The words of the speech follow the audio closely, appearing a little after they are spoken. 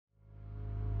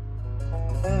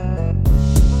Welcome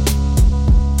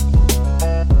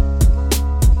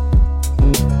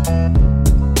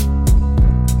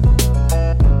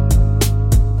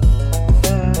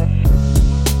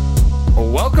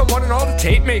one and all to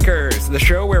Tape Makers, the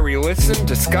show where we listen,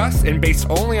 discuss, and based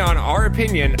only on our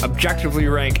opinion, objectively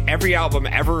rank every album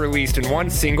ever released in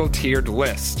one single tiered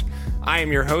list. I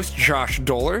am your host, Josh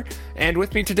Doler, and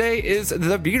with me today is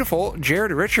the beautiful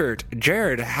Jared Richard.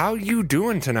 Jared, how you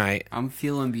doing tonight? I'm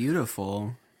feeling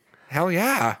beautiful. Hell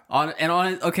yeah.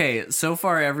 Okay, so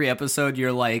far every episode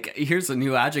you're like, here's a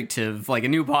new adjective, like a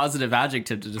new positive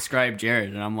adjective to describe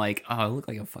Jared, and I'm like, oh, I look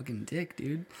like a fucking dick,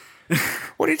 dude.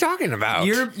 What are you talking about?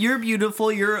 You're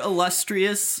beautiful, you're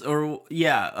illustrious, or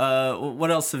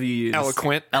what else have you used?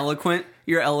 Eloquent.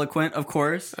 You're eloquent, of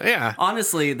course. Yeah.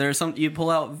 Honestly, there's some, you pull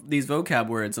out these vocab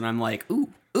words and I'm like, ooh.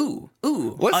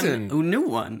 Listen, New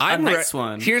one. Next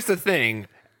one. Here's the thing.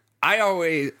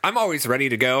 I'm always ready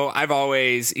to go. I've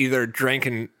always either drank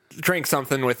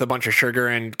something with a bunch of sugar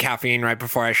and caffeine right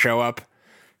before I show up.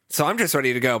 So I'm just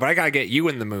ready to go, but I got to get you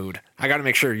in the mood. I got to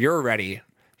make sure you're ready.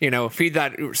 You know, feed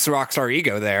that rockstar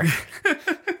ego there.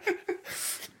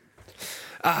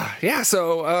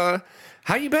 So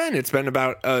how you been? It's been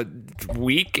about a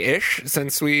week-ish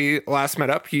since we last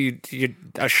met up.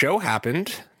 A show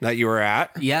happened that you were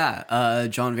at. Yeah,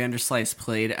 John Vanderslice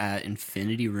played at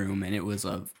Infinity Room, and it was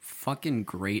a fucking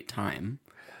great time.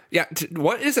 Yeah,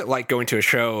 what is it like going to a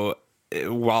show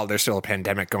while there's still a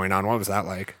pandemic going on? What was that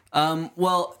like?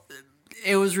 Well,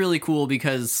 it was really cool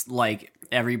because, like,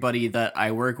 everybody that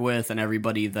I work with and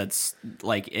everybody that's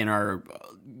like in our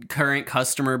current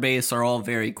customer base are all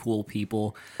very cool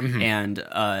people. Mm-hmm.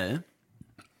 And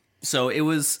so it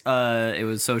was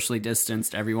socially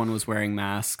distanced. Everyone was wearing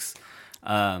masks.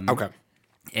 Okay.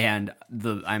 And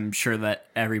I'm sure that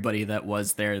everybody that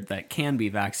was there that can be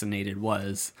vaccinated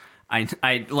was.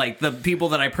 I like the people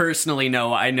that I personally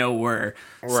know, I know were.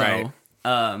 Right.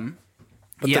 So,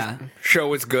 but the show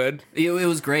was good. It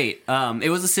was great. It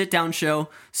was a sit-down show,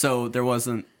 so there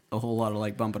wasn't a whole lot of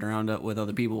like bumping around with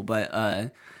other people.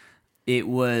 But it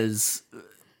was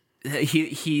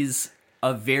he's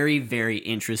a very, very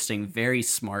interesting, very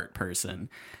smart person,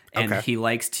 and he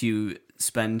likes to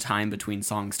spend time between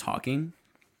songs talking.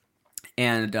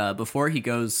 And before he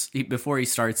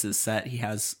starts his set, he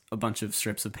has a bunch of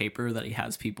strips of paper that he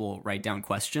has people write down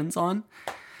questions on.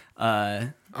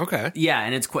 Okay. Yeah,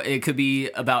 and it could be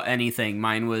about anything.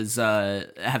 Mine was,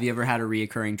 have you ever had a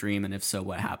reoccurring dream, and if so,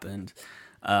 what happened?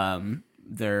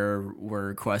 There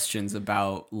were questions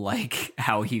about like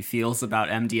how he feels about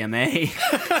MDMA,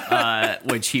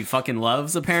 which he fucking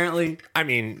loves apparently. I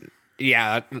mean,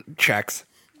 yeah, checks.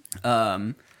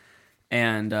 And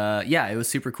it was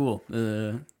super cool.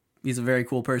 He's a very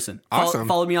cool person. Awesome.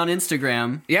 Follow me on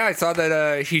Instagram. Yeah, I saw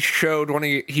that he shared one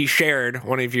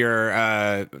of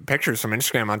your pictures from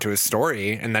Instagram onto his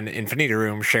story, and then Infinity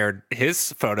Room shared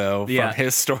his photo from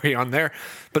his story on there.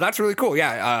 But that's really cool.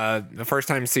 Yeah, the first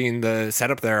time seeing the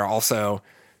setup there also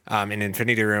in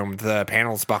Infinity Room, the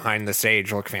panels behind the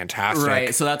stage look fantastic.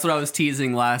 Right, so that's what I was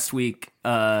teasing last week.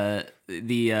 Those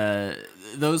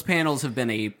panels have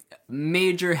been a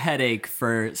major headache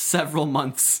for several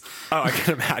months. Oh, I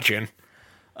can imagine.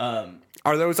 Are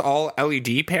those all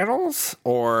LED panels,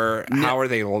 or how are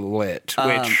they lit?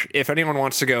 Which, if anyone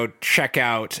wants to go check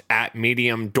out at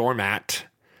Medium Doormat,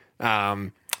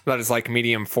 that is like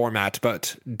medium format,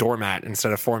 but doormat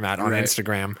instead of format on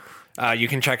Instagram, you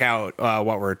can check out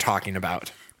what we're talking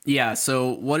about. Yeah,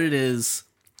 so what it is,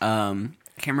 I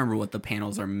can't remember what the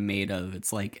panels are made of.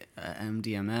 It's like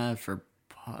MDMF or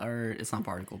it's not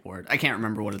particle board. I can't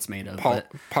remember what it's made of.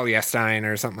 Polyestyrene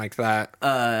or something like that.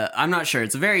 I'm not sure.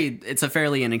 It's a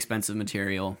fairly inexpensive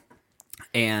material,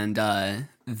 and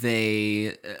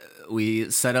we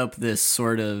set up this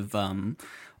sort of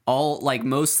all like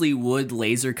mostly wood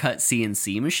laser cut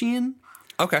CNC machine.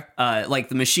 Okay. Like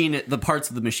the parts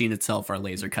of the machine itself are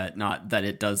laser cut, not that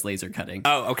it does laser cutting.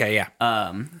 Oh, okay, yeah.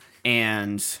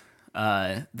 And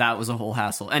that was a whole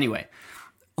hassle. Anyway,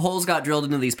 holes got drilled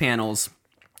into these panels.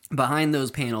 Behind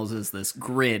those panels is this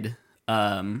grid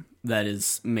that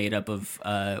is made up of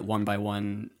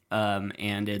 1x1,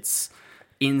 and it's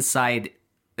inside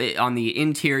on the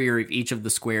interior of each of the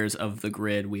squares of the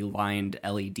grid. We lined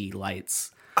LED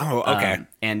lights. Oh, okay.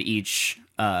 And each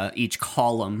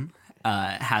column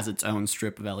has its own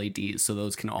strip of LEDs, so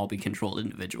those can all be controlled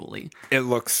individually.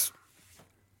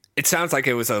 It sounds like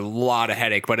it was a lot of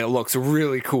headache, but it looks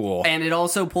really cool. And it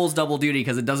also pulls double duty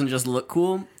because it doesn't just look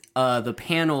cool. The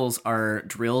panels are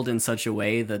drilled in such a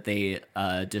way that they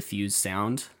diffuse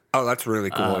sound. Oh, that's really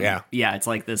cool, yeah. Yeah, it's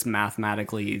like this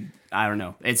mathematically I don't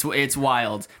know. It's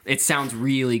wild. It sounds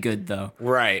really good though.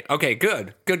 Right. Okay,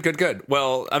 good.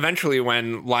 Well, eventually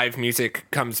when live music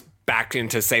comes back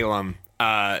into Salem,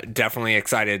 definitely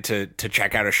excited to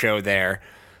check out a show there.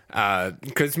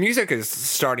 Because music is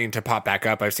starting to pop back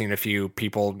up. I've seen a few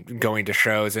people going to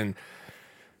shows, and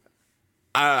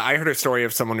I heard a story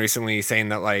of someone recently saying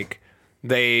that like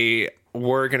they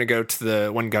were going to go to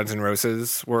when Guns N'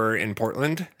 Roses were in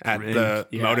Portland at the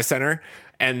Moda Center.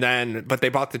 And then, but they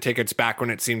bought the tickets back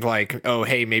when it seemed like, oh,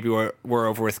 hey, maybe we're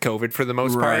over with COVID for the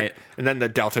most part. And then the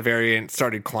Delta variant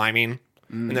started climbing.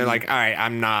 And they're like, all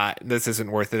right, this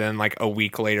isn't worth it. And like a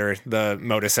week later, the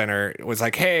Moda Center was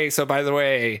like, hey, so by the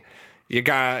way, you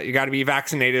got to be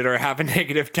vaccinated or have a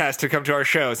negative test to come to our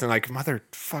shows. And like,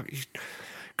 motherfucker, you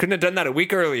couldn't have done that a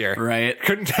week earlier. Right.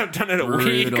 Couldn't have done it a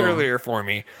week earlier for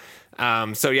me.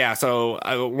 So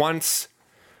once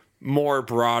more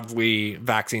broadly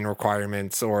vaccine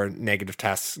requirements or negative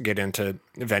tests get into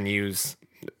venues,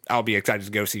 I'll be excited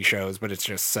to go see shows, but it's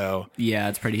just so... Yeah,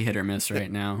 it's pretty hit or miss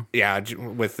right now. Yeah,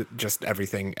 with just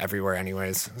everything everywhere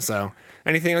anyways. So,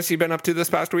 anything else you've been up to this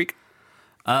past week?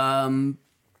 I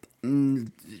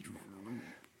mean,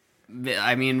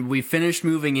 we finished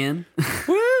moving in.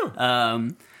 Woo!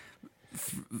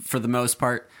 For the most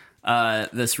part.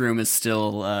 This room is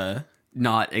still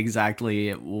not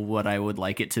exactly what I would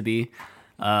like it to be,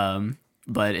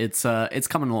 but it's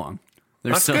coming along.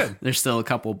 There's still a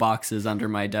couple boxes under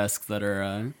my desk that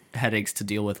are headaches to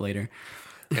deal with later.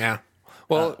 Yeah.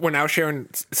 Well, we're now sharing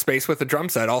space with the drum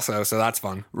set also, so that's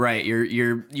fun. Right.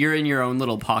 You're in your own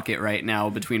little pocket right now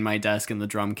between my desk and the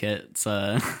drum kit. It's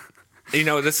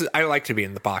I like to be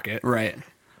in the pocket. Right.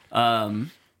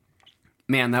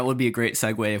 Man, that would be a great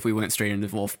segue if we went straight into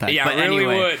Wolfpack. Yeah, but it really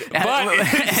would.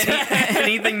 But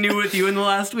anything new with you in the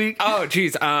last week? Oh,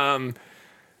 geez.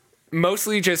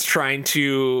 Mostly just trying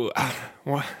to,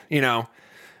 you know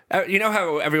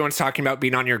how everyone's talking about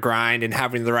being on your grind and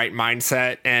having the right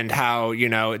mindset, and how,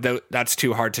 that's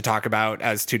too hard to talk about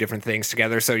as two different things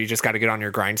together. So you just got to get on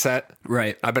your grind set.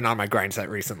 Right. I've been on my grind set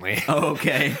recently. Oh,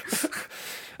 okay.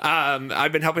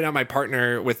 I've been helping out my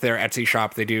partner with their Etsy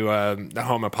shop. They do the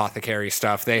home apothecary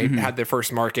stuff. They had their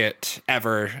first market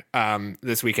ever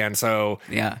this weekend. So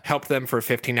helped them for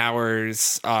 15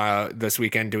 hours this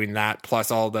weekend doing that,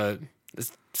 plus all the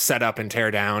setup and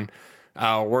tear down.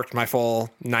 Worked my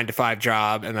full 9-to-5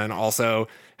 job, and then also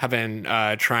have been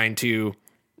trying to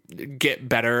get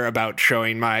better about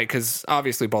showing because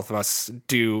obviously both of us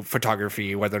do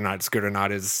photography. Whether or not it's good or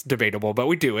not is debatable, but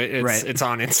we do it. It's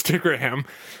on Instagram.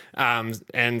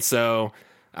 And so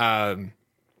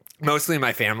mostly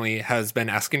my family has been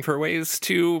asking for ways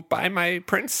to buy my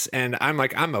prints, and I'm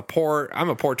like, I'm a poor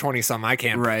 20-some. I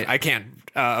can't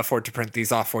afford to print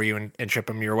these off for you and ship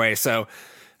them your way. So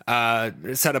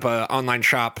set up an online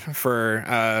shop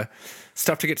for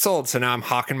stuff to get sold. So now I'm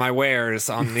hawking my wares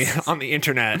on the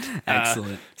internet.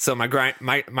 Excellent. So my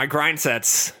grind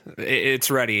sets,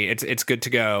 it's ready. It's good to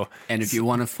go. And if you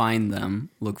want to find them,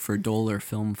 look for Doler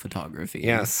Film Photography.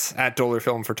 Yes, at Doler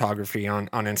Film Photography on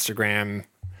Instagram.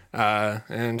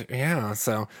 And yeah,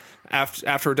 so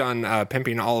after we're done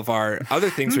pimping all of our other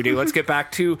things we do, let's get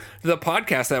back to the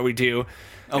podcast that we do.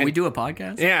 Oh, we do a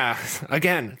podcast? Yeah.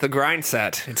 Again, the grind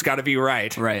set. It's got to be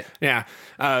right. Right. Yeah.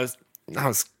 That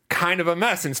was kind of a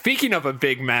mess. And speaking of a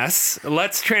big mess,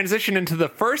 let's transition into the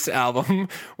first album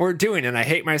we're doing. And I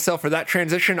hate myself for that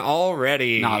transition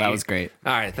already. No, that was great.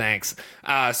 All right, thanks.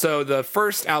 So the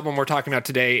first album we're talking about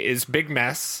today is Big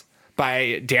Mess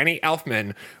by Danny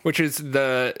Elfman, which is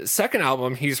the second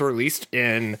album he's released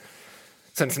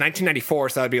since 1994,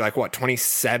 so that'd be like,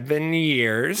 27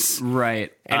 years?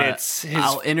 Right. And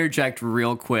I'll interject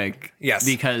real quick. Yes.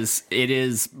 Because it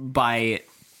is by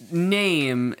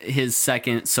name his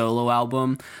second solo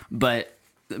album, but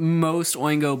most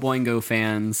Oingo Boingo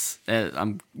fans,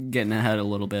 I'm getting ahead a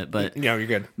little bit, but... No, you're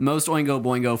good. Most Oingo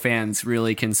Boingo fans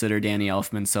really consider Danny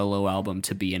Elfman's solo album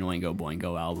to be an Oingo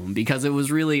Boingo album, because it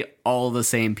was really all the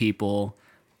same people,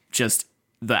 just...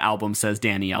 The album says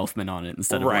Danny Elfman on it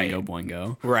instead of Oingo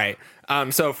Boingo. Right.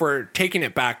 So if we're taking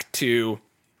it back to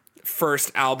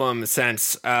first album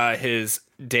since his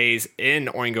days in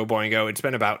Oingo Boingo, it's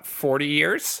been about 40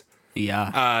 years.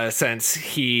 Yeah. Since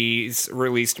he's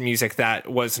released music that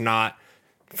was not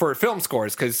for film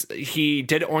scores, because he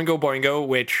did Oingo Boingo,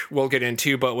 which we'll get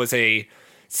into, but was a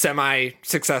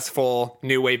semi-successful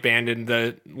new wave band in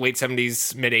the late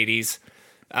 70s, mid 80s.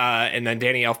 And then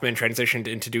Danny Elfman transitioned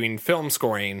into doing film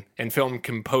scoring and film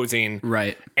composing.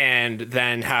 Right. And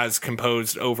then has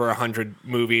composed over 100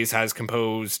 movies, has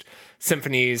composed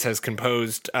symphonies, has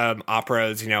composed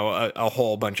operas, a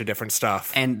whole bunch of different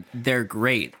stuff. And they're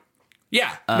great.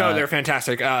 Yeah, no, they're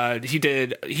fantastic.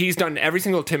 He's done every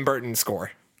single Tim Burton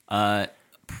score. Every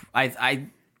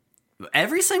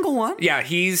single one? Yeah,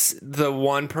 he's the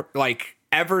one,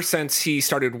 ever since he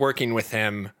started working with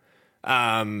him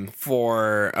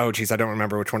for, I don't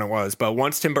remember which one it was, but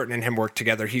once Tim Burton and him worked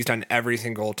together, he's done every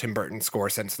single Tim Burton score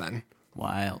since then.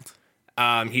 Wild.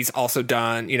 He's also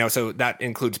done, so that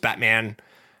includes Batman,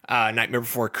 Nightmare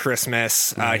Before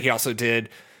Christmas. He also did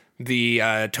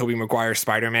the Tobey Maguire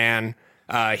Spider-Man.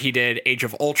 He did Age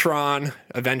of Ultron,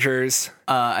 Avengers.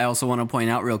 I also want to point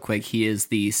out real quick, he is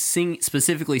the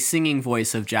specifically singing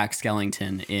voice of Jack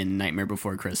Skellington in Nightmare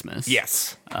Before Christmas.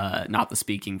 Yes. Not the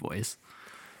speaking voice.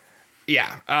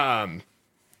 Yeah.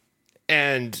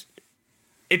 And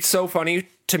it's so funny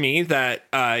to me that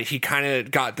he kind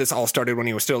of got this all started when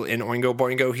he was still in Oingo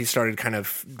Boingo. He started kind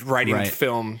of writing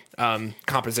film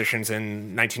compositions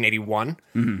in 1981.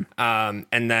 Mm-hmm.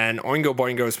 And then Oingo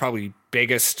Boingo's probably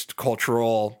biggest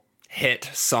cultural hit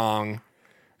song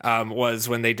was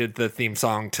when they did the theme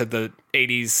song to the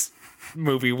 80s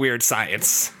movie Weird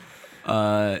Science.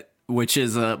 Which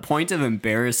is a point of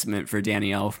embarrassment for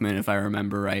Danny Elfman, if I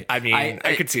remember right. I mean,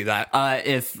 I could see that.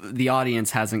 If the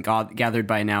audience hasn't gathered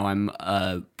by now, I'm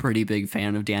a pretty big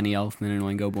fan of Danny Elfman and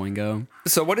Oingo Boingo.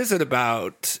 So what is it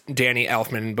about Danny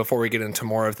Elfman, before we get into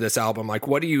more of this album? Like,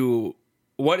 what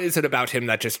is it about him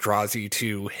that just draws you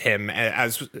to him?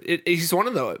 He's one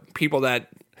of the people that,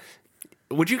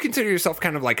 would you consider yourself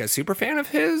kind of like a super fan of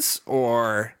his,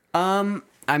 or? I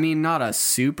mean, not a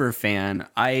super fan.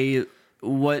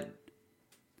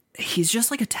 He's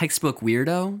just like a textbook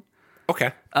weirdo.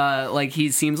 Okay.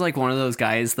 He seems like one of those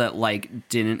guys that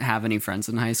didn't have any friends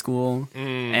in high school,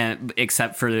 and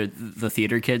except for the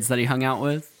theater kids that he hung out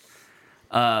with.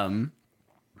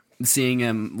 Seeing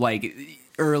him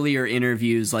earlier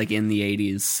interviews in the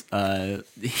 80s,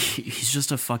 he's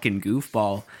just a fucking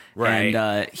goofball. Right.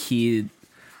 And he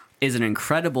is an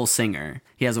incredible singer.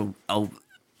 He has a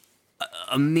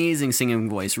amazing singing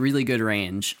voice, really good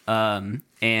range. And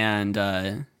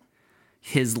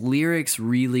his lyrics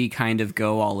really kind of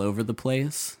go all over the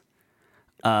place.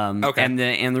 Okay. And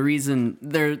the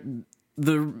reason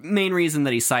the main reason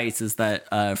that he cites is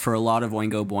that for a lot of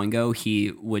Oingo Boingo,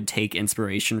 he would take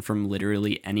inspiration from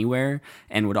literally anywhere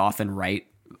and would often write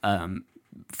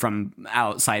from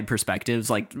outside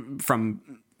perspectives, from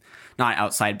not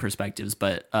outside perspectives,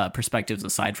 but perspectives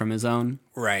aside from his own.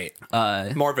 Right.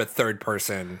 More of a third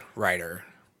person writer.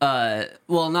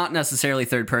 Well, not necessarily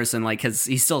third person, because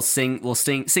he still sing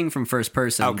from first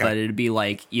person, okay. But it'd be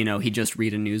he'd just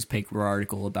read a newspaper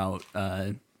article about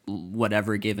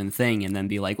whatever given thing, and then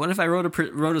be like, what if I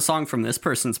wrote a song from this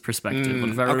person's perspective? What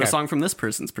if I wrote a song from this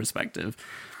person's perspective?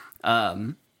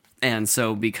 And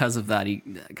so because of that, he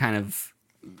kind of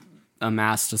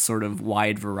amassed a sort of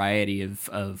wide variety of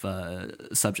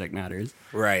subject matters.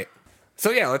 Right. So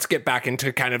yeah, let's get back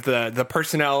into kind of the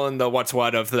personnel and the what's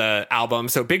what of the album.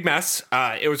 So Big Mess,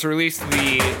 it was released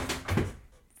the...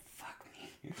 Fuck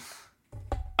me.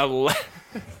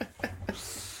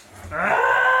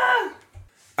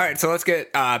 All right, so let's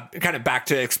get kind of back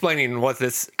to explaining what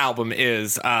this album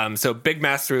is. So Big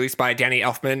Mess, released by Danny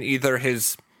Elfman, either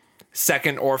his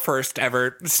second or first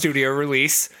ever studio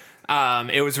release.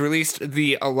 It was released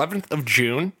the 11th of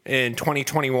June in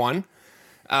 2021.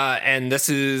 And this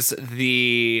is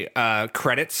the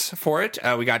credits for it.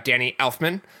 We got Danny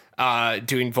Elfman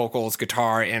doing vocals,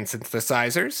 guitar, and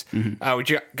synthesizers. Mm-hmm. We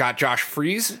got Josh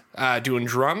Freese doing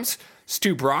drums,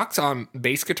 Stu Brox on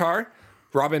bass guitar,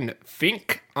 Robin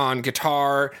Fink on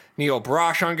guitar, Neil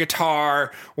Brosh on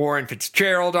guitar, Warren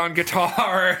Fitzgerald on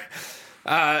guitar,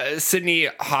 Sydney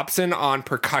Hobson on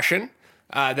percussion.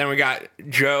 Then we got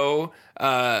Joe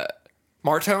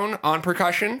Martone on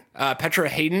percussion. Petra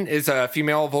Hayden is a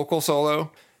female vocal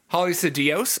solo. Holly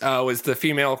Cedios was the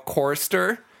female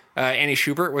chorister. Annie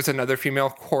Schubert was another female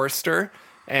chorister.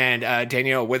 And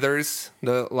Danielle Withers,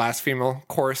 the last female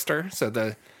chorister. So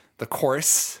the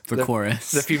chorus. The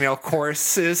chorus. The female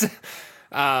choruses.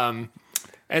 And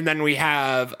then we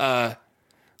have the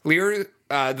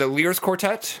Lears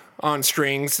Quartet on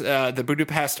strings. The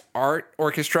Budapest Art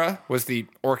Orchestra was the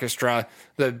orchestra.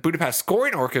 The Budapest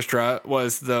Scoring Orchestra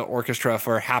was the orchestra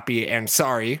for Happy and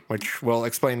Sorry, which we'll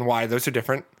explain why those are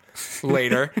different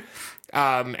later.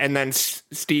 And then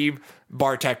Steve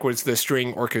Bartek was the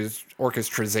string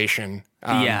orchestration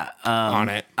on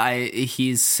it.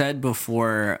 He's said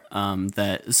before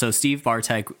that, so Steve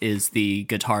Bartek is the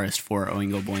guitarist for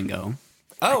Oingo Boingo.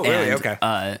 Oh, really? And,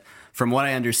 okay. From what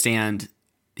I understand,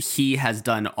 he has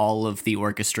done all of the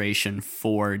orchestration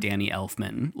for Danny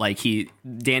Elfman.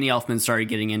 Danny Elfman started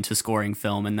getting into scoring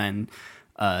film, and then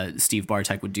Steve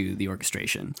Bartek would do the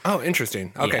orchestration. Oh,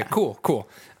 interesting. Okay, cool.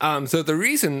 So the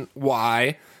reason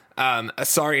why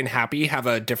Sorry and Happy have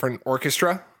a different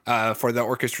orchestra for the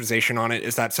orchestration on it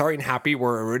is that Sorry and Happy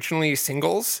were originally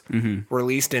singles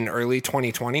released in early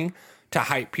 2020 to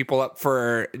hype people up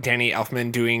for Danny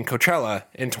Elfman doing Coachella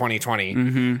in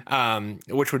 2020,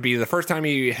 which would be the first time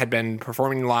he had been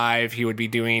performing live. He would be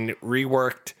doing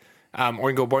reworked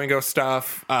Oingo Boingo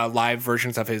stuff, live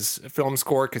versions of his film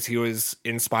score, because he was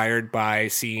inspired by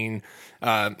seeing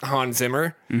Hans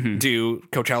Zimmer do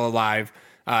Coachella live,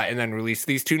 and then release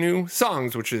these 2 new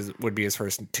songs, which would be his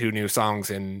first 2 new songs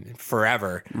in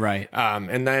forever. Right.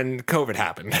 And then COVID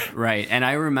happened. Right. And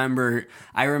I remember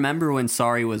when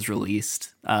Sorry was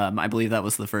released. I believe that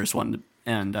was the first one.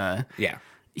 And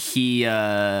he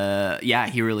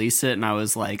released it, and I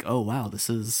was like, oh wow, this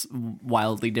is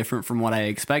wildly different from what I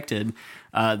expected.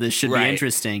 This should be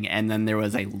interesting. And then there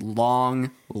was a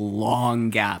long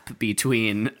gap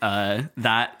between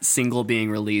that single being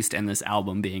released and this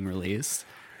album being released.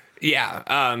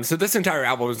 Yeah. So this entire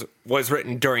album was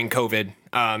written during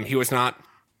COVID. He was not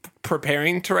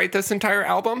preparing to write this entire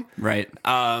album. Right.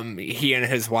 He and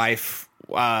his wife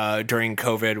during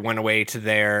COVID went away to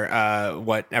their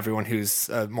what everyone who's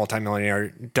a multimillionaire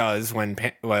does when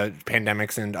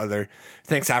pandemics and other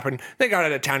things happen. They got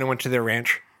out of town and went to their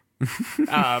ranch.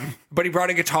 But he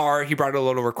brought a guitar, he brought a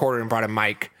little recorder, and brought a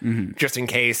mic just in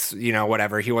case,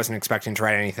 whatever. He wasn't expecting to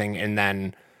write anything, and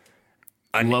then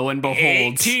lo and behold,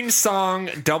 18-song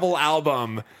double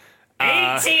album,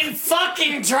 18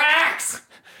 fucking tracks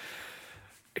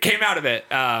came out of it.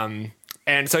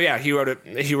 And so, yeah, he wrote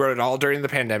it all during the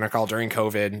pandemic, all during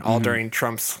COVID, all during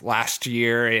Trump's last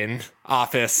year in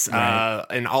office. Right.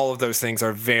 And all of those things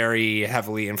are very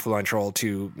heavily influential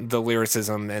to the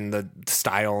lyricism and the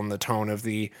style and the tone of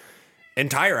the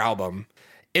entire album.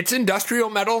 It's industrial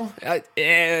metal,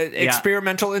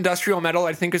 experimental industrial metal,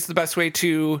 I think is the best way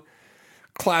to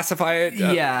classify it.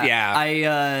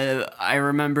 I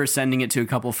remember sending it to a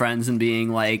couple friends and being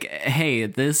like, hey,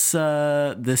 this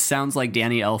sounds like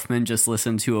Danny Elfman just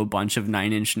listened to a bunch of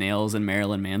 9 Inch Nails and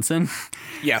Marilyn Manson.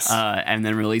 Yes. And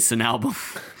then released an album.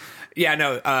 Yeah,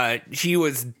 no, he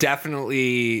was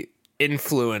definitely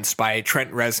influenced by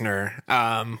Trent Reznor,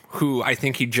 who I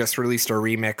think he just released a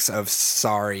remix of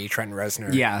Sorry, Trent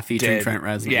Reznor. Yeah, featuring Trent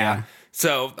Reznor. Yeah.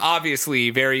 So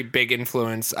obviously very big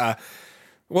influence.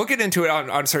 We'll get into it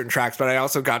on certain tracks, but I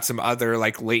also got some other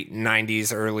like late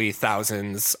 90s, early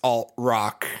 2000s alt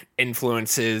rock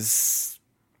influences,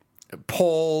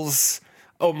 pulls,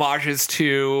 homages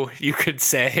to, you could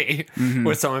say,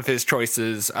 with some of his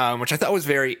choices, which I thought was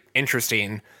very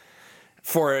interesting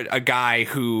for a guy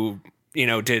who,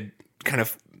 did kind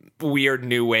of weird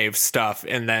new wave stuff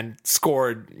and then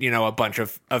scored, a bunch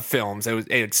of films.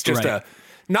 It's just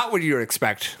not what you would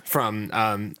expect from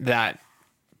that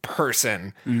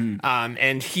person.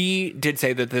 And he did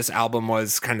say that this album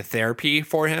was kind of therapy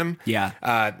for him.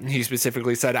 He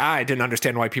specifically said, I didn't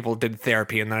understand why people did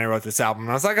therapy, and then I wrote this album,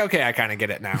 and I was like, okay, I kind of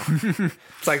get it now.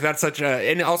 It's like, that's such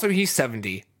a, and also he's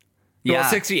 70,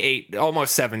 68,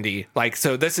 almost 70, like,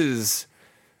 so this is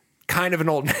kind of an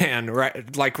old man,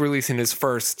 right? Like releasing his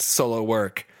first solo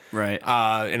work in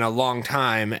a long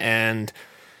time, and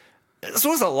this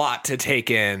was a lot to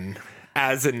take in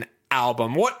as an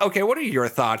album. What are your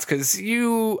thoughts? Because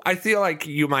I feel like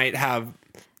you might have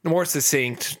more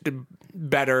succinct,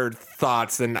 better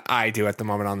thoughts than I do at the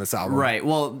moment on this album. Right.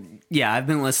 Well, yeah, I've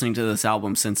been listening to this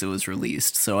album since it was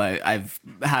released, so I've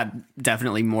had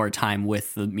definitely more time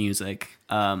with the music.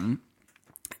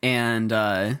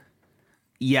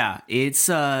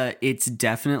 It's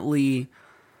definitely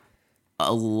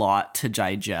a lot to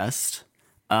digest.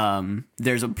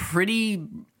 There's a pretty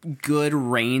good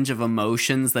range of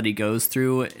emotions that he goes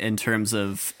through in terms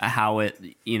of how it,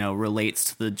 relates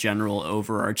to the general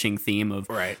overarching theme of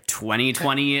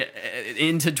 2020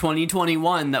 into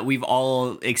 2021 that we've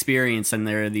all experienced. And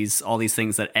there are all these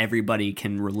things that everybody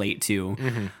can relate to,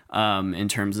 in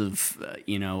terms of,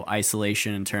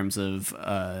 isolation, in terms of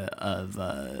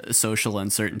social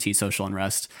uncertainty, social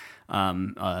unrest,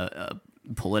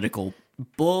 political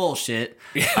bullshit,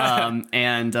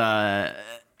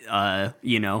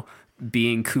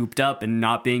 being cooped up and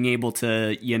not being able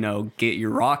to, get your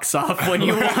rocks off when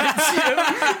you want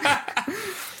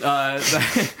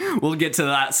to. We'll get to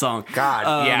that song.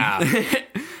 God,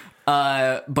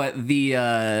 but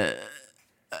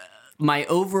my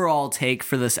overall take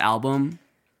for this album,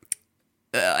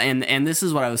 and this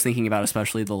is what I was thinking about,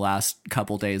 especially the last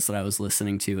couple days that I was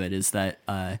listening to it, is that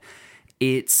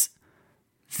it's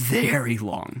very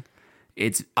long.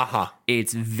 It's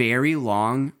very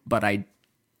long, but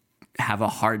have a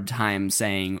hard time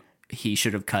saying he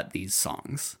should have cut these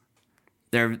songs.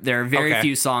 There are very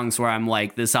few songs where I'm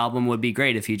like, this album would be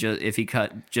great if he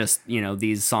cut just, you know,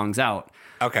 these songs out.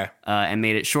 Okay. And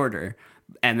made it shorter.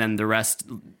 And then the rest,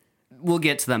 we'll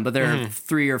get to them, but there are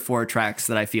 3 or 4 tracks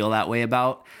that I feel that way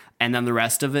about. And then the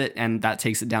rest of it, and that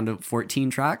takes it down to 14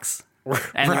 tracks.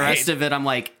 And the rest of it, I'm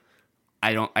like,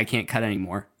 I can't cut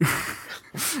anymore.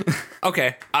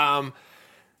 Okay.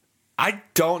 I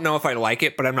don't know if I like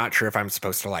it, but I'm not sure if I'm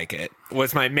supposed to like it,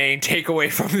 was my main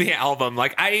takeaway from the album.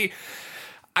 Like, I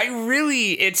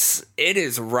really, it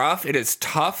is rough. It is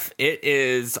tough. It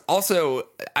is also,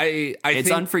 it's think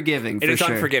unforgiving. It is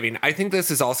unforgiving. I think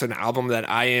this is also an album that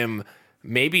I am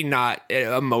maybe not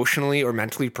emotionally or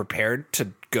mentally prepared to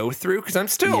go through, because I'm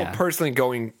still personally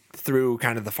going through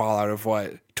kind of the fallout of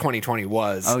what 2020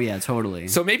 was. Oh yeah, totally.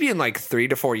 So maybe in like 3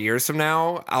 to 4 years from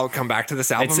now, I'll come back to this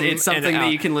album. It's something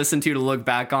that you can listen to look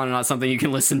back on, and not something you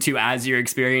can listen to as you're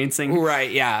experiencing.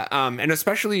 Right. Yeah. And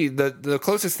especially the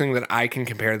closest thing that I can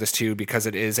compare this to, because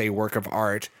it is a work of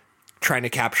art, trying to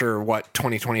capture what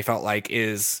 2020 felt like,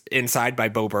 is Inside by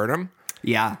Bo Burnham.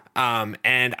 Yeah.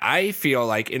 And I feel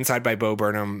like Inside by Bo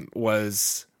Burnham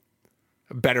was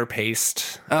better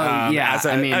paced. As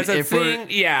a thing,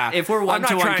 if we're one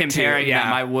to one comparing them,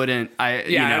 I wouldn't.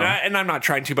 And I'm not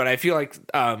trying to, but I feel like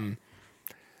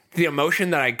the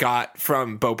emotion that I got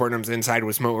from Bo Burnham's Inside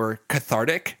was more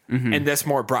cathartic, and this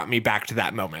more brought me back to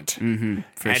that moment.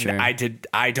 For sure.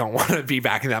 I don't want to be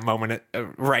back in that moment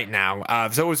right now.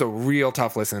 So it was a real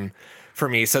tough listen for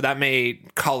me. So that may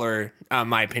color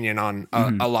my opinion on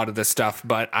a lot of this stuff,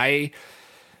 but I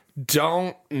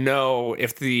don't know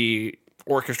if the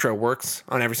orchestra works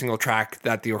on every single track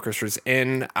that the orchestra's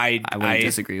in. I wouldn't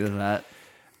disagree with that.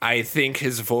 I think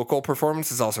his vocal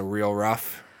performance is also real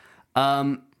rough.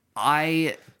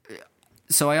 I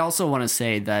also want to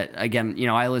say that, again, you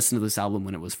know, I listened to this album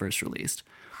when it was first released.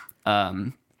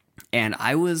 And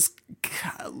I was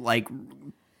like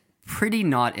pretty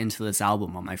not into this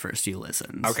album on my first few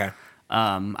listens. Okay.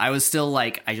 I was still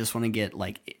like, I just want to get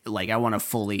like I want to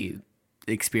fully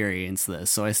experience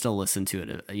this, so I still listened to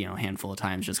it a handful of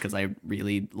times, just because I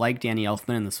really like Danny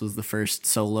Elfman, and this was the first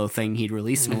solo thing he'd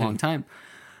released in a long time.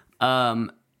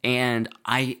 And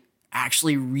I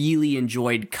actually really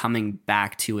enjoyed coming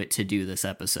back to it to do this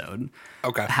episode.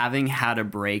 Okay. Having had a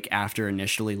break after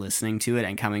initially listening to it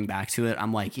and coming back to it,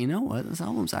 I'm like, you know what? This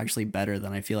album's actually better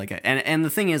than I feel like. And the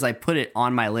thing is, I put it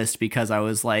on my list because I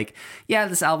was like, yeah,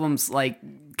 this album's like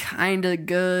kind of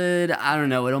good. I don't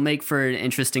know. It'll make for an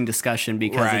interesting discussion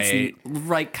because it's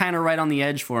right, kind of right on the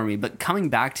edge for me. But coming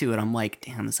back to it, I'm like,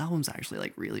 damn, this album's actually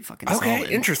like really fucking solid.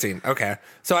 Okay, interesting. Okay.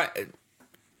 So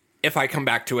if I come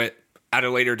back to it at a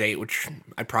later date, which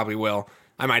I probably will,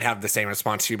 I might have the same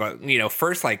response to you. But, you know,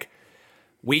 first like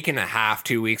week and a half,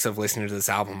 2 weeks of listening to this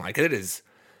album, like it is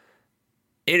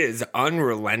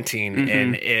unrelenting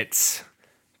in its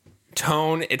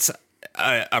tone, its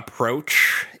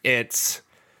approach, its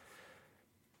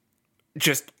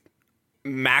just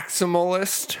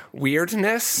maximalist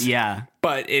weirdness. Yeah.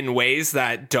 But in ways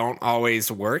that don't always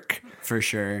work. For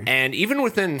sure. And even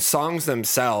within songs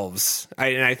themselves,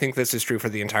 and I think this is true for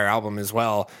the entire album as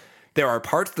well, there are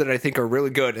parts that I think are really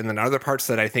good, and then other parts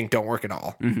that I think don't work at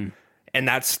all. And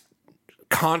that's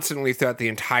constantly throughout the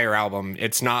entire album.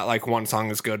 It's not like one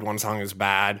song is good, one song is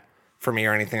bad for me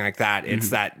or anything like that. It's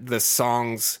that the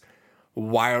songs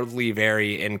wildly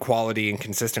vary in quality and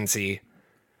consistency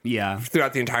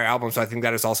throughout the entire album. So I think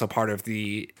that is also part of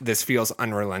this feels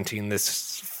unrelenting.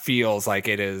 This feels like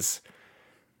it is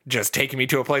just taking me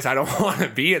to a place I don't want to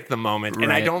be at the moment. Right.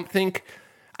 And I don't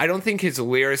think his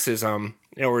lyricism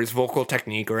or his vocal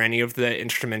technique or any of the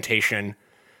instrumentation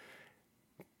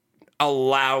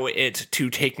allow it to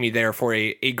take me there for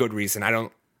a good reason.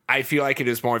 I feel like it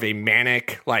is more of a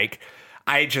manic, like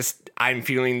I'm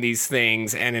feeling these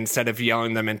things, and instead of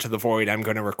yelling them into the void, I'm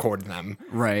going to record them.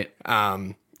 Right.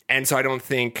 And so I don't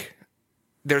think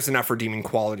there's enough redeeming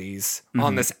qualities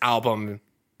on this album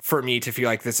for me to feel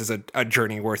like this is a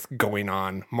journey worth going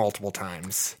on multiple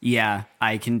times. Yeah,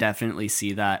 I can definitely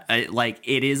see that.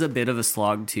 It is a bit of a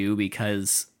slog too,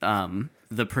 because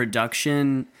the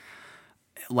production,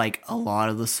 like a lot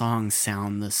of the songs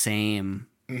sound the same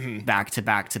back to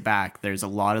back to back. There's a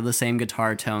lot of the same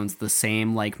guitar tones, the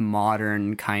same like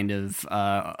modern kind of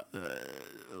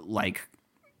like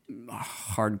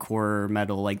hardcore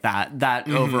metal, like that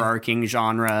overarching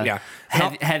genre,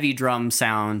 heavy drum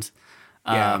sound.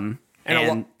 And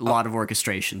a lot of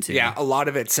orchestration too. Yeah, a lot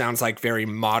of it sounds like very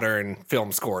modern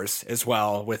film scores as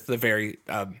well, with the very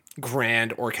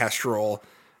grand orchestral.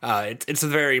 It's a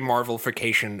very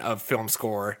Marvelification of film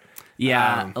score.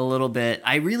 Yeah, a little bit.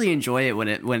 I really enjoy it when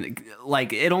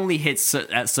it only hits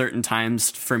at certain times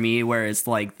for me, where it's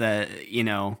like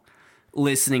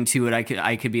listening to it,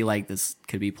 I could be like, this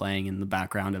could be playing in the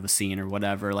background of a scene or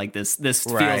whatever. Like this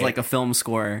feels like a film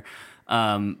score,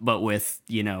 but with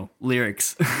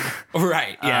lyrics.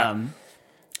 Right. Yeah.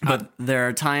 But there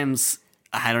are times,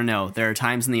 I don't know. There are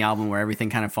times in the album where everything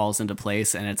kind of falls into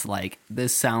place, and it's like,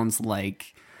 this sounds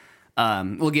like.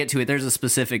 We'll get to it. There's a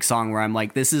specific song where I'm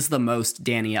like, this is the most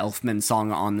Danny Elfman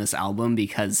song on this album,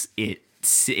 because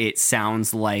it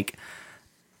sounds like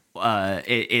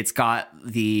it's got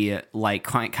the like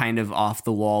kind of off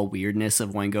the wall weirdness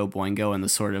of Oingo Boingo and the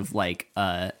sort of like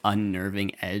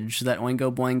unnerving edge that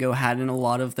Oingo Boingo had in a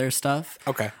lot of their stuff.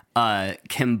 Okay.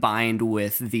 Combined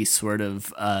with the sort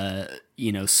of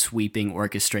sweeping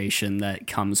orchestration that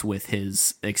comes with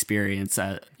his experience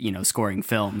at scoring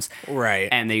films. Right.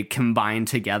 And they combine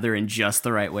together in just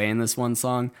the right way in this one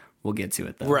song. We'll get to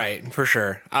it though. Right, for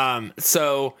sure.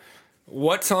 So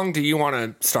what song do you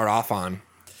want to start off on?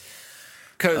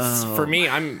 Because for me,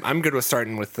 I'm good with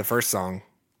starting with the first song.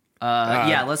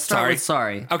 Let's start with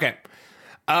Sorry. Okay.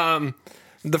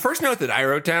 The first note that I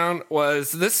wrote down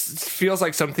was, this feels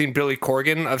like something Billy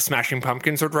Corgan of Smashing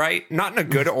Pumpkins would write. Not in a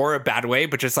good or a bad way,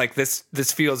 but just like this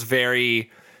feels very,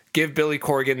 give Billy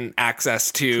Corgan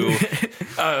access to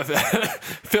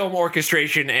film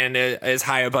orchestration and as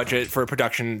high a budget for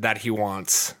production that he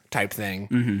wants type thing.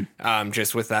 Mm-hmm.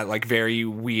 Just with that like very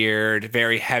weird,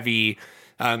 very heavy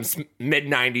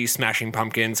mid-90s Smashing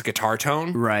Pumpkins guitar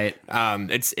tone. Right.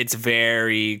 It's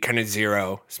very kind of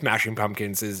zero. Smashing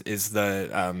Pumpkins is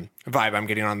the vibe I'm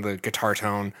getting on the guitar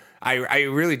tone. I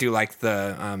really do like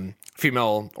the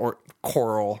female or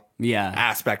choral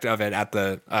aspect of it at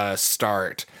the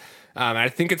start. I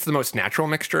think it's the most natural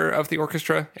mixture of the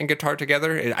orchestra and guitar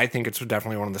together. I think it's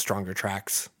definitely one of the stronger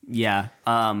tracks. Yeah.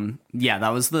 That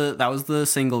was the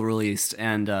single released,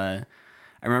 and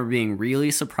I remember being really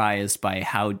surprised by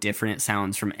how different it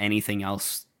sounds from anything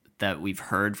else that we've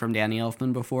heard from Danny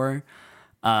Elfman before.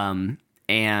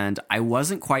 And I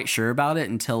wasn't quite sure about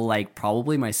it until like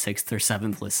probably my 6th or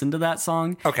 7th listen to that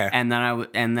song. Okay. And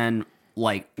then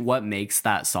like what makes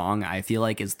that song, I feel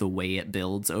like, is the way it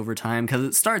builds over time, because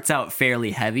it starts out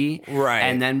fairly heavy, right?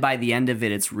 And then by the end of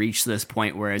it, it's reached this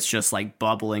point where it's just like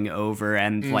bubbling over,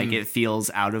 and like it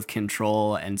feels out of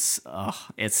control, and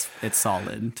it's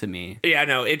solid to me. Yeah,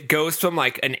 no, it goes from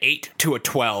like an 8 to a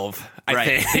 12. I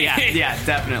think. Yeah,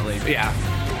 definitely. Yeah.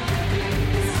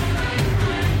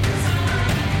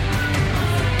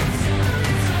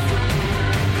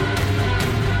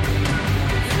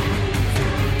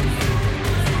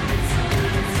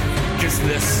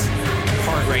 This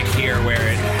part right here where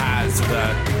it has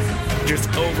the just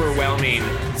overwhelming,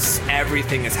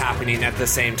 everything is happening at the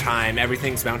same time,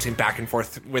 everything's bouncing back and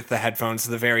forth with the headphones,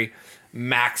 the very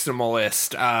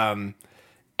maximalist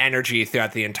energy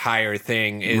throughout the entire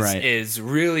thing is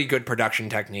really good production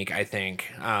technique, I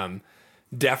think.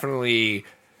 Definitely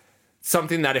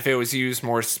something that if it was used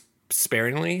more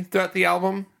sparingly throughout the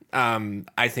album,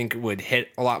 I think it would hit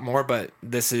a lot more, but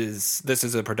this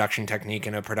is a production technique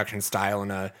and a production style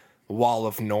and a wall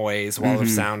of noise, of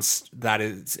sounds that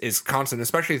is constant,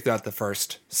 especially throughout the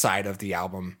first side of the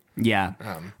album. Yeah.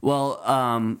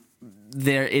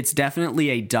 It's definitely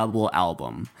a double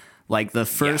album. Like the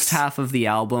first half of the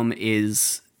album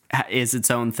is its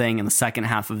own thing, and the second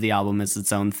half of the album is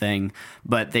its own thing,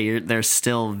 but they're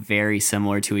still very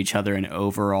similar to each other in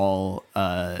overall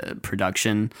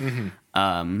production.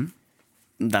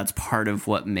 That's part of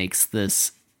what makes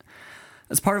this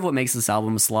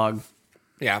album a slog.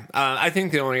 Yeah. I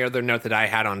think the only other note that I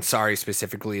had on Sorry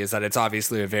specifically is that it's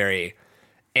obviously a very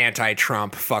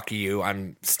anti-Trump, fuck you,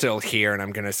 I'm still here and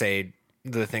I'm going to say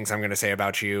the things I'm going to say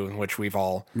about you, which we've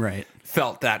all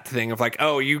felt that thing of like,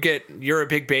 oh, you're a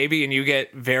big baby and you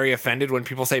get very offended when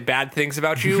people say bad things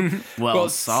about you. well,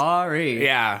 sorry.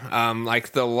 Yeah.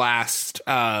 Like the last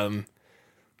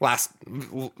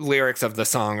lyrics of the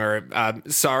song are,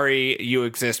 sorry you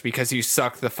exist because you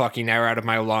suck the fucking air out of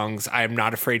my lungs. I am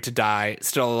not afraid to die.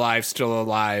 Still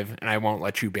alive, and I won't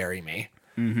let you bury me.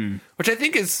 Mm-hmm. Which I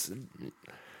think is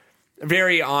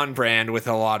very on brand with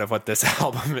a lot of what this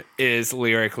album is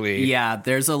lyrically. Yeah,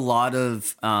 there's a lot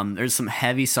of there's some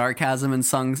heavy sarcasm in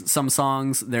some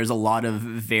songs. There's a lot of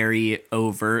very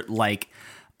overt, like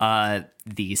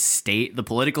the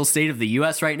political state of the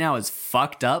US right now is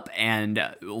fucked up,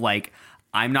 and like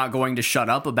I'm not going to shut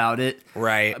up about it,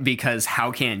 right? Because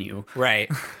how can you? Right.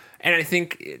 And I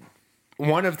think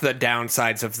one of the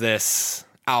downsides of this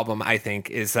album, I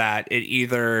think, is that it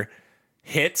either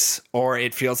hits, or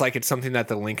it feels like it's something that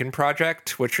the Lincoln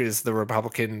Project, which is the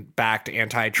Republican-backed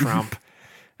anti-Trump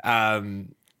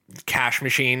cash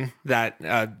machine that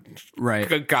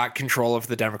got control of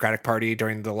the Democratic Party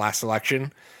during the last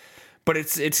election. But it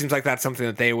seems like that's something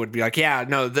that they would be like, yeah,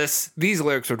 no, these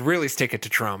lyrics would really stick it to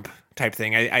Trump type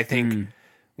thing. I think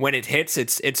when it hits,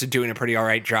 it's doing a pretty all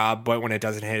right job. But when it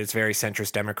doesn't hit, it's very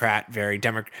centrist Democrat, very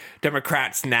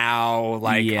Democrats now,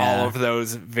 like all of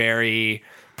those very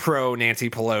pro Nancy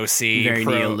Pelosi, very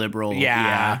neoliberal.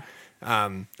 Yeah.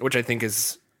 Which I think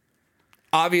is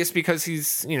obvious because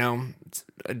he's,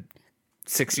 a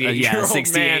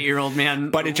 68-year-old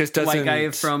man. But it just doesn't. White guy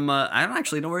from, I don't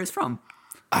actually know where he's from.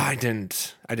 I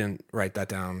didn't write that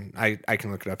down. I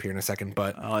can look it up here in a second,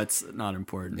 but it's not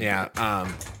important. Yeah.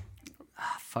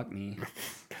 Fuck me.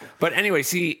 But anyway,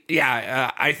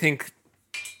 I think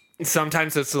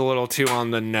sometimes it's a little too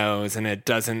on the nose and it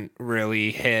doesn't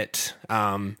really hit.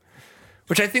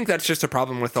 Which I think that's just a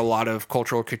problem with a lot of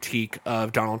cultural critique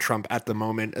of Donald Trump at the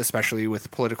moment, especially with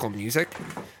political music,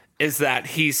 is that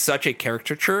he's such a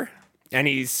caricature and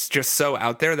he's just so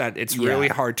out there that it's really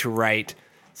hard to write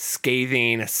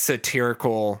scathing,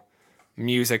 satirical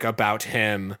music about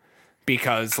him,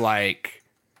 because like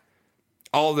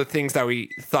all the things that we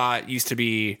thought used to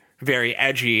be very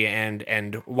edgy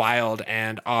and wild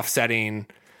and offsetting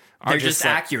are just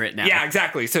like, accurate now. Yeah,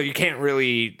 exactly. So you can't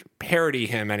really parody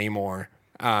him anymore.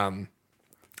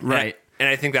 Right. And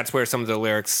I think that's where some of the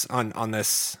lyrics on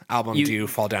this album do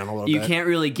fall down a little bit. You can't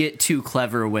really get too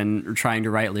clever when trying to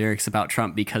write lyrics about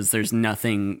Trump because there's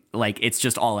nothing, like, it's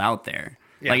just all out there.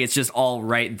 Yeah. Like, it's just all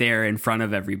right there in front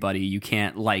of everybody. You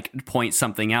can't, like, point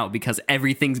something out because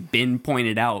everything's been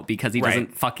pointed out because he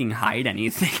doesn't fucking hide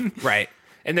anything. Right.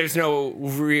 And there's no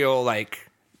real, like,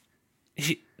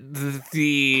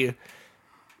 the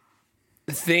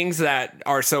things that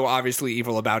are so obviously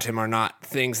evil about him are not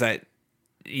things that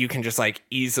you can just, like,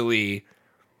 easily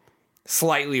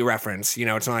slightly reference.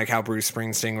 It's not like how Bruce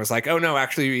Springsteen was like, oh no,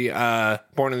 actually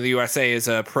Born in the USA is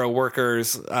a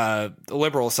pro-workers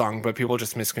liberal song, but people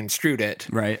just misconstrued it.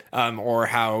 Right. Or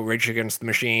how Rage Against the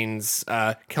Machine's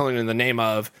Killing in the Name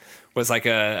of was like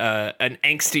an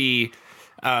angsty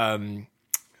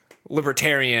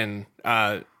libertarian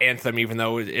anthem, even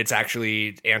though it's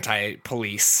actually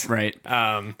anti-police. Right.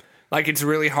 Like, it's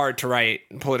really hard to write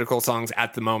political songs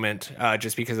at the moment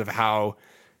just because of how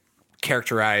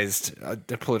characterized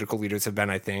the political leaders have been,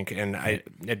 I think. And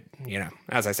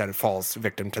as I said, it falls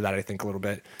victim to that, I think, a little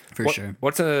bit. For sure.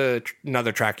 What's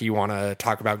another track you want to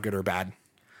talk about, good or bad?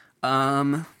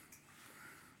 Well,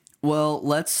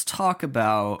 let's talk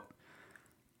about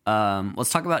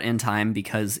In Time,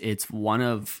 because it's one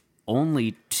of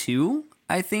only two,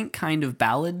 I think, kind of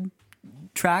ballad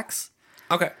tracks.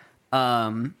 Okay.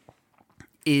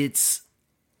 It's,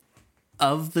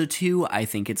 of the two, I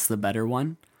think it's the better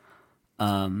one.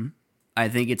 I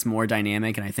think it's more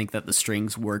dynamic, and I think that the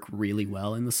strings work really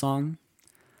well in the song.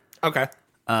 Okay.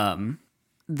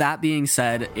 That being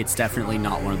said, it's definitely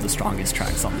not one of the strongest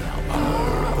tracks on the album.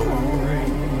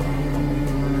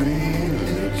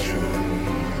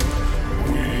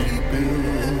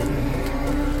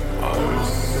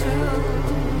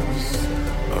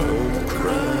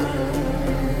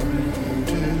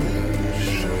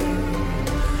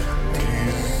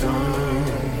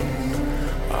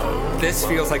 This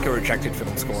feels like a rejected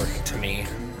film score to me.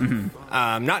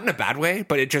 Mm-hmm. Not in a bad way,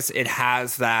 but it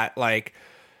has that, like,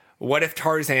 what if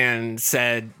Tarzan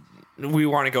said, we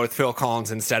want to go with Phil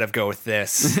Collins instead of go with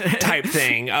this type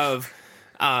thing of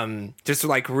just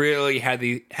like really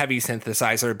heavy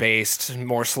synthesizer based,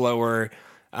 more slower.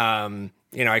 I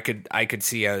could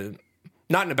see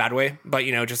not in a bad way, but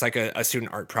just like a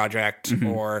student art project, mm-hmm.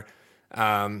 or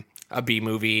a B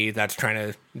movie that's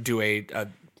trying to do a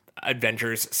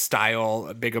Avengers style,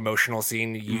 a big emotional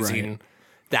scene using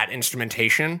that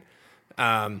instrumentation.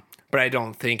 But I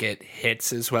don't think it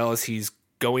hits as well as he's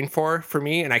going for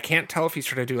me. And I can't tell if he's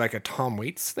trying to do like a Tom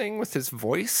Waits thing with his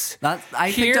voice.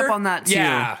 I picked up on that too.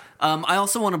 Yeah. I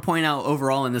also want to point out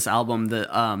overall in this album that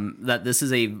that this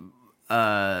is a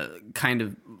kind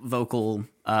of vocal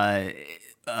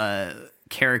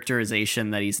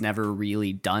characterization that he's never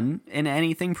really done in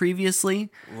anything previously.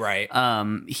 Right.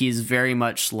 He's very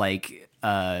much like,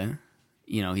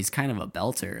 he's kind of a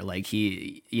belter. Like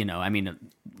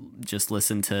just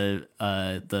listen to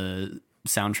the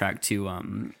soundtrack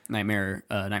to Nightmare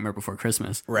Before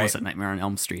Christmas. Right. Was it Nightmare on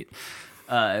Elm Street?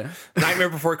 Nightmare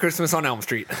Before Christmas on Elm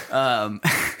Street.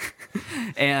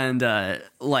 And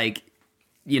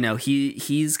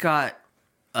he's got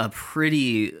a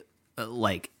pretty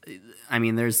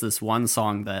there's this one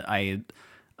song that I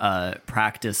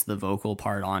practice the vocal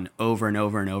part on over and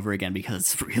over and over again because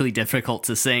it's really difficult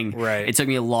to sing. Right. It took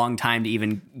me a long time to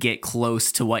even get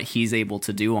close to what he's able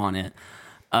to do on it.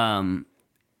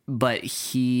 But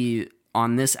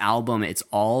on this album, it's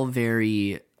all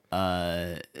very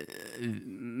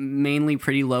mainly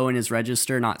pretty low in his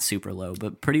register, not super low,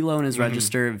 but pretty low in his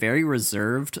register, very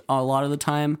reserved a lot of the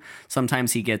time.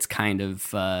 Sometimes he gets kind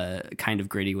of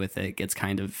gritty with it, gets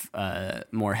kind of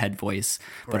more head voice,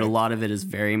 but a lot of it is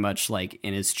very much like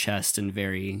in his chest and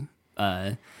very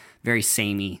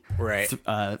samey,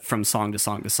 from song to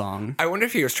song to song. I wonder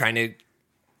if he was trying to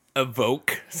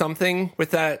evoke something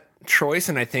with that choice,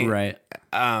 and I think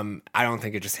I don't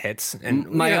think it just hits.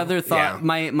 And my other thought,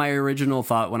 my original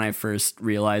thought when I first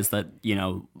realized that, you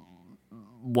know,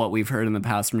 what we've heard in the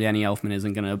past from Danny Elfman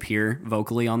isn't going to appear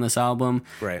vocally on this album,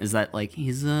 is that like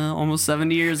he's almost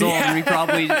 70 years old, and he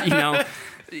probably, you know,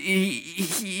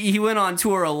 he went on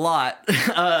tour a lot.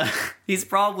 He's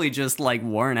probably just like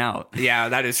worn out. Yeah,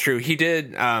 that is true. He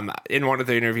did, in one of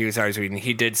the interviews I was reading,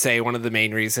 he did say one of the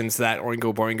main reasons that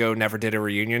Oingo Boingo never did a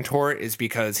reunion tour is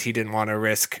because he didn't want to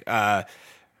risk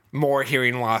more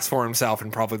hearing loss for himself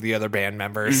and probably the other band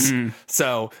members.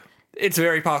 So it's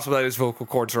very possible that his vocal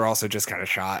cords are also just kind of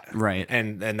shot. Right.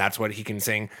 And that's what he can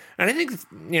sing. And I think,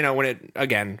 you know, when it,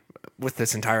 again, with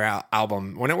this entire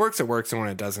album, when it works, and when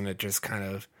it doesn't, it just kind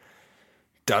of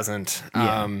doesn't.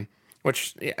 Yeah.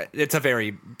 Which, it's a very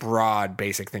broad,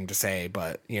 basic thing to say,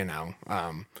 but, you know.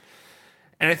 And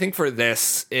I think for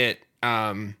this,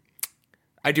 I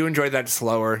do enjoy that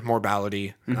slower, more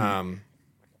ballady.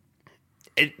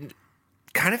 It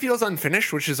kind of feels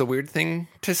unfinished, which is a weird thing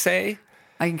to say.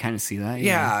 I can kind of see that.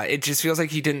 Yeah, it just feels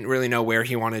like he didn't really know where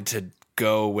he wanted to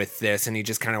go with this, and he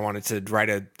just kind of wanted to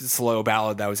write a slow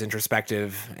ballad that was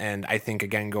introspective. And I think,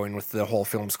 again, going with the whole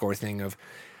film score thing of,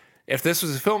 if this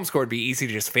was a film score, it'd be easy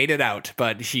to just fade it out,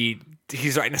 but he's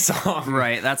writing a song.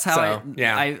 Right. That's how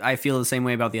I feel the same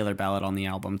way about the other ballad on the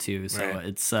album too. So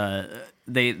it's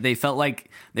they felt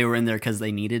like they were in there because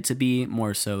they needed to be,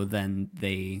 more so than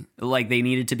they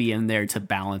needed to be in there to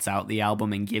balance out the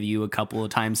album and give you a couple of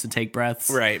times to take breaths.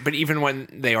 Right. But even when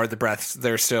they are the breaths,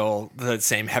 they're still the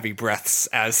same heavy breaths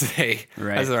as the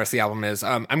rest of the album is.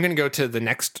 I'm going to go to the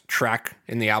next track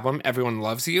in the album, Everyone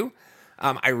Loves You.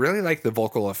 I really like the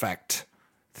vocal effect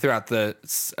throughout the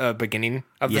beginning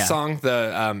of the song.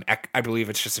 The I believe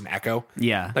it's just an echo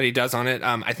that he does on it.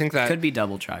 I think that could be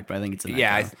double tracked, but I think it's an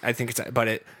echo. I think it's,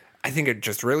 but I think it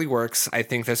just really works. I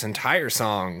think this entire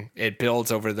song, it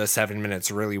builds over the 7 minutes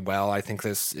really well. I think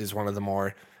this is one of the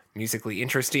more musically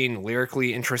interesting,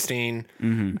 lyrically interesting,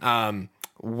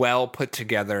 well put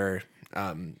together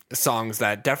songs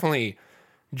that definitely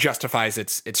justifies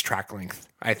its track length,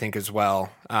 I think, as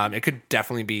well. It could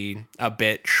definitely be a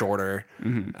bit shorter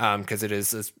because it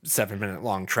is a 7 minute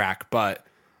long track, but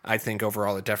I think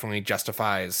overall it definitely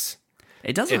justifies.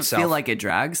 It doesn't itself. feel like it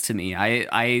drags to me.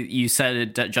 You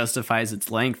said it justifies its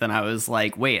length, and I was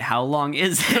like, wait, how long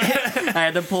is it? I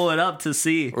had to pull it up to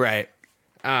see. Right.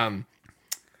 And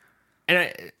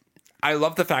I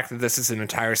love the fact that this is an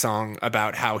entire song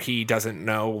about how he doesn't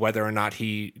know whether or not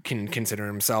he can consider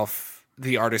himself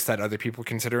the artist that other people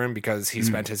consider him, because he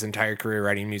spent his entire career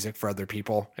writing music for other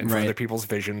people and for other people's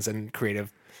visions and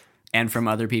creative, and from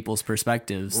other people's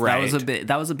perspectives. Right.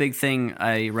 That was a big thing.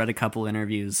 I read a couple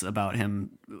interviews about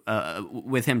him,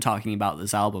 with him talking about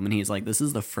this album, and he's like, this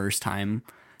is the first time,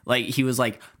 like, he was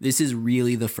like, this is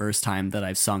really the first time that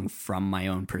I've sung from my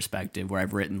own perspective, where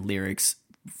I've written lyrics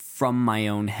from my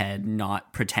own head,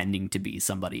 not pretending to be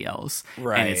somebody else.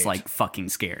 Right. And it's like fucking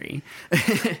scary.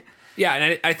 Yeah,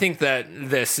 and I think that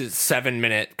this is 7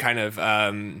 minute kind of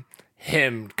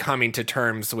him coming to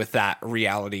terms with that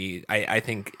reality. I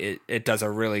think it does a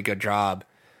really good job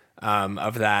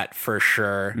of that, for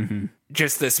sure.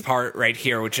 Just this part right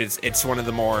here, which is, it's one of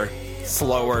the more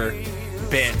slower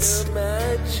bits.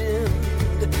 That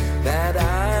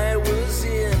I was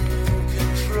in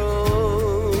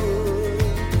control.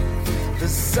 The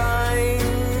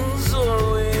signs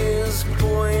always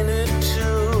pointed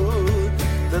to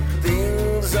the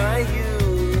things I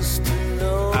used to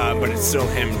know. But it's still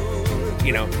him,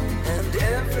 you know,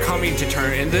 coming to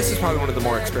terms. And this is probably one of the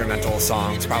more experimental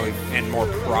songs, probably, and more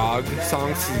prog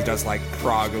songs. He does like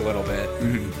prog a little bit,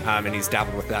 and he's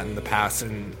dabbled with that in the past.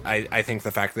 And I think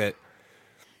the fact that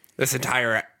this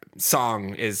entire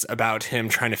song is about him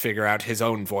trying to figure out his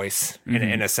own voice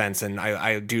in a sense, and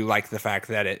I do like the fact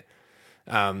that it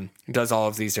does all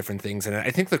of these different things. And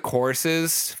I think the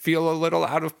choruses feel a little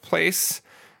out of place.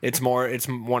 It's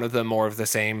one of the more of the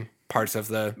same parts of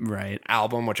the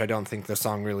album, which I don't think the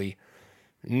song really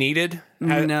needed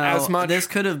as much. This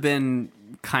could have been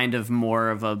kind of more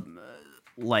of a,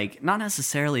 like, not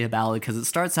necessarily a ballad, because it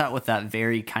starts out with that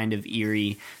very kind of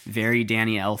eerie, very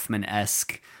Danny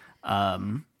Elfman-esque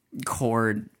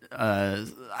chord.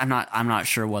 I'm not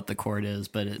sure what the chord is,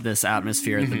 but this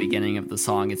atmosphere at the beginning of the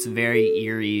song, it's very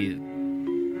eerie.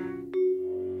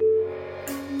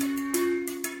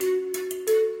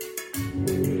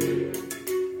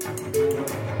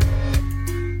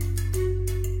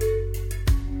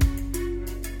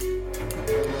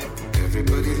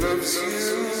 Everybody loves you.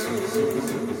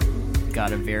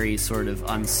 Got a very sort of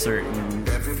uncertain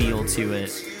feel to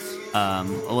it,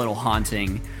 a little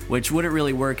haunting, which wouldn't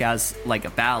really work as like a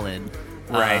ballad,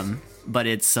 right? But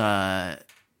it's I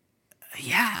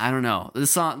don't know.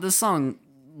 This song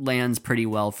lands pretty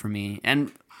well for me,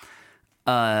 and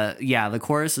the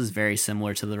chorus is very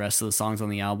similar to the rest of the songs on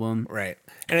the album, right?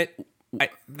 And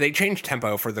they changed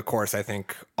tempo for the chorus, I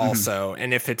think, also.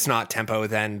 And if it's not tempo,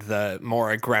 then the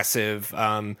more aggressive,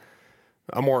 a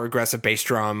more aggressive bass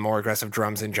drum, more aggressive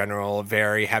drums in general,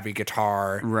 very heavy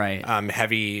guitar, right?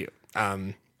 Heavy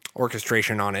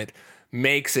orchestration on it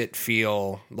makes it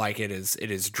feel like it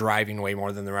is driving way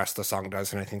more than the rest of the song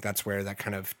does. And I think that's where that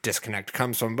kind of disconnect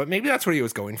comes from. But maybe that's what he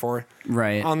was going for,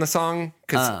 right, on the song.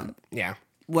 Because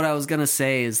what I was gonna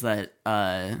say is that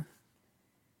my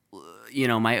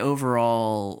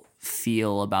overall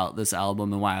feel about this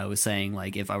album, and why I was saying,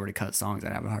 like, if I were to cut songs,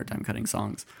 I'd have a hard time cutting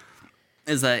songs,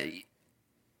 is that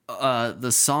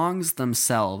the songs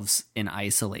themselves in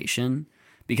isolation,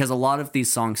 because a lot of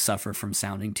these songs suffer from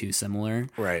sounding too similar,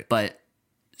 right? But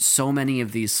so many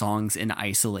of these songs in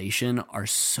isolation are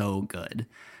so good.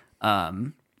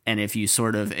 And if you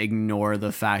sort of ignore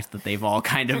the fact that they've all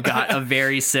kind of got a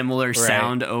very similar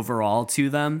sound overall to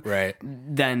them, right,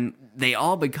 then they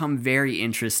all become very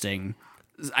interesting.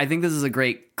 I think this is a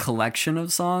great collection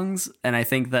of songs, and I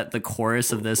think that the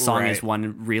chorus of this song is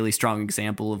one really strong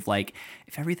example of, like,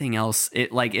 if everything else,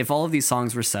 if all of these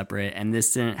songs were separate and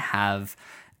this didn't have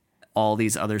all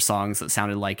these other songs that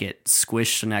sounded like it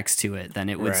squished next to it, then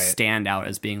it would stand out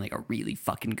as being like a really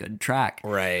fucking good track.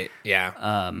 Right.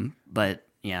 Yeah. But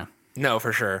yeah. No,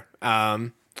 for sure.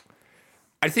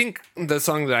 I think the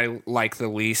song that I like the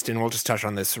least, and we'll just touch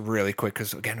on this really quick,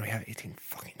 because again, we have 18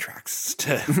 fucking tracks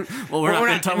to. Well, we're not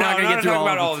going to talk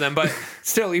about all of them, but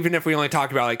still, even if we only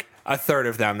talk about like a third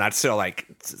of them, that's still like.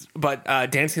 But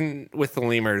Dancing with the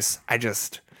Lemurs, I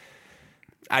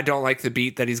don't like the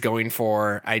beat that he's going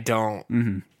for. I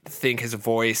don't think his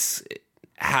voice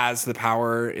has the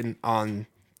power on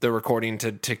the recording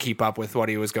to keep up with what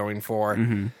he was going for.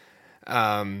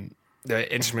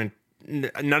 The instrument.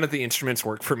 None of the instruments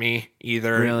work for me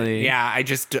either. Really? Yeah, it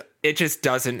just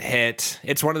doesn't hit.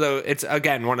 It's one of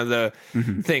the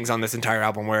things on this entire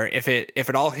album where if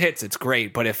it all hits, it's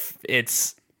great, but if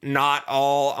it's not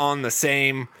all on the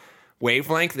same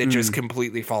wavelength, it just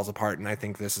completely falls apart. And I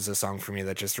think this is a song for me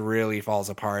that just really falls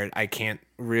apart. I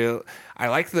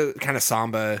like the kind of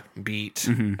samba beat,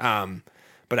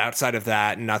 but outside of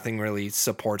that, nothing really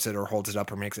supports it or holds it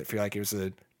up or makes it feel like it was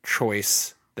a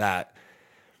choice that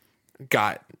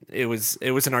it was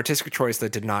an artistic choice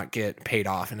that did not get paid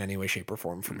off in any way, shape, or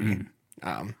form for me.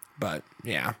 But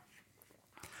yeah,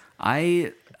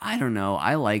 I don't know.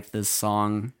 I like this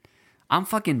song. I'm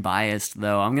fucking biased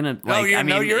though. I'm gonna like.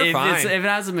 You're fine. If it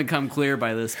hasn't become clear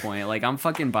by this point, like, I'm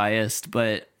fucking biased.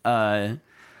 But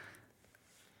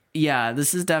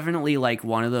this is definitely like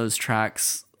one of those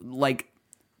tracks. Like,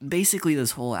 basically,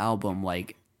 this whole album,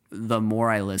 like, the more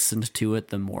I listened to it,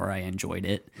 the more I enjoyed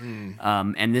it.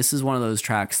 And this is one of those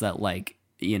tracks that, like,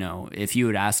 if you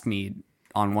had asked me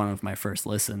on one of my first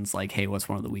listens, like, hey, what's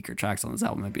one of the weaker tracks on this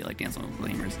album, I'd be like, Dancing with the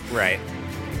Lemurs. Right.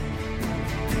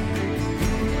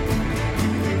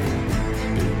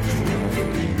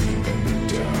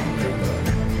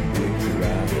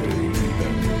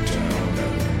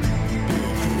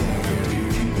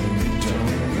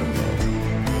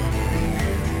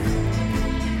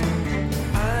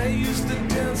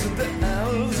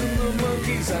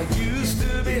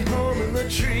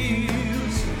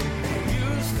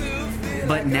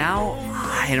 But now,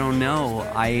 I don't know.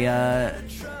 I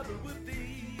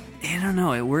don't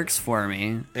know. It works for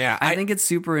me. Yeah, I think it's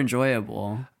super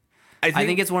enjoyable. I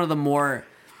think it's one of the more,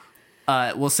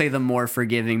 we'll say, the more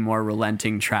forgiving, more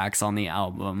relenting tracks on the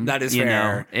album. That is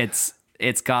fair.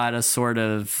 It's got a sort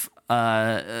of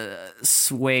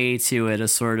sway to it, a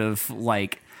sort of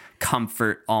like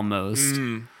comfort almost.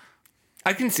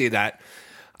 I can see that.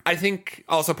 I think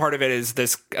also part of it is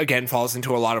this, again, falls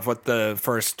into a lot of what the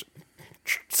first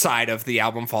side of the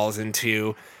album falls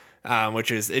into,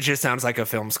 which is, it just sounds like a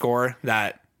film score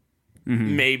that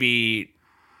maybe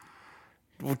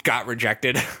got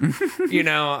rejected, you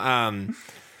know?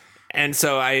 And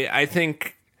so I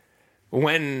think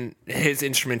when his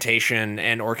instrumentation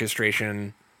and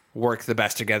orchestration work the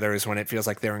best together is when it feels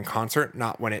like they're in concert,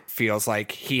 not when it feels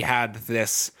like he had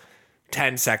this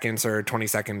 10 seconds or 20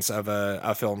 seconds of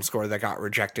a film score that got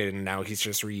rejected and now he's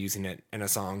just reusing it in a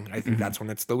song. I think that's when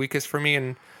it's the weakest for me,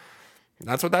 and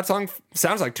that's what that song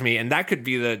sounds like to me. And that could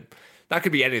be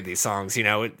any of these songs, you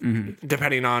know,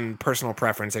 depending on personal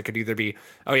preference. It could either be,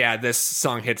 oh yeah, this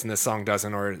song hits and this song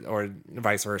doesn't, or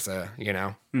vice versa, you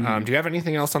know. Do you have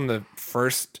anything else on the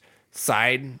first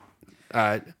side,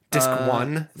 disc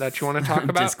one, that you want to talk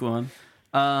about? Disc one.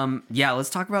 Yeah, let's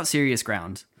talk about Serious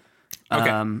Ground.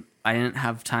 Okay. I didn't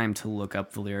have time to look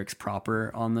up the lyrics proper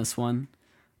on this one.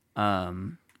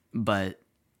 But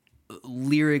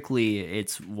lyrically,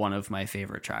 it's one of my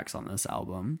favorite tracks on this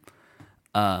album.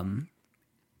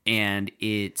 And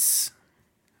it's,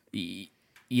 you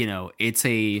know, it's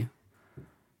a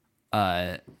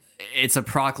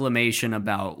proclamation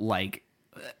about like,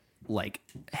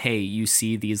 hey, you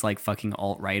see these like fucking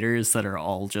alt-righters that are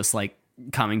all just like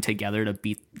coming together to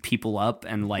beat people up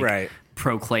and like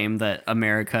proclaim that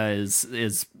America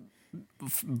is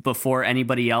before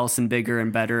anybody else and bigger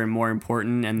and better and more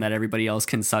important, and that everybody else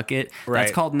can suck it.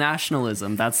 That's called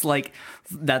nationalism. That's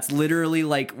literally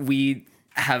like, we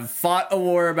have fought a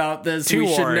war about this. We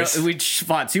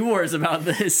fought 2 wars about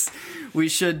this. We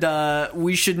should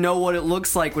know what it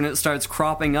looks like when it starts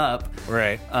cropping up.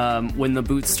 Right. When the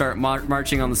boots start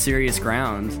marching on the serious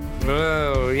ground.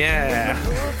 Oh yeah. When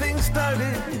the whole thing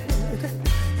started,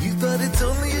 you thought it's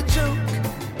only a joke.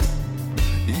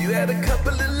 You had a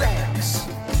couple of laughs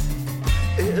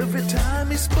every time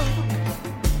he spoke.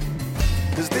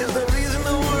 'Cause there's no reason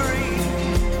to worry.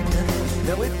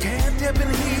 No, it can't happen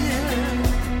here.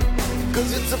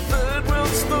 'Cause it's a third world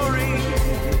story,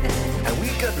 and we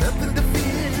got nothing to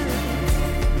fear.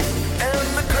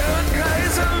 And the crowd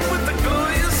cries out with the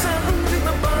glorious sound, and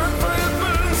the bonfire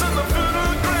burns on the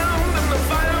fertile ground, and the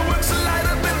fireworks light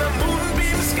up in the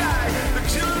moonbeam sky. The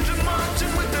children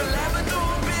marching with their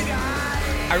Labrador big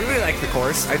eyes. I really like the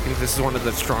chorus. I think this is one of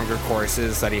the stronger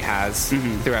choruses that he has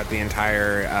throughout the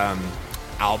entire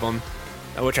album,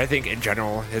 which I think in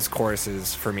general his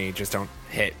choruses for me just don't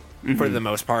hit for the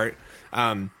most part.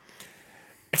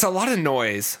 It's a lot of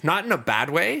noise, not in a bad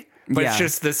way, but it's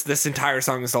just this entire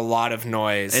song is a lot of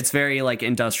noise. It's very like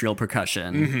industrial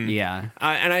percussion. Yeah.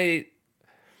 And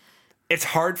it's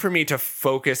hard for me to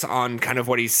focus on kind of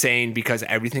what he's saying because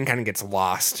everything kind of gets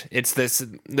lost. It's this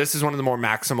is one of the more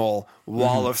maximal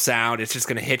wall of sound. It's just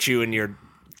going to hit you in your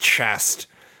chest.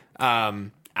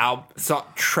 Tracks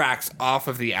off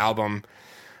of the album.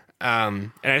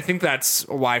 And I think that's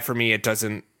why for me it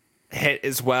doesn't hit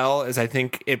as well as I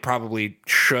think it probably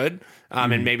should.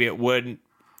 And maybe it would,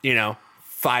 you know,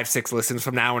 5-6 listens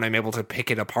from now when I'm able to pick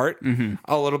it apart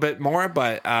a little bit more.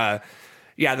 But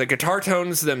yeah, the guitar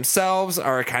tones themselves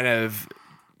are kind of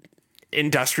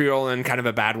industrial in kind of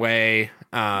a bad way.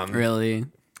 Really?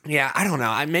 Yeah, I don't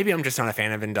know. Maybe I'm just not a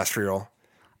fan of industrial.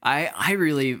 I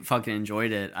really fucking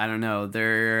enjoyed it. I don't know.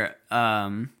 There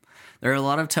are a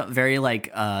lot of very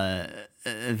like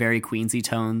very Queensy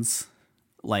tones,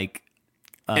 like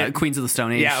Queens of the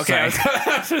Stone Age. Yeah, okay.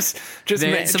 just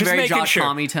some very Josh sure.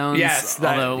 Homme tones. Yes,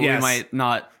 although we might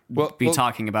not be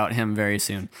talking about him very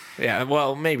soon. Yeah,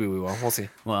 well, maybe we will. We'll see.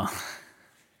 Well,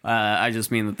 I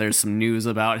just mean that there's some news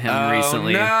about him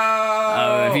recently. No!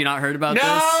 Have you not heard about this?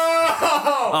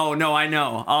 Oh no, I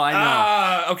know. Oh, I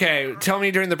know. Okay, tell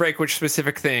me during the break which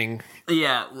specific thing.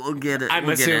 Yeah, we'll get it. I'm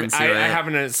assuming. I have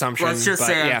an assumption. Let's just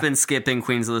say I've been skipping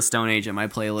Queens of the Stone Age at my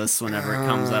playlists whenever it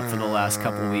comes up for the last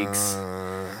couple weeks.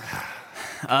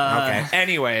 Okay.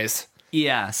 Anyways.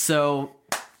 Yeah. So,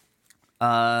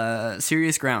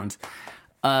 Serious Ground.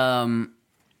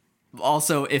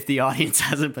 Also, if the audience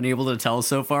hasn't been able to tell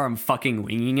so far, I'm fucking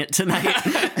winging it tonight.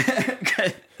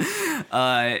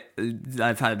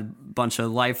 I've had a bunch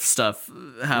of life stuff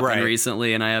happen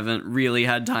recently, and I haven't really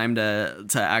had time to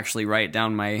actually write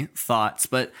down my thoughts.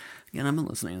 But again, I've been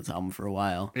listening to this album for a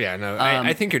while. Yeah, no,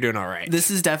 I think you're doing all right.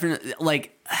 This is definitely,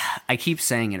 like, I keep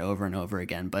saying it over and over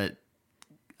again, but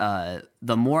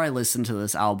the more I listened to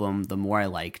this album, the more I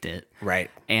liked it. Right.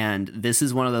 And this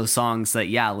is one of those songs that,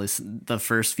 the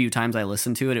first few times I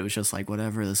listened to it, it was just like,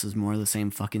 whatever, this is more of the same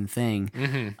fucking thing.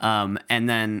 And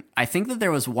then I think that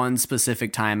there was one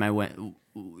specific time I went,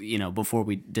 you know, before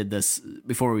we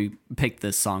picked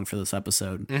this song for this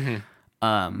episode,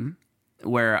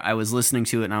 where I was listening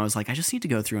to it and I was like, I just need to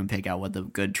go through and pick out what the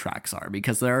good tracks are,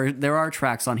 because there are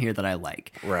tracks on here that I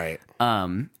like. Right.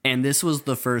 And this was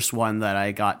the first one that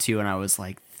I got to, and I was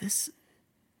like, this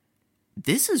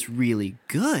this is really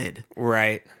good.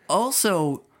 Right.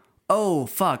 Also, oh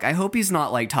fuck, I hope he's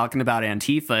not like talking about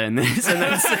Antifa in this, and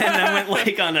then went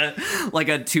like on a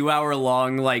 2-hour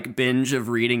long like binge of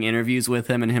reading interviews with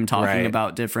him and him talking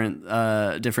about different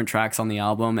tracks on the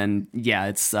album. And yeah,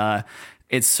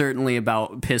 it's certainly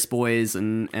about Piss Boys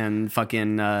and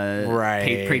fucking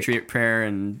Patriot Prayer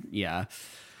and yeah,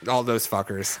 all those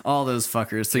fuckers,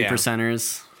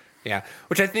 3%ers. Yeah,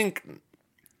 which I think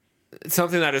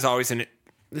something that is always a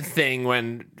thing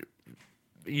when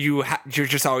you're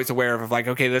just always aware of like,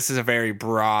 okay, this is a very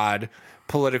broad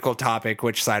political topic.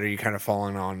 Which side are you kind of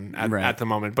falling on at the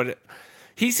moment? But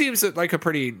he seems like a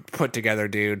pretty put together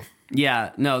dude. Yeah,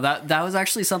 no, that was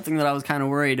actually something that I was kind of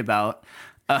worried about.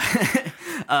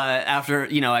 After,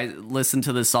 I listened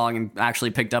to this song and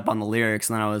actually picked up on the lyrics,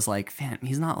 and then I was like, man,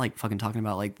 he's not like fucking talking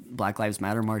about like Black Lives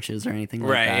Matter marches or anything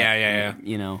like that.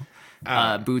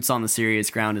 Yeah. Boots on the Serious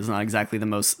Ground is not exactly the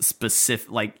most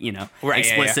specific,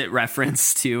 explicit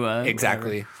reference to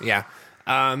exactly. Whatever.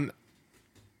 Yeah.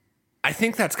 I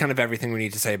think that's kind of everything we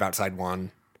need to say about side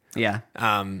one. Yeah.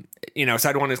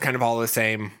 Side one is kind of all the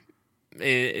same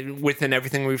within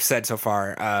everything we've said so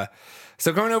far.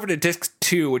 So going over to disc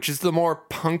 2, which is the more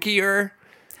punkier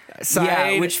side.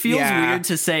 Yeah, which feels weird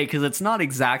to say because it's not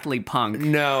exactly punk.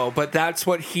 No, but that's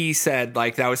what he said.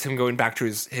 Like, that was him going back to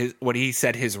his what he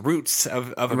said his roots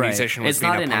of a musician was it's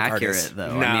being not a punk inaccurate, artist.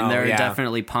 though. No, I mean, there are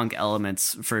definitely punk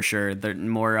elements for sure. They're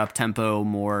more up-tempo,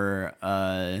 more...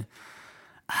 man,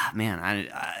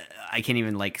 I can't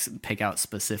even, like, pick out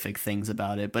specific things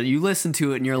about it. But you listen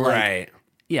to it and you're like... Right.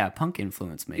 Yeah, punk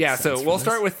influence makes sense. Yeah, so we'll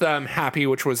start with Happy,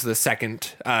 which was the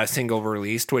second single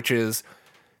released, which is...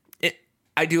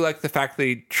 I do like the fact that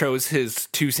he chose his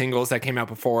 2 singles that came out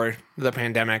before the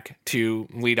pandemic to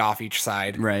lead off each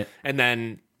side. Right. And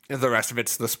then the rest of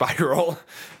it's the spiral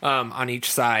on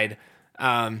each side.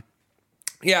 So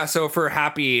for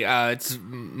Happy, it's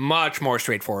much more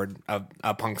straightforward,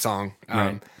 a punk song.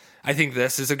 Right. I think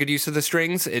this is a good use of the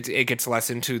strings. It gets less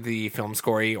into the film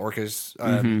score-y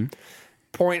orchestra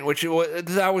point, which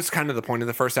that was kind of the point of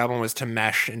the first album, was to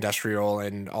mesh industrial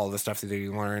and all the stuff that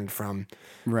you learned from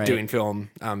doing film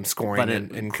scoring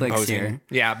and composing. Here.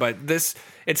 Yeah, but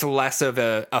it's less of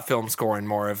a film score and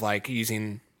more of like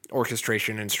using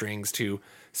orchestration and strings to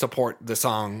support the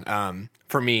song,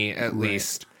 for me at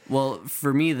least. Well,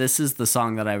 for me, this is the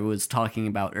song that I was talking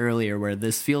about earlier, where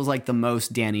this feels like the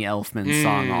most Danny Elfman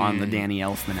song on the Danny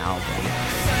Elfman album.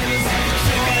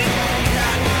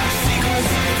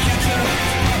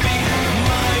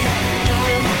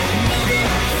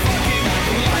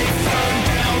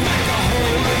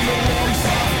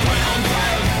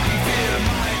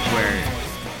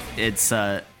 It's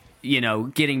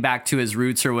getting back to his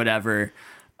roots or whatever.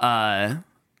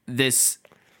 This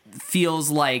feels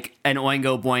like an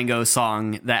Oingo Boingo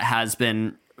song that has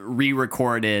been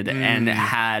re-recorded and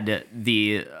had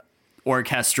the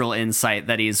orchestral insight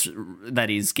that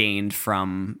he's gained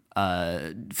from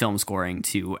film scoring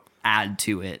to add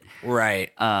to it.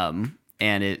 Right.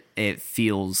 And it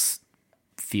feels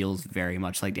very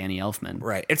much like Danny Elfman.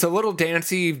 Right. It's a little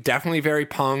dancey, definitely very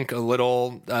punk, a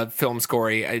little film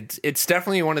scory. It's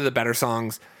definitely one of the better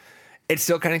songs. It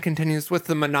still kind of continues with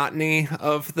the monotony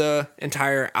of the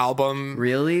entire album.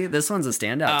 Really? This one's a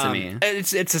standout to me.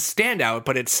 It's a standout,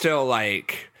 but it's still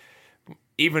like,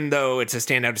 even though it's a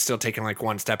standout, it's still taking like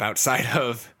one step outside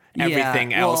of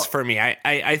everything else for me.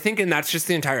 I think, and that's just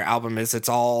the entire album, is it's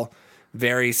all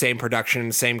very same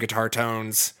production, same guitar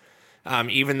tones.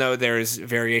 Even though there's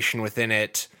variation within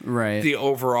it, right? The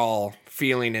overall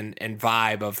feeling and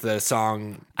vibe of the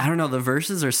song. I don't know. The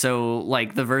verses are so,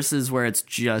 like, the verses where it's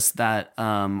just that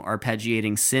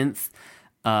arpeggiating synth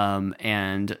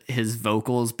and his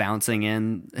vocals bouncing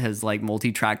in, his like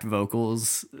multi-tracked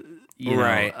vocals, you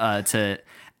know, to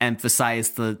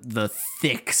emphasize the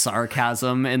thick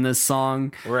sarcasm in this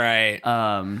song. Right.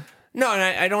 No, and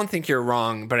I don't think you're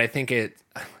wrong, but I think it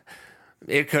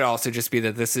could also just be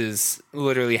that this is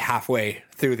literally halfway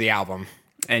through the album.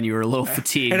 And you were a little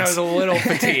fatigued. And I was a little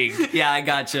fatigued. Yeah, I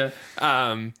gotcha.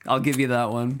 I'll give you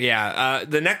that one. Yeah.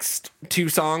 The next 2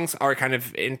 songs are kind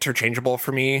of interchangeable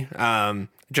for me.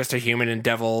 Just a Human and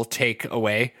Devil Take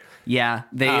Away. Yeah,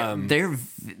 they're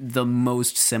the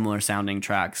most similar sounding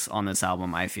tracks on this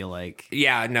album, I feel like.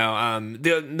 Yeah, no.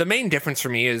 The main difference for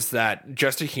me is that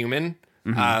Just a Human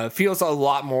feels a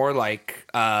lot more like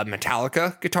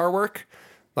Metallica guitar work.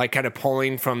 Like kind of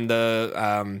pulling from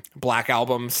the Black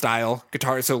Album style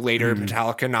guitar. So later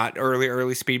Metallica, not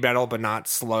early speed metal, but not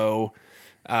slow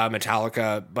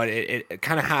Metallica. But it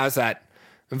kind of has that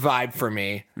vibe for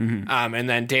me. And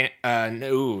then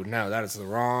no, that is the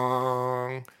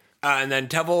wrong. And then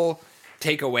Devil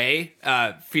Take Away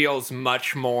feels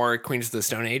much more Queens of the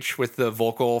Stone Age with the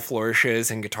vocal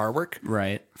flourishes and guitar work.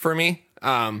 Right. For me.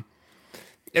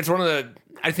 It's one of the...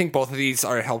 I think both of these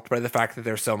are helped by the fact that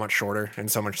they're so much shorter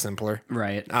and so much simpler.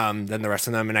 Right. Than the rest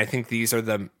of them. And I think these are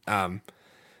the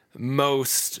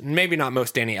most... Maybe not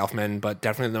most Danny Elfman, but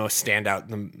definitely the most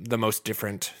standout, the most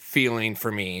different feeling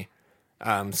for me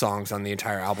songs on the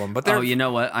entire album. But you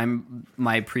know what?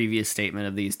 My previous statement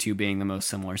of these two being the most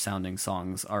similar sounding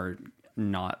songs are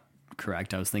not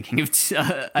correct. I was thinking of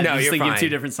of two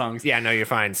different songs. Yeah, no, you're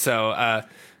fine. So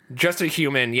Just a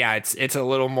Human, yeah, it's a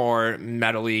little more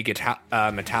metal-y,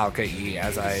 Metallica-y,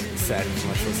 as I said.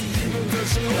 Let's listen to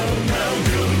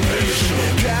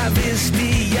Drive is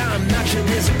beyond notching.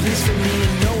 There's a place for me,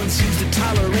 and no one seems to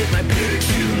tolerate my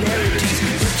peculiarities.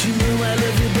 But you know I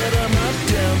love you, but I'm up,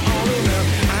 down, all around.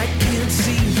 I can't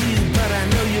see you, but I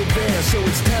know you're there. So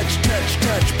it's touch, touch,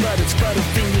 touch, but it's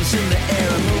butterfingers in the air.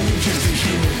 I'm only just a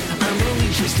human. I'm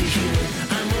only just a human.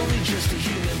 I'm only just a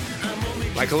human. I'm only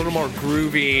like a little more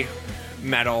groovy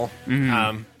metal.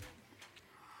 Mm-hmm.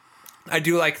 I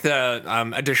do like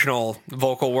the additional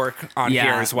vocal work on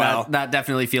here as well. That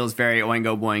definitely feels very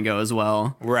Oingo Boingo as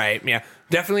well. Right, yeah.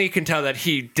 Definitely you can tell that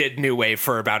he did new wave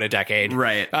for about a decade.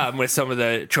 Right. With some of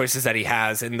the choices that he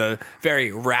has and the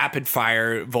very rapid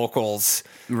fire vocals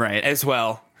right. as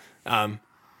well.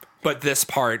 But this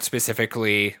part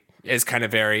specifically is kind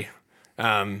of very...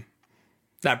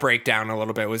 that breakdown a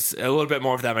little bit was a little bit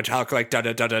more of that Metallica, like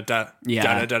da-da-da-da-da,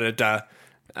 yeah.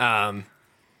 da-da-da-da-da.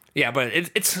 Yeah, but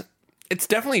it's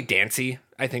definitely dancey.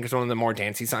 I think it's one of the more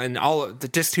dancey songs. And the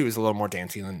disc 2 is a little more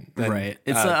dancey than right.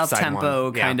 It's an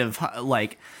up-tempo kind of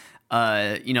like,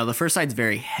 the first side's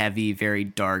very heavy, very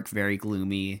dark, very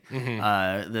gloomy.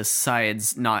 Mm-hmm. This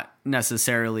side's not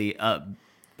necessarily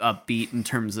upbeat in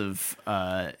terms of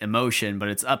emotion, but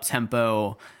it's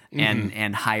up-tempo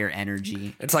and higher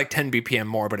energy. It's like 10 BPM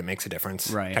more, but it makes a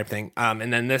difference, right? Type thing.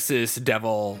 And then this is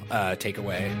Devil Take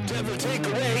Away. Devil take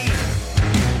away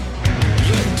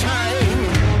your time.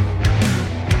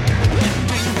 What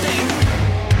do you think?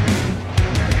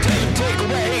 Devil take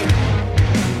away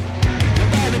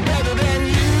nobody better than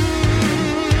you.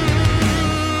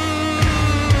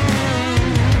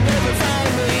 Never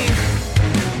find me.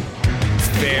 It's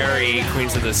very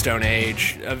Queens of the Stone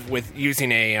Age with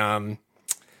using a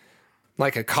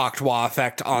like a cocked wah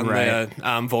effect on the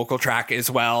vocal track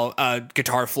as well.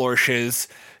 Guitar flourishes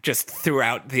just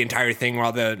throughout the entire thing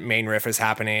while the main riff is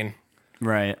happening.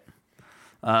 Right.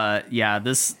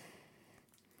 This,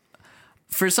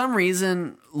 for some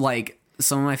reason, like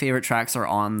some of my favorite tracks are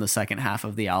on the second half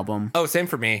of the album. Oh, same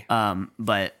for me.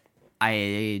 But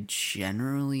I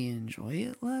generally enjoy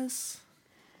it less.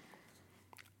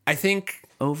 I think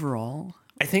overall,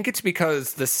 it's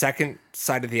because the second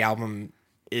side of the album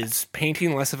is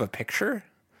painting less of a picture,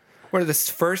 where this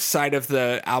first side of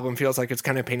the album feels like it's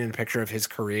kind of painting a picture of his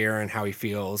career and how he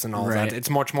feels and all that. It's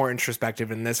much more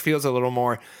introspective, and this feels a little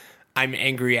more, I'm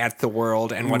angry at the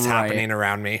world and what's happening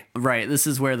around me. Right. This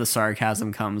is where the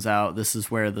sarcasm comes out. This is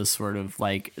where the sort of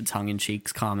like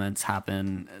tongue-in-cheek comments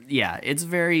happen. Yeah, it's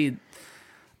very,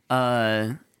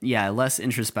 less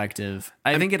introspective.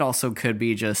 I think it also could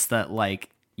be just that, like,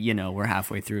 we're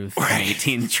halfway through an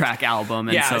 18-track album.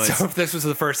 And so if this was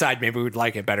the first side, maybe we'd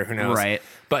like it better. Who knows? Right.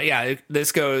 But yeah,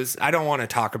 this goes... I don't want to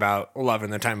talk about Love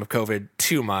in the Time of COVID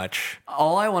too much.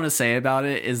 All I want to say about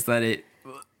it is that it...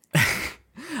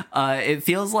 it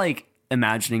feels like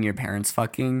imagining your parents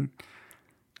fucking.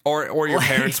 Or your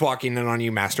parents walking in on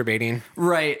you masturbating.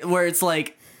 Right, where it's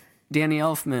like... Danny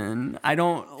Elfman. I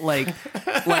don't like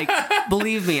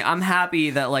believe me, I'm happy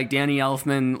that like Danny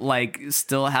Elfman like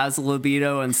still has a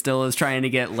libido and still is trying to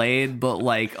get laid, but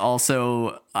like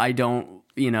also I don't,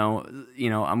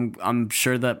 I'm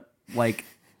sure that like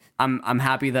I'm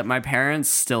happy that my parents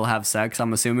still have sex.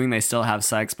 I'm assuming they still have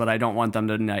sex, but I don't want them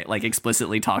to like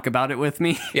explicitly talk about it with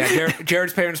me. Yeah,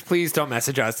 Jared's parents, please don't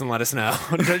message us and let us know.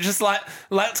 Just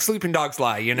let sleeping dogs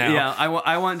lie, Yeah,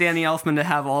 I want Danny Elfman to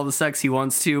have all the sex he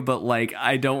wants to, but like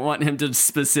I don't want him to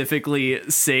specifically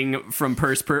sing from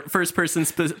first person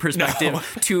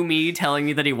perspective to me, telling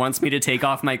me that he wants me to take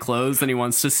off my clothes and he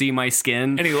wants to see my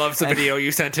skin. And he loves the video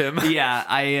you sent him. Yeah,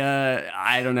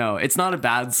 I don't know. It's not a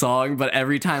bad song, but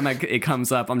every time it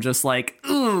comes up, I'm just like,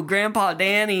 ooh, Grandpa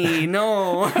Danny,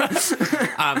 no.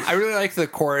 I really like the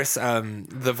chorus,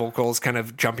 the vocals kind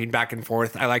of jumping back and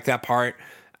forth. I like that part.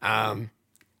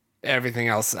 Everything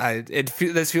else,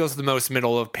 this feels the most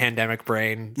middle of pandemic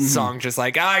brain song, just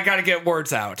like, I gotta get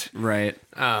words out. Right.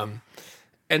 And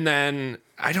then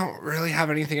I don't really have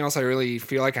anything else I really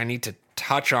feel like I need to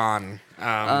touch on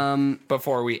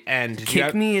before we end.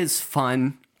 Kick Me is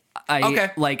fun.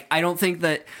 I don't think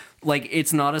that, like,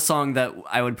 it's not a song that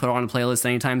I would put on a playlist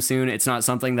anytime soon. It's not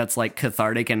something that's like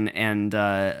cathartic and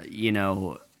you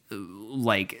know,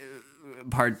 like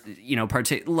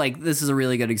like, this is a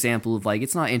really good example of, like,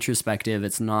 it's not introspective.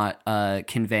 It's not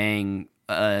conveying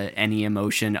any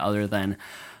emotion other than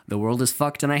the world is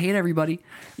fucked and I hate everybody,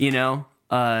 you know?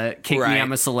 Kick me,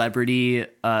 I'm a celebrity.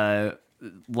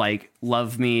 Like,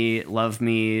 love me.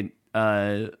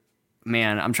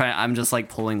 Man, I'm just like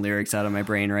pulling lyrics out of my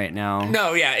brain right now.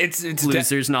 No, yeah, it's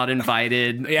losers not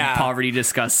invited. Yeah, poverty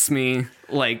disgusts me.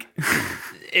 Like,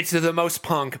 it's the most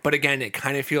punk, but again, it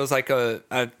kind of feels like a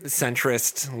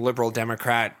centrist liberal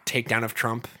Democrat takedown of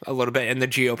Trump a little bit in the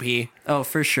GOP. Oh,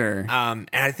 for sure. And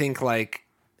I think, like,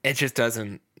 it just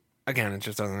doesn't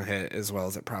hit as well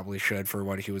as it probably should for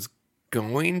what he was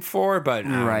going for, but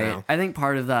I think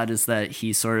part of that is that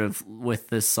he sort of, with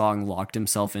this song, locked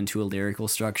himself into a lyrical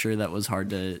structure that was hard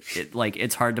to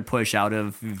it's hard to push out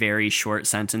of very short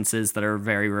sentences that are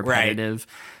very repetitive,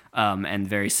 and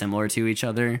very similar to each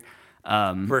other,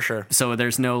 for sure. So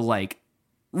there's no, like,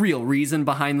 real reason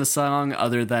behind the song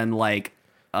other than, like,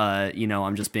 you know,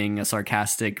 I'm just being a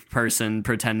sarcastic person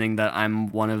pretending that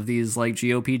I'm one of these, like,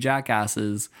 GOP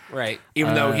jackasses. Right.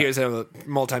 Even though he is a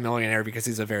multimillionaire because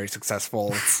he's a very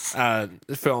successful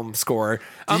film scorer.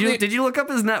 Did you look up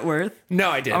his net worth? No,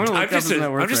 I didn't. I'm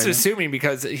just assuming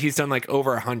because he's done, like,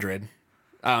 over 100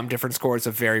 different scores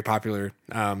of very popular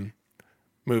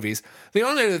movies. The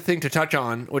only other thing to touch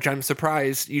on, which I'm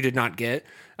surprised you did not get,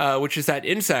 which is that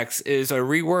Insects is a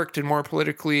reworked and more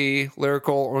politically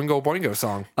lyrical Oingo Boingo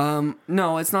song.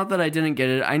 No, it's not that I didn't get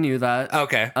it. I knew that.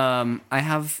 Okay. I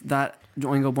have that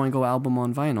Oingo Boingo album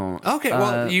on vinyl. Okay,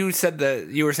 well, you said that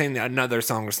you were saying that another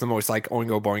song was the most, like,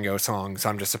 Oingo Boingo song, so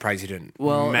I'm just surprised you didn't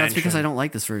mention. That's because I don't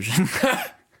like this version.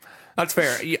 That's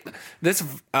fair. Yeah, this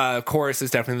chorus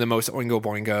is definitely the most Oingo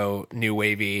Boingo new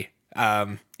wavy,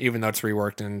 even though it's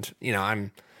reworked, and, you know,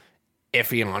 I'm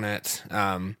iffy on it.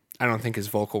 I don't think his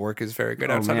vocal work is very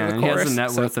good outside of the chorus. He has a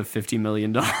net worth of $50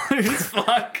 million.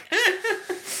 Fuck.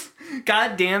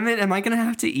 God damn it. Am I going to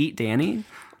have to eat Danny?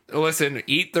 Listen,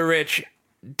 Eat the Rich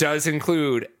does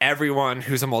include everyone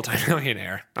who's a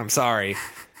multimillionaire. I'm sorry.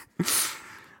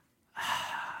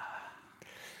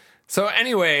 So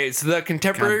anyways, the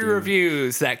contemporary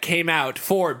reviews that came out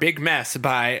for Big Mess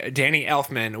by Danny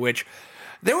Elfman, which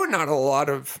there were not a lot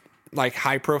of, like,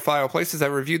 high-profile places that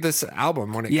reviewed this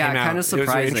album when it came out. Yeah, kind of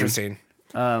surprising. It was really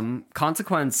interesting.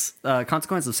 Consequence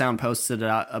of Sound posted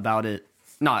about it,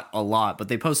 not a lot, but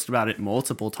they posted about it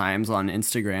multiple times on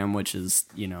Instagram, which is,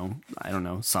 you know, I don't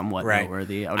know, somewhat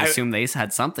noteworthy. I would assume they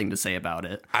had something to say about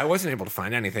it. I wasn't able to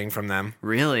find anything from them.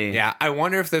 Really? Yeah, I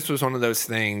wonder if this was one of those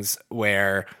things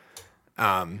where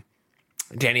Danny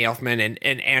Elfman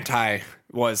and Anti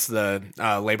was the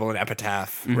label, and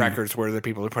Epitaph Records were the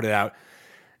people who put it out.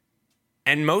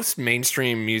 And most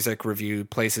mainstream music review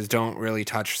places don't really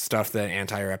touch stuff that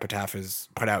Anti or Epitaph has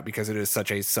put out because it is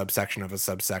such a subsection of a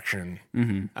subsection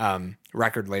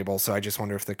record label. So I just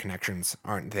wonder if the connections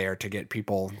aren't there to get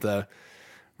people the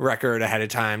record ahead of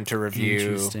time to review.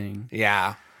 Interesting.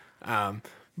 Yeah.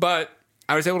 But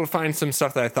I was able to find some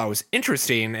stuff that I thought was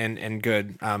interesting and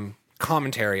good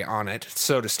commentary on it.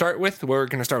 So to start with, we're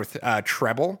going to start with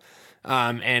Treble.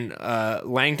 And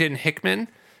Langdon Hickman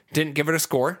didn't give it a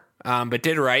score. But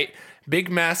did write,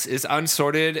 Big Mess is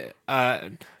unsorted,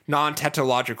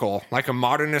 non-tautological, like a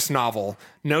modernist novel.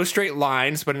 No straight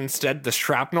lines, but instead the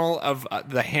shrapnel of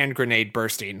the hand grenade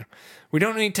bursting. We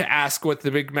don't need to ask what the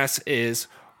Big Mess is,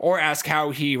 or ask how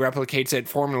he replicates it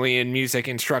formally in music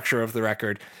and structure of the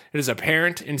record. It is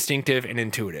apparent, instinctive, and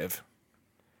intuitive.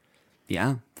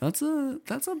 Yeah, that's a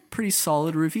pretty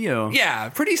solid review. Yeah,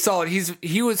 pretty solid.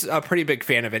 He was a pretty big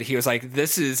fan of it. He was like,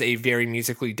 this is a very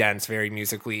musically dense, very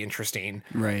musically interesting.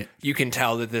 Right. You can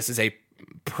tell that this is a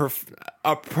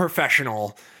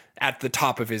professional at the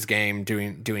top of his game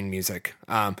doing music.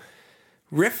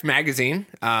 Riff Magazine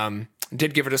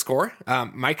did give it a score.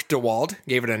 Mike DeWald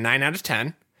gave it a 9 out of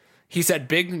 10. He said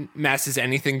Big Mess is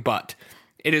anything but.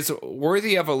 It is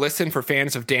worthy of a listen for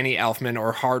fans of Danny Elfman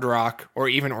or hard rock or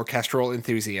even orchestral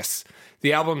enthusiasts.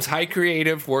 The album's high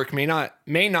creative work may not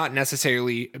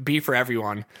necessarily be for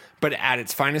everyone, but at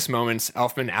its finest moments,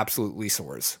 Elfman absolutely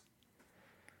soars.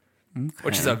 Okay.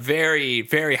 Which is a very,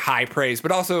 very high praise,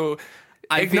 but also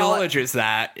acknowledges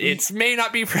that it may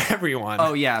not be for everyone.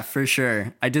 Oh yeah, for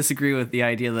sure. I disagree with the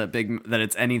idea that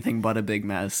it's anything but a big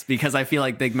mess, because I feel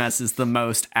like Big Mess is the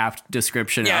most apt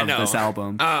description of this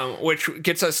album. Which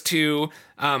gets us to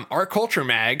our Culture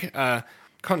Mag,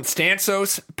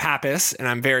 Konstantinos Pappas, and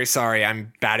I'm very sorry,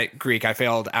 I'm bad at Greek. I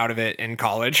failed out of it in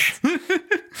college.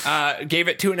 Gave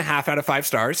it 2.5 out of 5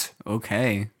 stars.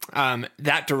 Okay.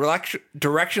 That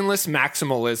directionless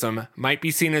maximalism might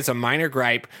be seen as a minor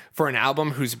gripe for an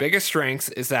album whose biggest strengths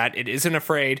is that it isn't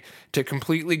afraid to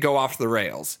completely go off the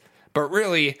rails. But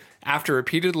really, after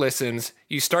repeated listens,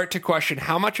 you start to question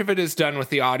how much of it is done with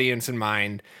the audience in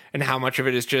mind and how much of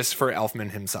it is just for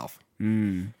Elfman himself.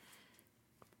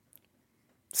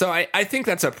 So I think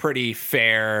that's a pretty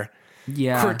fair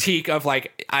critique of,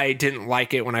 like, I didn't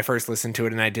like it when I first listened to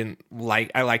it, and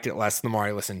I liked it less the more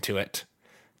I listened to it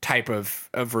type of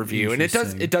review. And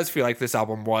it does feel like this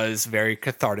album was very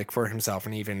cathartic for himself,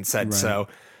 and he even said so.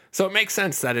 So it makes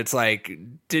sense that it's like,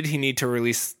 did he need to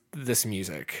release this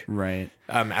music? Right.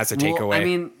 As a takeaway. Well, I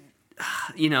mean,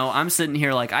 you know, I'm sitting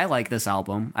here like, I like this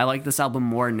album. I like this album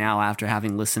more now after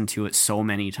having listened to it so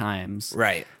many times.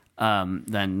 Right.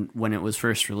 Than when it was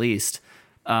first released.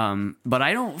 But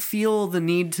I don't feel the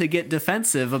need to get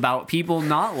defensive about people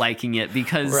not liking it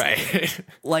because,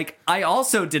 like, I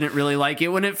also didn't really like it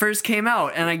when it first came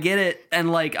out, and I get it.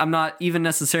 And, like, I'm not even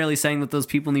necessarily saying that those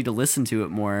people need to listen to it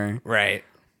more. Right.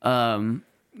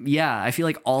 Yeah, I feel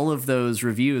like all of those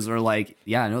reviews are like,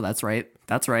 yeah, no, that's right.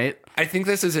 That's right. I think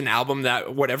this is an album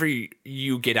that whatever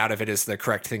you get out of it is the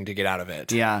correct thing to get out of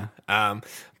it. Yeah.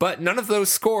 But none of those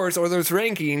scores or those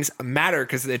rankings matter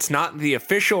because it's not the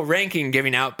official ranking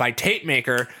given out by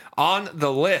Tapemaker on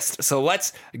the list. So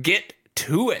let's get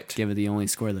to it. Give it the only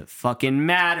score that fucking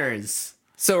matters.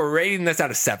 So we're rating this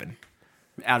out of 7.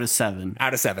 Out of 7.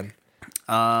 Out of 7.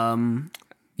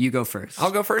 You go first.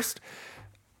 I'll go first.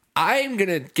 I'm going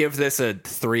to give this a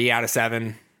 3 out of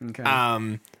 7. Okay.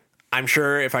 I'm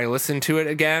sure if I listen to it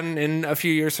again in a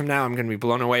few years from now, I'm going to be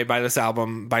blown away by this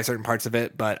album, by certain parts of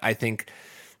it. But I think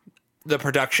the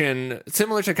production,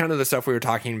 similar to kind of the stuff we were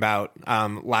talking about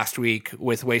last week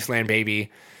with Wasteland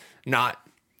Baby, not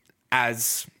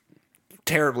as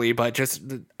terribly, but just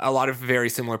a lot of very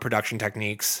similar production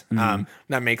techniques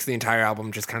that makes the entire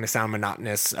album just kind of sound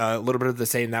monotonous. A little bit of the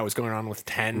same that was going on with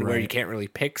 10, where you can't really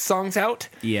pick songs out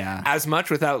as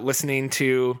much without listening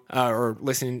to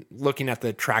looking at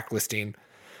the track listing.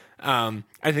 I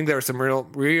think there were some real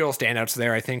standouts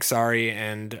there. I think Sorry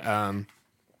and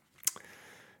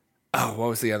what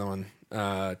was the other one?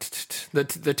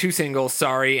 The two singles,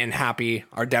 Sorry and Happy,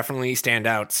 are definitely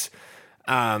standouts.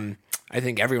 I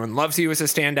think Everyone Loves You is a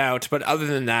standout, but other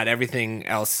than that, everything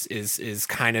else is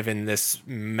kind of in this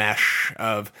mesh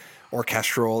of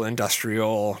orchestral,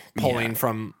 industrial, pulling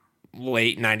from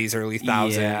late 90s, early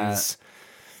 2000s.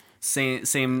 Yeah.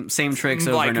 Same tricks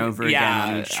over and over again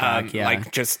on each track.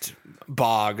 Like just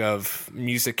bog of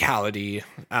musicality.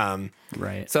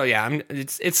 Right. So yeah,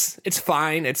 it's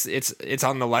fine. It's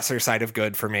on the lesser side of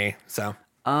good for me. So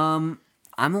I'm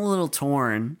a little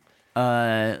torn.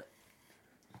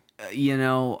 You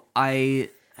know,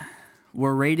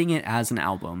 we're rating it as an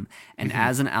album, and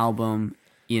as an album,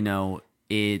 you know,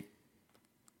 the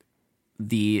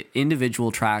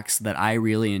individual tracks that I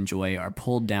really enjoy are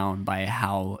pulled down by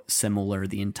how similar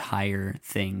the entire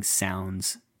thing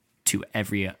sounds to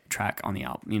every track on the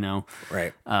album, you know?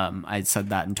 Right. I said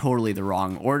that in totally the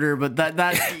wrong order, but that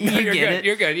no, you get it.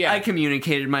 You're good, yeah. I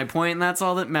communicated my point, and that's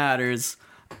all that matters.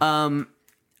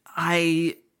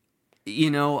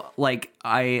 You know, like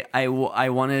I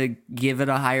want to give it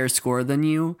a higher score than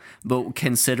you, but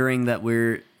considering that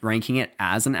we're ranking it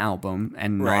as an album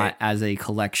and not as a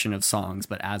collection of songs,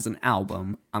 but as an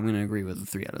album, I'm going to agree with a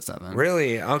 3 out of 7.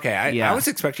 Really? Okay. I was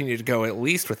expecting you to go at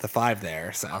least with the 5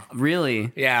 there. So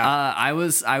really, yeah. I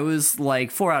was like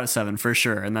 4 out of 7 for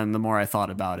sure, and then the more I thought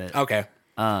about it, okay.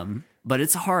 But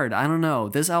it's hard. I don't know.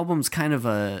 This album's kind of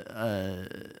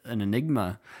an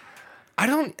enigma. I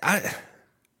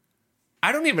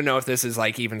don't even know if this is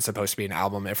like even supposed to be an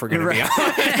album, if we're going to be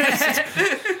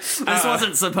honest. This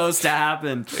wasn't supposed to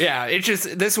happen. Yeah,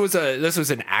 this was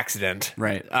an accident.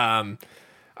 Right. All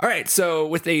right, so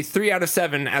with a 3 out of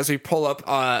 7, as we pull up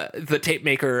the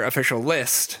Tapemaker official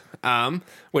list,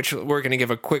 which we're going to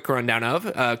give a quick rundown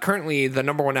of. Currently, the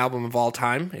number 1 album of all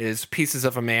time is Pieces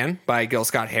of a Man by Gil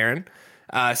Scott-Heron.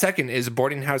 Second is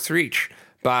Boarding House Reach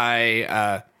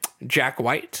by Jack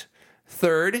White.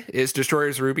 Third is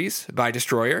Destroyer's Rubies by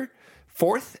Destroyer.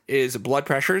 Fourth is Blood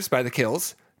Pressures by The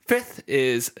Kills. Fifth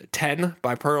is 10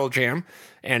 by Pearl Jam.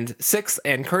 And sixth,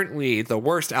 and currently the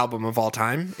worst album of all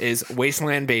time, is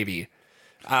Wasteland Baby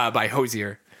by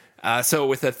Hozier. So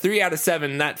with a 3 out of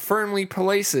 7, that firmly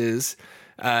places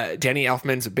Danny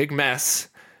Elfman's Big Mess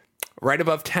right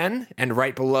above 10 and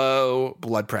right below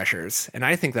Blood Pressures. And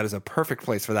I think that is a perfect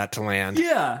place for that to land.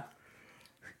 Yeah.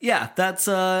 Yeah, that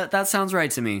sounds right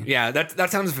to me. Yeah,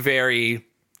 that sounds very,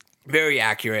 very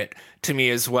accurate to me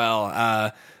as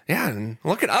well. Yeah, and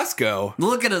look at us go.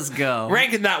 Look at us go.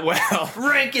 Ranking that well.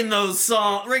 Ranking those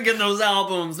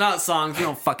albums, not songs. We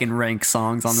don't fucking rank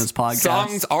songs on this podcast.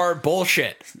 Songs are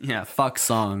bullshit. Yeah, fuck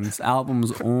songs.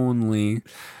 Albums only.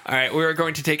 All right, we're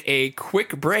going to take a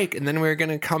quick break, and then we're going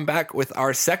to come back with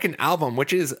our second album,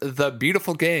 which is The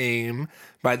Beautiful Game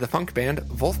by the funk band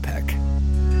Vulfpeck.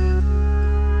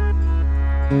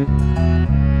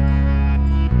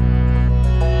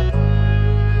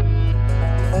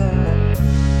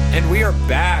 And we are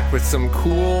back with some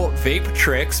cool vape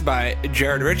tricks by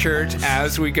Jared Richards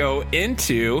as we go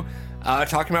into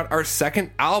talking about our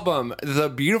second album, The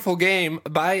Beautiful Game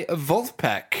by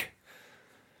Vulfpeck.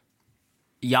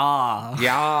 Yeah.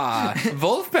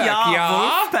 Vulfpeck.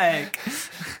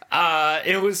 Vulfpeck.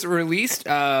 It was released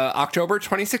October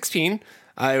 2016.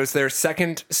 It was their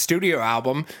second studio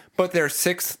album, but their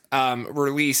sixth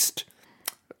released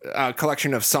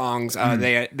collection of songs.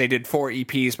 They did 4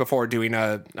 EPs before doing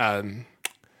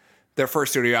their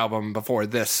first studio album before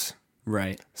this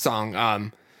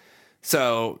song.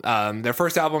 So their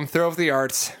first album, Thrill of the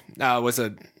Arts, was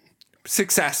a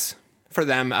success for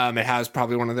them. It has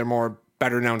probably one of their more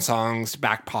better known songs,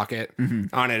 Back Pocket,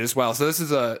 on it as well. So this is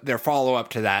their follow up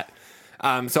to that.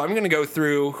 So I'm going to go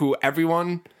through who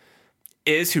everyone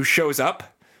is who shows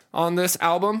up on this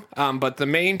album. But the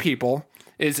main people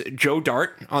is Joe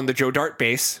Dart on the Joe Dart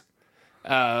bass.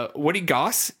 Woody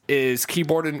Goss is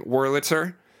keyboard and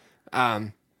Wurlitzer.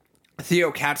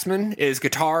 Theo Katzman is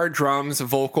guitar, drums,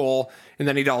 vocal, and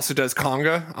then he also does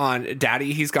conga on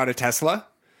Daddy, He's Got a Tesla.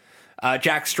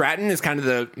 Jack Stratton is kind of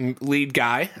the lead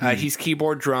guy. He's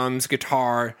keyboard, drums,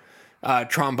 guitar,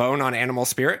 trombone on Animal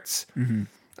Spirits.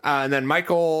 And then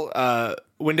Michael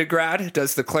Windegrad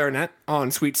does the clarinet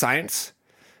on Sweet Science.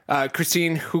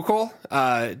 Christine Huckel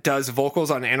does vocals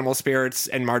on Animal Spirits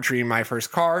and Marjorie, My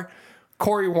First Car.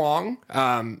 Corey Wong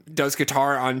does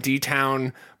guitar on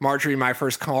D-Town, Marjorie, My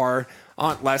First Car,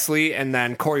 Aunt Leslie, and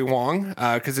then Corey Wong,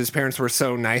 because his parents were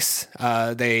so nice,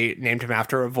 they named him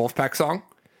after a Vulfpeck song.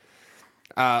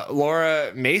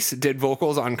 Laura Mace did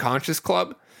vocals on Conscious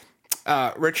Club.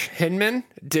 Rich Hinman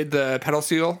did the pedal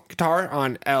steel guitar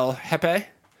on El Jefe.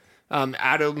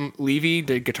 Adam Levy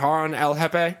did guitar on El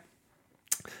Jefe.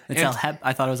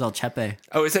 I thought it was El Chepe.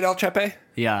 Oh, is it El Chepe?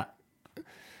 Yeah.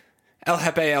 El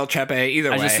Chepe,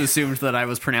 either way. I just assumed that I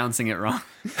was pronouncing it wrong.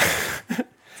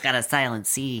 It's got a silent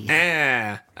C.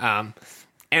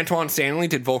 Antoine Stanley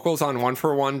did vocals on One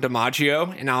for One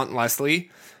DiMaggio and Aunt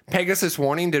Leslie. Pegasus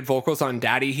Warning did vocals on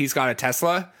Daddy, He's Got a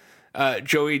Tesla.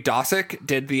 Joey Dosick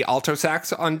did the alto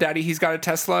sax on Daddy, He's Got a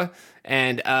Tesla.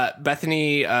 And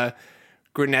Bethany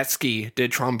Granetsky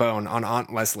did trombone on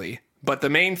Aunt Leslie. But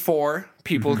the main 4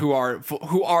 people who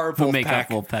make up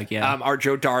Vulfpeck, are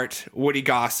Joe Dart, Woody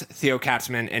Goss, Theo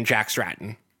Katzman, and Jack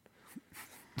Stratton.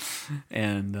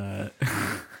 And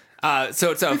so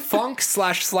it's a funk /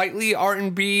 slightly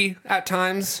R&B at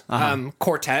times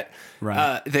quartet.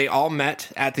 Right. They all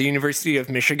met at the University of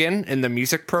Michigan in the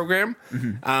music program.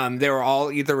 They were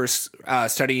all either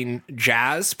studying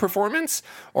jazz performance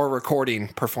or recording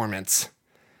performance.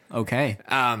 Okay.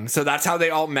 So that's how they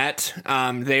all met.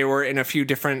 They were in a few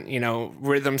different,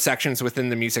 rhythm sections within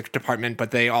the music department,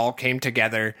 but they all came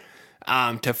together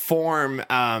to form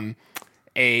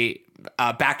a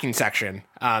backing section.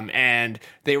 And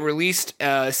they released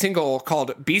a single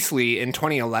called Beastly in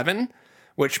 2011,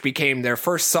 which became their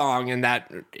first song, and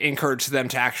that encouraged them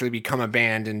to actually become a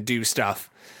band and do stuff.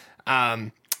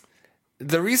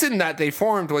 The reason that they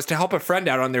formed was to help a friend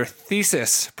out on their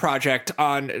thesis project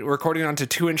on recording onto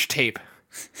 2-inch tape.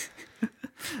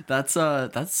 That's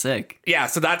sick. Yeah,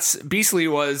 so Beastly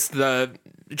was the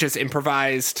just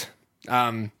improvised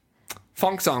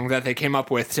funk song that they came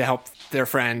up with to help their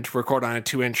friend record on a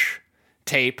 2-inch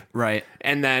tape. Right.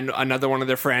 And then another one of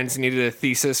their friends needed a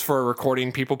thesis for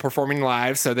recording people performing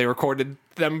live, so they recorded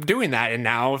them doing that, and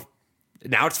now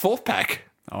it's Vulfpeck.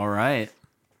 All right.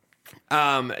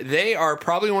 They are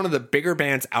probably one of the bigger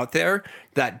bands out there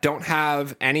that don't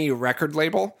have any record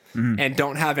label and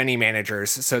don't have any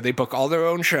managers. So they book all their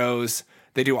own shows.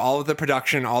 They do all of the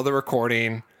production, all the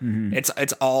recording.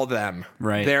 It's all them.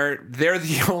 Right. They're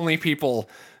the only people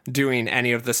doing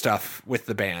any of the stuff with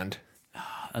the band.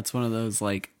 That's one of those,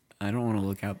 I don't want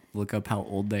to look up how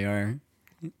old they are.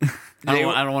 I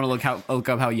don't want to look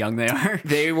up how young they are.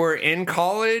 They were in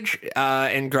college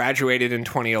and graduated in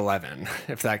 2011,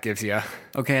 if that gives you.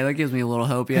 Okay, that gives me a little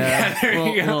hope, yeah.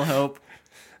 Little hope.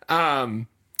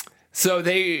 So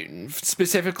they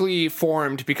specifically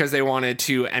formed because they wanted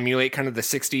to emulate kind of the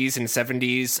 60s and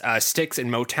 70s Styx and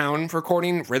Motown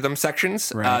recording rhythm sections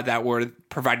that were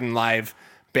providing live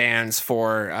bands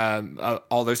for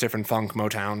all those different funk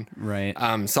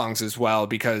Motown songs as well,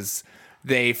 because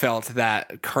they felt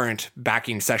that current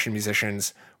backing session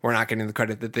musicians were not getting the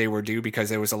credit that they were due, because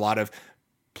there was a lot of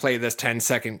play this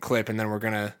 10-second clip and then we're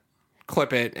going to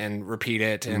clip it and repeat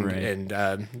it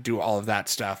and do all of that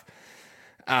stuff.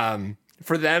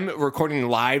 For them, recording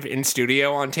live in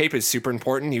studio on tape is super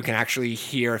important. You can actually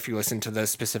hear, if you listen to the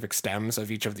specific stems of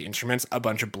each of the instruments, a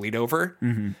bunch of bleed over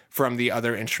from the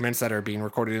other instruments that are being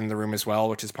recorded in the room as well,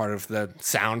 which is part of the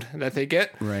sound that they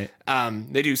get. Right.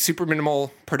 They do super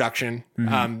minimal production.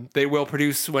 They will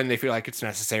produce when they feel like it's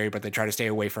necessary, but they try to stay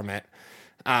away from it.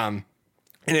 And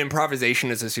improvisation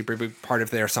is a super big part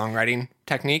of their songwriting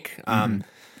technique.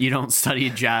 You don't study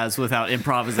jazz without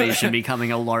improvisation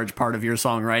becoming a large part of your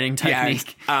songwriting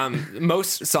technique. Yeah,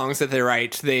 most songs that they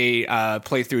write, they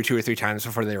play through 2 or 3 times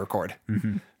before they record.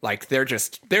 Like they're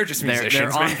just musicians.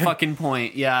 They're on fucking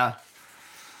point. Yeah.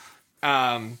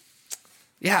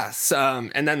 Yes.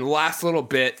 And then the last little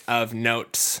bit of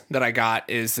notes that I got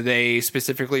is they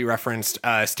specifically referenced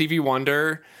Stevie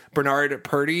Wonder, Bernard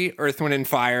Purdie, Earth, Wind and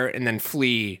Fire, and then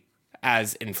Flea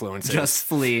as influences. Just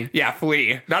Flea. Yeah,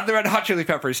 Flea. Not the Red Hot Chili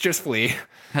Peppers, just Flea.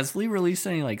 Has Flea released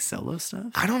any like solo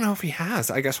stuff? I don't know if he has.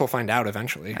 I guess we'll find out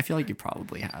eventually. I feel like he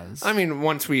probably has. I mean,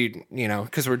 once we,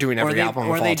 because we're doing every album of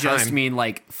all time. Or they just mean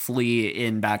like Flea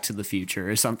in Back to the Future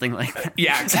or something like that.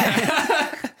 Yeah,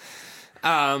 exactly.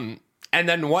 And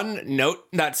then one note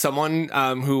that someone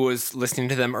who was listening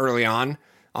to them early on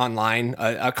online,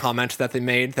 a comment that they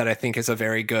made that I think is a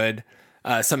very good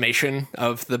summation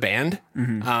of the band,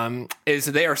 is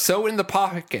they are so in the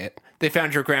pocket they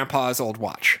found your grandpa's old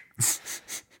watch.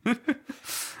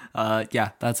 Yeah,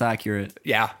 that's accurate.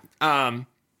 Yeah.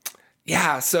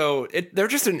 So they're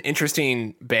just an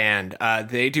interesting band.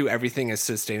 They do everything as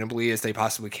sustainably as they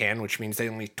possibly can, which means they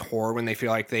only tour when they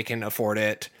feel like they can afford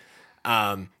it.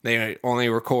 They only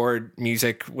record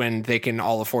music when they can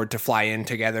all afford to fly in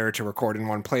together to record in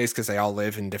one place, because they all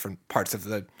live in different parts of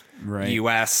the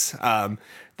US.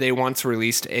 They once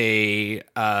released a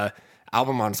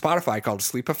album on Spotify called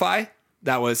Sleepify.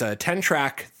 That was a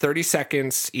 10-track, 30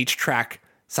 seconds each track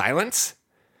silence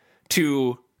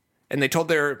and they told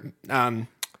their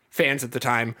fans at the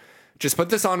time, just put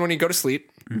this on when you go to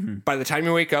sleep. By the time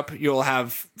you wake up, you'll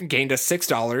have gained us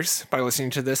 $6 by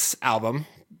listening to this album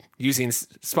using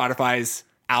Spotify's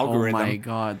algorithm. Oh my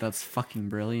God, that's fucking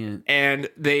brilliant. And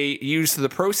they used the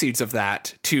proceeds of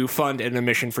that to fund an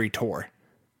admission-free tour.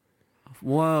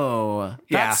 Whoa.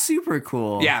 That's super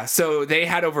cool. Yeah, so they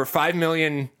had over 5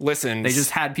 million listens. They just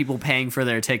had people paying for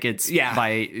their tickets via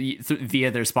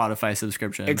their Spotify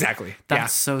subscription. Exactly.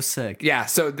 That's so sick. Yeah,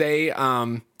 so they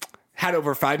had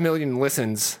over 5 million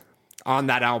listens on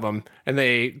that album, and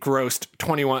they grossed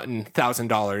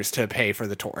 $21,000 to pay for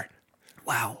the tour.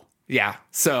 Wow. Yeah,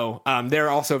 so they're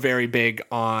also very big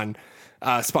on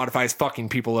Spotify's fucking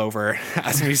people over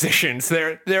as musicians.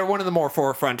 They're one of the more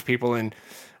forefront people in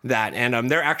that, and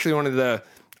they're actually one of the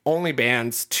only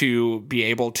bands to be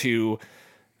able to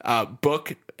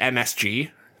book MSG,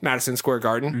 Madison Square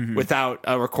Garden, without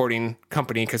a recording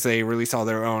company, because they release all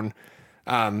their own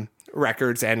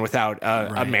records, and without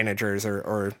a managers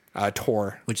or a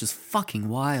tour. Which is fucking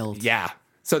wild. Yeah.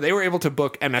 So they were able to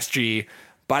book MSG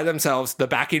by themselves. The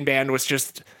backing band was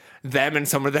just them and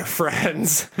some of their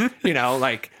friends.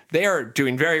 They are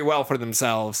doing very well for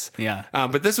themselves. Yeah.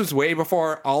 But this was way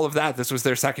before all of that. This was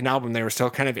their second album. They were still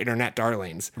kind of internet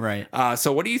darlings. Right.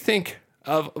 So what do you think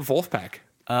of Wolfpack?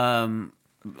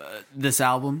 This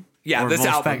album? Yeah, this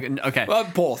Wolfpack? album. Okay. Well,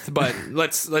 both, but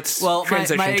let's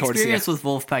transition my towards experience with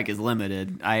Wolfpack is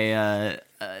limited.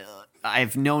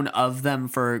 I've known of them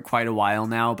for quite a while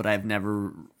now, but I had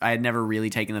never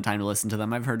really taken the time to listen to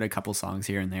them. I've heard a couple songs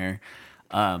here and there.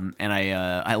 And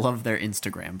I love their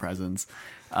Instagram presence.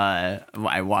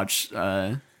 I watch,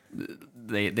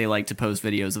 they like to post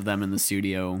videos of them in the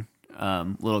studio,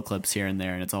 little clips here and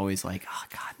there. And it's always like, oh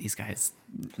God, these guys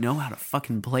know how to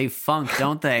fucking play funk,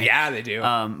 don't they? Yeah, they do.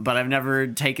 But I've never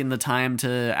taken the time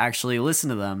to actually listen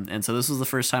to them. And so this was the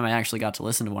first time I actually got to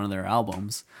listen to one of their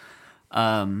albums.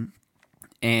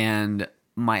 And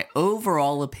my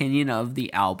overall opinion of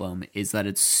the album is that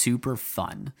it's super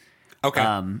fun. Okay.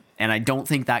 And I don't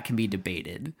think that can be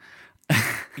debated.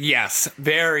 Yes,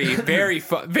 very, very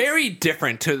fun, very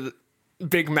different to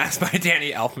Big Mess by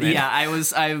Danny Elfman. Yeah,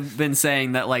 I've been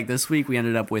saying that like this week we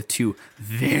ended up with 2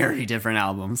 very different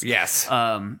albums. Yes.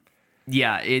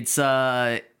 Yeah, it's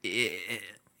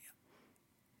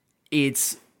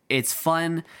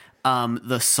fun.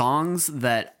 The songs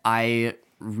that I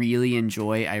really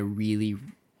enjoy, I really,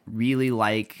 really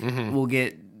like. We'll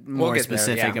get more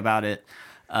specific about it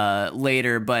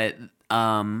later, but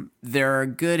there are a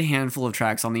good handful of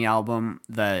tracks on the album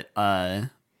that are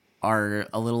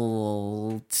a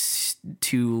little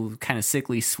too kind of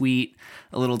sickly sweet,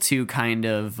 a little too kind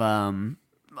of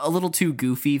a little too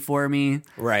goofy for me.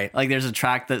 Right. Like there's a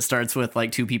track that starts with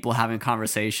like two people having a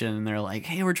conversation and they're like,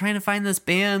 hey, we're trying to find this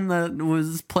band that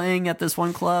was playing at this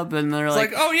one club, and they're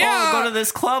like, oh yeah, go to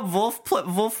this club.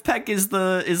 Wolfpack is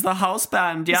the house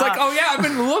band. Yeah. It's like, oh yeah, I've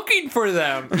been looking for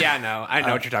them. Yeah, no, I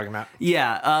know what you're talking about.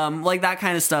 Yeah. Like that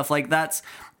kind of stuff. Like that's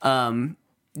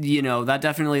that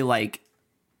definitely like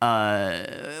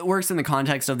works in the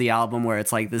context of the album, where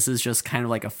it's like this is just kind of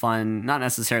like a fun, not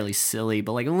necessarily silly,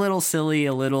 but like a little silly,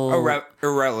 a little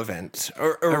irrelevant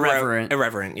or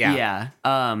irreverent. Yeah.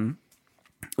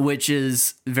 Which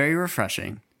is very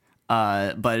refreshing,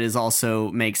 but is also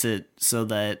makes it so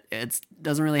that it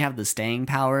doesn't really have the staying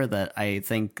power that I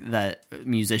think that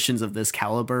musicians of this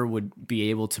caliber would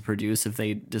be able to produce if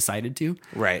they decided to.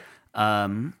 Right.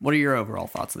 What are your overall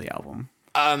thoughts of the album?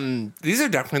 These are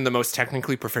definitely the most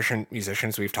technically proficient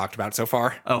musicians we've talked about so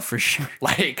far. Oh, for sure.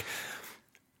 Like,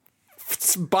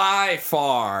 by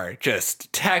far,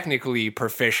 just technically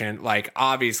proficient. Like,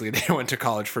 obviously, they went to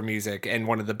college for music, and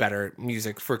one of the better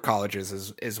music for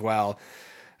colleges as well.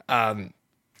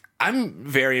 I'm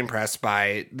very impressed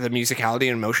by the musicality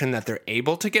and emotion that they're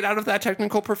able to get out of that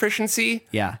technical proficiency.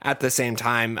 Yeah. At the same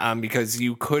time, because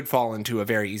you could fall into a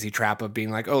very easy trap of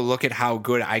being like, oh, look at how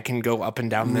good I can go up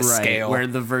and down this scale. Where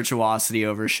the virtuosity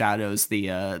overshadows the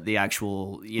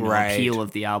actual appeal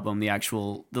of the album, the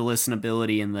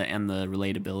listenability and the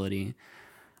relatability.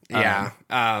 Yeah.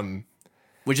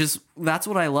 That's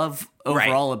what I love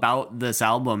overall about this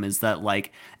album, is that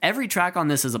like every track on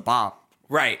this is a bop.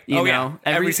 Right. Yeah.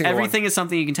 Everything is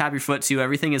something you can tap your foot to.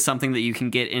 Everything is something that you can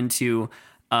get into.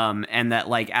 And that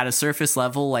like at a surface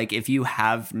level, like if you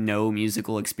have no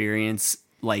musical experience,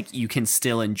 like you can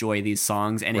still enjoy these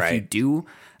songs. And if you do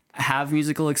have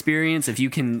musical experience, if you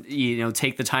can,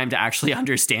 take the time to actually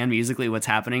understand musically what's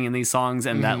happening in these songs,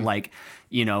 and that like,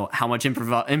 how much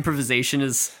improvisation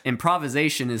is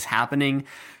happening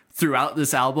throughout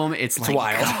this album, it's like,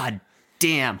 wild. God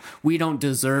damn, we don't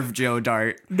deserve Joe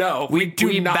Dart. No, we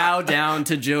do not. Bow down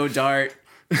to Joe Dart.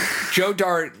 Joe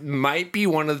Dart might be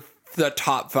one of the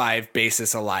top 5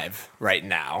 bassists alive right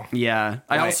now. Yeah.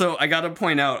 I gotta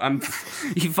point out,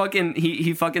 he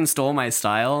fucking stole my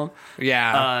style.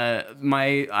 Yeah.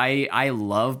 I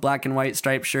love black and white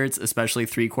striped shirts, especially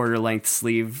 3/4 length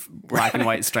sleeve black and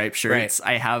white striped shirts.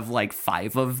 I have like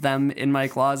 5 of them in my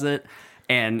closet,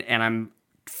 and I'm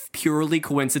purely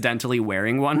coincidentally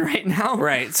wearing one right now.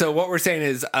 Right. So what we're saying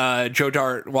is, Joe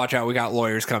Dart, watch out, we got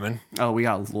lawyers coming. Oh, we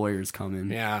got lawyers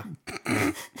coming. Yeah.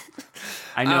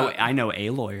 I know a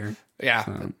lawyer. Yeah.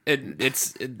 So. I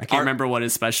can't remember what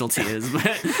his specialty is,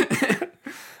 but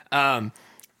and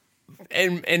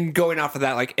going off of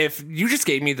that, like if you just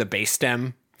gave me the bass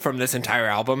stem from this entire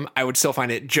album, I would still find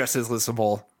it just as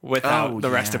listenable without the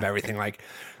rest of everything. Like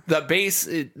the bass,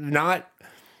 not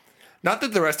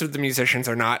that the rest of the musicians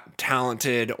are not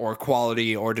talented or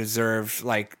quality or deserve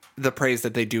like the praise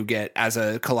that they do get as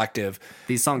a collective.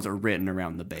 These songs are written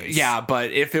around the bass. Yeah, but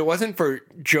if it wasn't for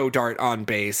Joe Dart on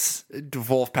bass,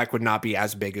 Wolfpack would not be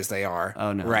as big as they are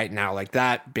right now. Like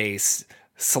that bass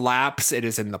slaps. It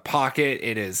is in the pocket.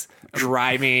 It is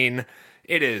driving.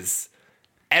 It is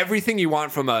everything you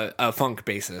want from a funk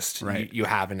bassist. Right. You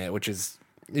have in it, which is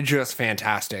just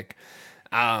fantastic.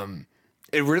 It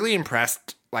really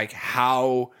impressed like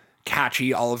how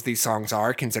catchy all of these songs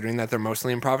are, considering that they're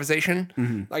mostly improvisation.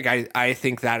 Mm-hmm. Like I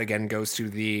think that again goes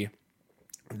to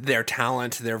their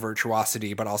talent, their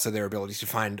virtuosity, but also their ability to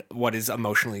find what is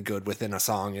emotionally good within a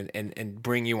song and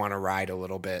bring you on a ride a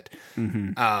little bit.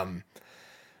 Mm-hmm.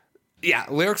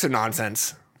 Lyrics are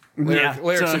nonsense.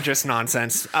 Lyrics are just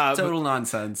nonsense. Total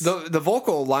nonsense. The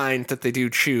vocal lines that they do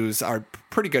choose are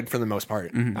pretty good for the most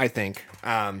part, I think.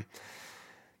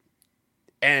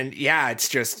 And yeah, it's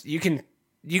just you can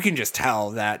just tell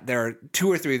that there are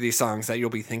 2 or 3 of these songs that you'll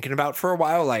be thinking about for a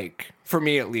while. Like for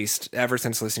me, at least, ever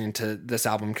since listening to this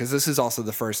album, because this is also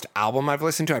the first album I've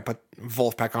listened to. I put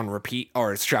Wolfpack on repeat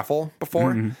or shuffle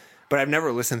before, but I've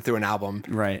never listened through an album.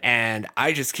 Right. And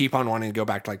I just keep on wanting to go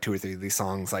back to like 2 or 3 of these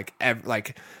songs. But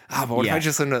what if I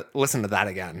just listen to that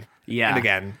again? Yeah. And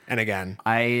again and again.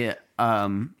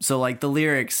 So like the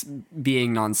lyrics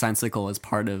being nonsensical is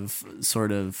part of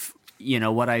sort of,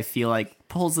 what I feel like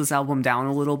pulls this album down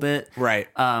a little bit. Right.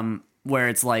 Where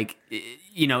it's like,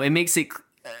 it makes it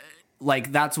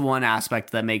like that's one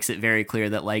aspect that makes it very clear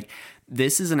that like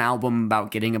this is an album about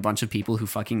getting a bunch of people who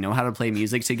fucking know how to play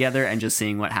music together and just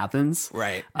seeing what happens.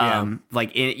 Right.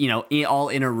 Like, all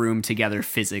in a room together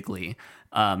physically.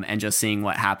 and just seeing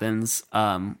what happens,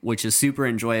 which is super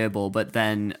enjoyable. But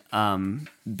then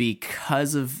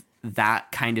because of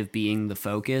that kind of being the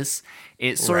focus,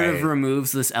 it sort of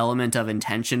removes this element of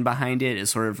intention behind it. It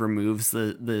sort of removes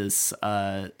this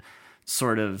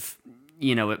sort of,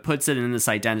 it puts it in this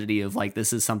identity of like,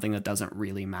 this is something that doesn't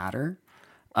really matter.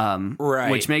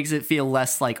 Which makes it feel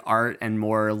less like art and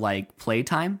more like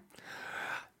playtime.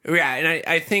 Yeah, and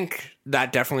I think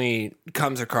that definitely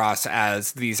comes across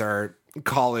as these are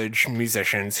college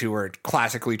musicians who were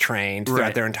classically trained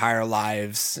throughout their entire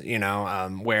lives,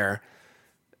 where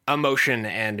emotion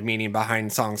and meaning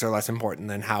behind songs are less important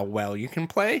than how well you can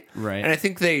play. Right. And I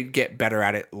think they get better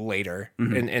at it later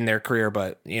in their career,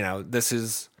 but, this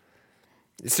is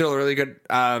still a really good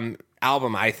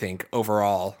album, I think,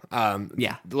 overall. Do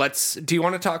you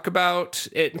want to talk about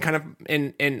it kind of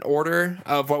in order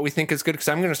of what we think is good? Because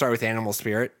I'm going to start with Animal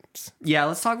Spirits. Yeah,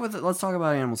 let's talk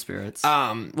about Animal Spirits.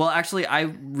 Well, actually, I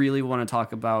really want to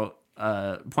talk about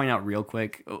point out real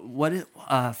quick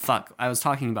I was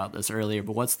talking about this earlier,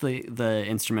 but what's the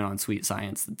instrument on Sweet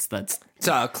Science? It's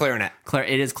clarinet.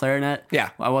 It is clarinet. Yeah,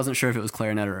 I wasn't sure if it was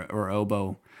clarinet or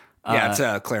oboe. It's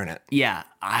a clarinet. Yeah,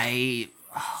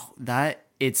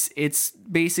 It's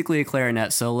basically a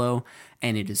clarinet solo,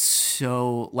 and it is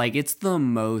so like it's the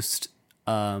most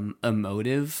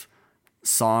emotive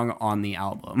song on the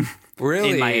album.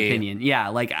 Really? In my opinion. Yeah,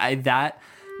 like that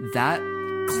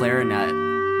clarinet.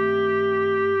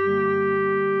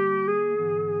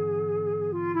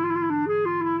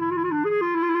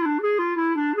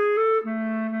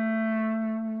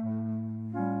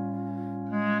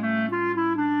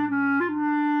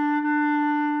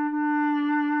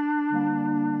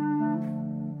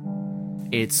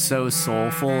 It's so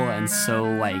soulful and so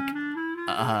like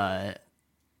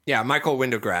Michael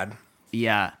Winograd.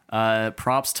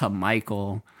 Props to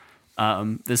Michael.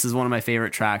 This is one of my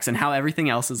favorite tracks, and how everything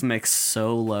else is mixed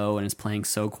so low and is playing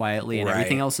so quietly, and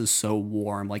everything else is so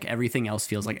warm. Like everything else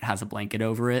feels like it has a blanket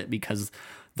over it, because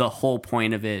the whole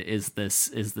point of it is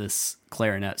this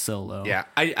clarinet solo. Yeah,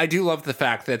 I do love the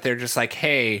fact that they're just like,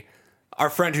 hey, our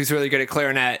friend who's really good at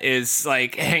clarinet is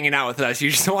like hanging out with us.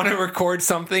 You just want to record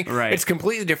something. Right. It's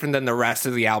completely different than the rest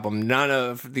of the album. None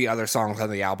of the other songs on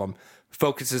the album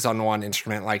focuses on one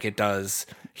instrument like it does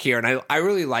here. And I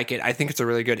really like it. I think it's a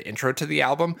really good intro to the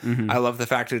album. I love the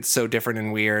fact that it's so different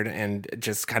and weird and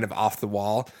just kind of off the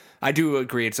wall. I do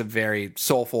agree it's a very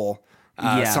soulful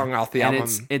song off the album.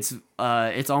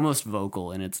 It's almost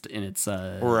vocal in its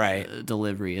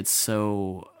delivery. It's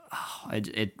so...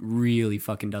 it really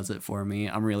fucking does it for me.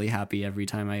 I'm really happy every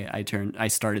time I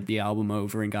started the album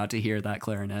over and got to hear that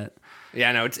clarinet.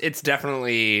 Yeah, no, it's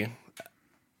definitely,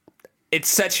 it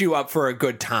sets you up for a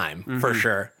good time for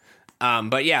sure.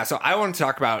 But yeah, so I want to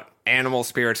talk about Animal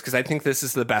Spirits because I think this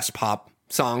is the best pop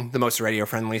song, the most radio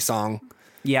friendly song.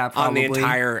 Yeah, probably. On the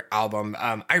entire album.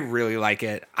 I really like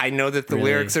it. I know that the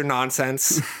lyrics are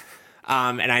nonsense.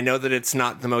 And I know that it's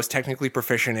not the most technically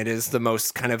proficient. It is the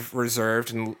most kind of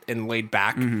reserved and laid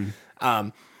back.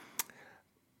 But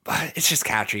it's just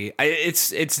catchy. I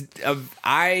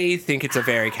think it's a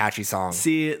very catchy song.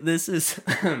 See, this is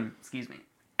excuse me.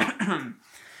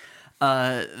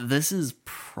 This is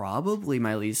probably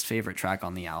my least favorite track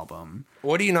on the album.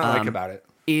 What do you not like about it?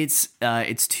 It's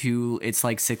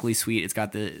like sickly sweet. It's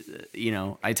got the,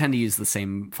 I tend to use the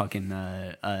same fucking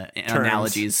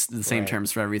analogies, the same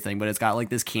terms for everything, but it's got like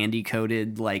this candy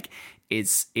coated, like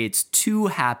it's too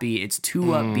happy, it's too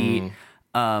upbeat,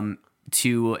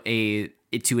 to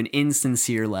an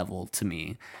insincere level to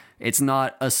me. It's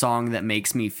not a song that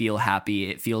makes me feel happy.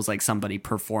 It feels like somebody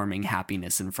performing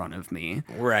happiness in front of me.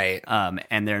 Right.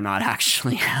 And they're not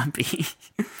actually happy.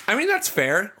 I mean, that's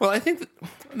fair. Well, I think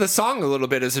the song a little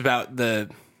bit is about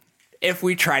if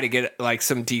we try to get like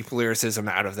some deep lyricism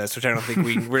out of this, which I don't think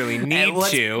we really need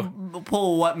to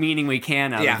pull what meaning we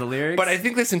can out of the lyrics. But I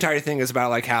think this entire thing is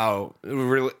about like how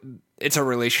it's a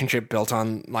relationship built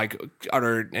on like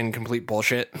utter and complete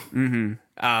bullshit.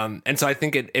 And so I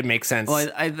think it makes sense. Well,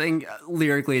 I think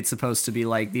lyrically it's supposed to be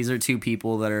like these are two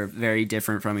people that are very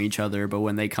different from each other, but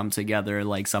when they come together,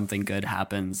 like something good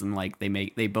happens, and like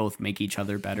they both make each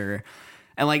other better.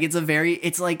 And like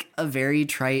it's like a very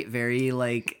trite, very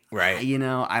like I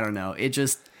don't know.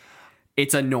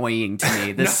 It's annoying to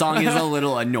me. This song is a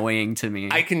little annoying to me.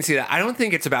 I can see that. I don't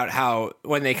think it's about how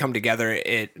when they come together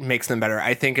it makes them better.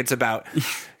 I think it's about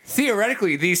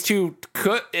theoretically these two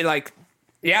could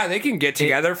they can get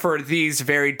together for these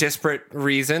very disparate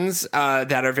reasons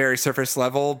that are very surface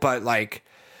level, but like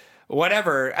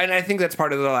whatever. And I think that's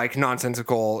part of the like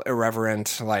nonsensical,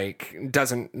 irreverent, like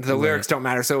the lyrics don't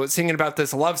matter. So singing about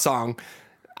this love song,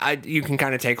 you can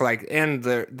kind of take like, and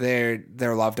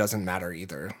their love doesn't matter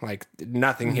either. Like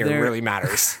nothing here really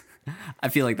matters. I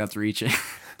feel like that's reaching.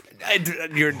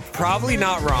 You're probably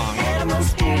not wrong.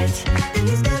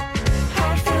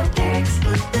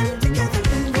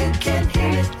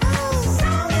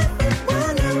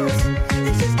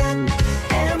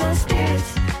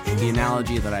 The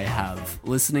analogy that I have,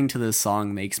 listening to this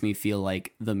song makes me feel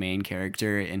like the main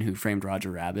character in Who Framed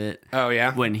Roger Rabbit. Oh,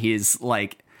 yeah? When he's,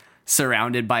 like,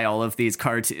 surrounded by all of these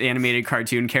animated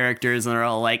cartoon characters, and they're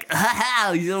all like,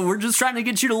 ha-ha, we're just trying to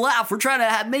get you to laugh. We're trying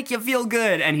to make you feel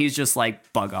good. And he's just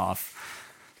like, bug off.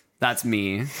 That's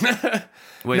me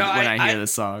when I hear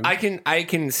this song. I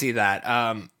can see that.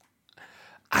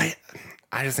 I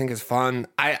just think it's fun.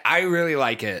 I really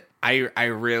like it. I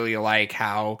really like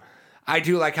how... I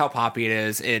do like how poppy it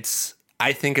is.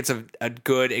 I think it's a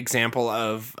good example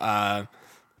of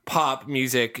pop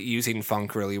music using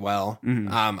funk really well.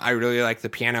 Mm-hmm. I really like the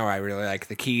piano. I really like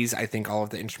the keys. I think all of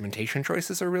the instrumentation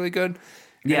choices are really good.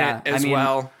 Yeah,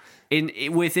 well.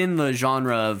 Within the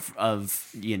genre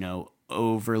of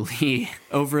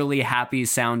overly happy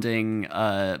sounding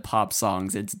pop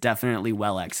songs, it's definitely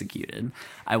well executed.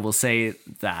 I will say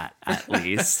that at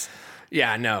least.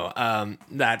 Yeah, no,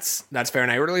 that's fair.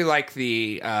 And I really like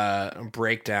the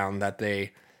breakdown that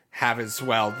they have as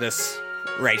well. This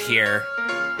right here.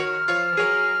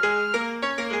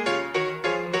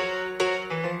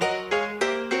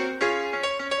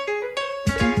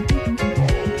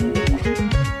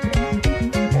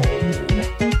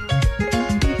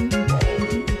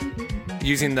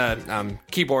 Using the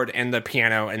keyboard and the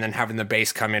piano and then having the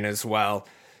bass come in as well.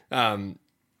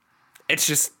 It's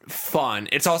just fun.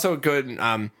 It's also a good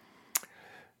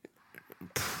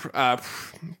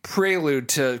prelude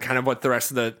to kind of what the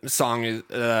rest of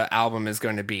the album is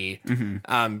going to be,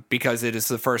 because it is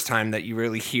the first time that you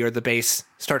really hear the bass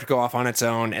start to go off on its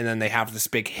own, and then they have this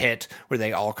big hit where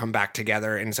they all come back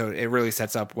together, and so it really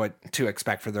sets up what to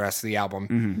expect for the rest of the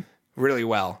album really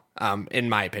well, in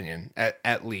my opinion,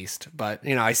 at least. But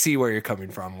I see where you're coming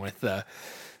from with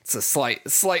it's a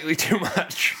slightly too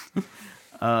much.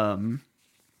 Okay,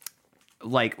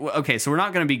 so we're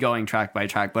not going to be going track by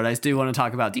track, but I do want to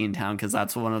talk about Dean Town because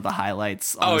that's one of the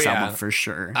highlights on this album for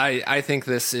sure. I think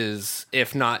this is,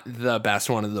 if not the best,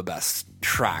 one of the best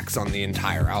tracks on the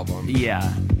entire album.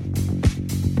 Yeah.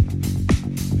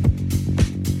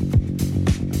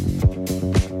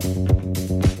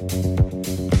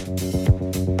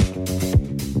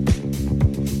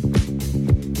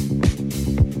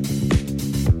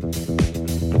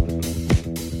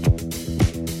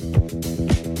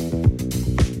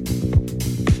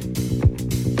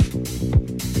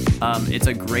 It's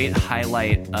a great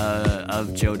highlight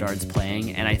of Joe Dart's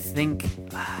playing, and I think,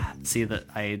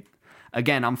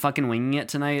 I'm fucking winging it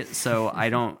tonight, so I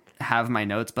don't have my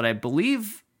notes, but I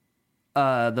believe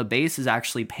the bass is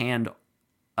actually panned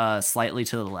slightly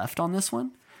to the left on this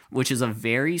one, which is a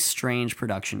very strange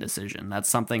production decision. That's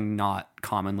something not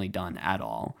commonly done at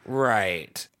all.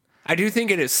 Right. I do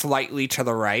think it is slightly to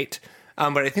the right,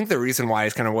 but I think the reason why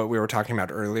is kind of what we were talking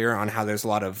about earlier on how there's a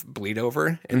lot of bleed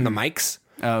over in the mics.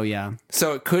 Oh, yeah.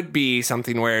 So it could be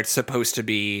something where it's supposed to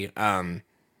be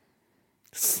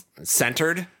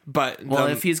centered, but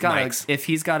if he's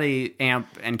got a amp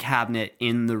and cabinet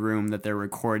in the room that they're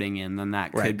recording in, then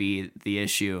that could be the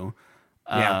issue.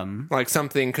 Like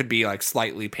something could be like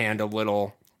slightly panned a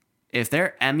little. If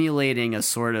they're emulating a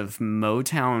sort of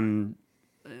Motown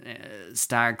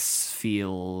Stax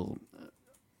feel,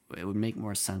 it would make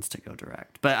more sense to go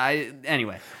direct. But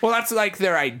anyway. Well, that's like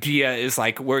their idea is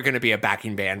like, we're going to be a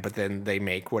backing band, but then they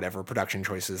make whatever production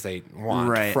choices they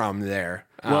want from there.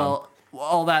 Well,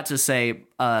 all that to say,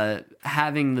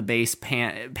 having the bass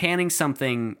panning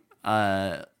something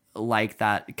like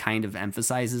that kind of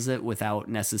emphasizes it without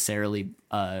necessarily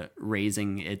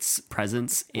raising its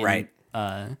presence. You're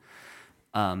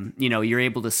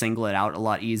able to single it out a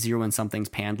lot easier when something's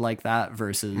panned like that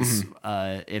versus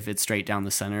if it's straight down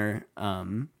the center,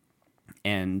 and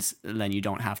then you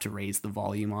don't have to raise the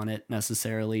volume on it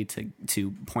necessarily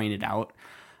to point it out.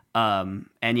 And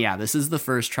yeah, this is the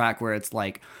first track where it's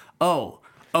like, oh,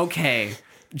 okay,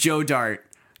 Joe Dart.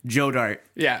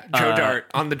 Yeah, Joe Dart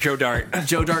on the Joe Dart.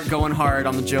 Joe Dart going hard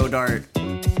on the Joe Dart.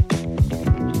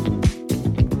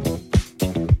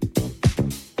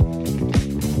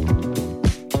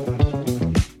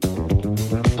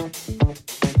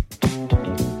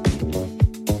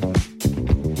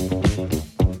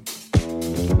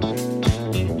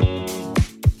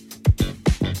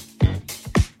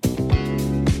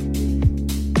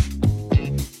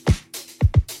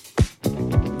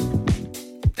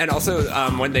 And also,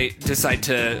 when they decide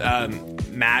to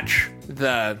match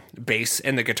the bass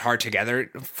and the guitar together,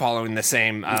 following the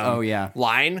same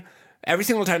line. Every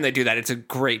single time they do that, it's a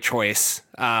great choice.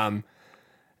 And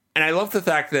I love the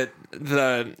fact that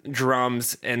the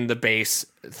drums and the bass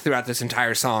throughout this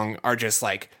entire song are just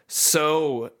like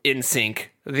so in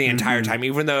sync the entire time,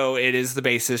 even though it is the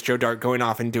bassist Joe Dart going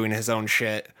off and doing his own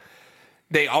shit.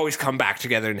 They always come back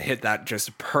together and hit that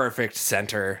just perfect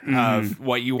center of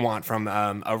what you want from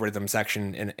a rhythm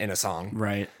section in a song.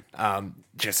 Right.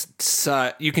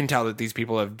 You can tell that these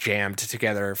people have jammed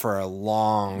together for a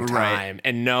long time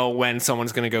and know when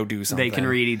someone's going to go do something. They can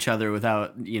read each other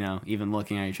without, even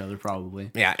looking at each other,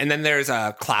 probably. Yeah. And then there's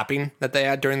clapping that they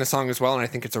add during the song as well. And I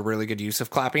think it's a really good use of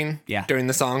clapping during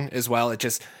the song as well. It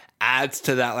just adds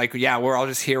to that, like, we're all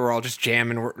just here. We're all just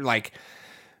jamming. We're like...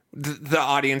 The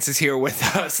audience is here with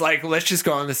us. Like, let's just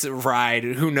go on this ride.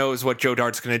 Who knows what Joe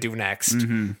Dart's going to do next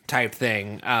type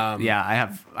thing. I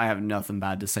have nothing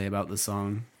bad to say about the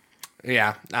song.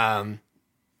 Yeah. And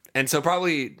so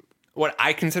probably what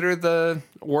I consider the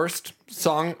worst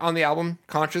song on the album,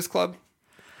 Conscious Club.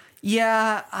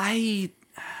 Yeah, I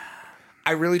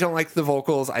really don't like the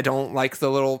vocals. I don't like the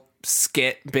little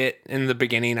skit bit in the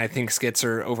beginning. I think skits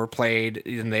are overplayed,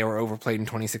 and they were overplayed in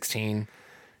 2016.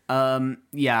 I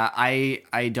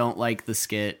don't like the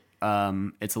skit.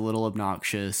 It's a little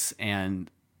obnoxious,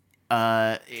 and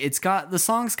the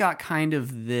song's got kind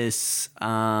of this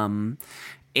 80s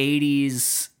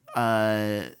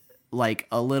like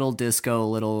a little disco, a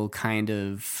little kind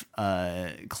of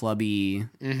clubby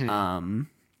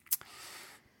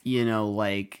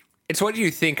like it's what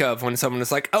you think of when someone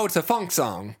is like, oh, it's a funk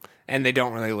song, and they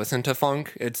don't really listen to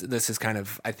funk. This is kind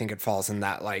of, I think it falls in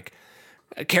that like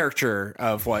a caricature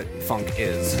of what funk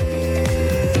is.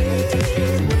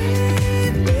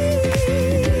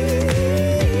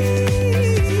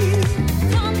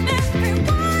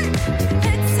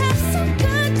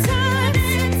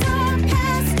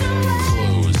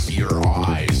 Close your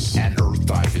eyes and earth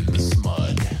dive in the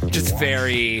smud. Just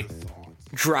very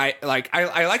dry. Like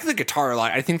I like the guitar a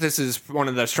lot. I think this is one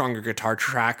of the stronger guitar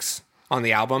tracks on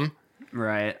the album.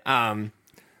 Right.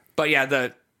 But yeah,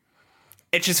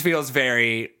 it just feels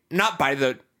very, not by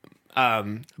the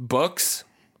books,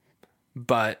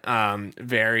 but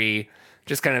very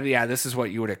just kind of, this is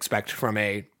what you would expect from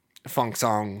a funk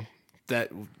song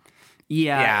that...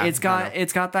 it's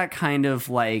got that kind of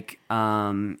like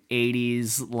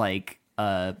 80s like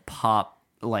pop,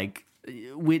 like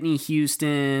Whitney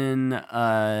Houston,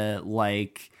 I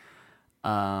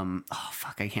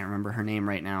can't remember her name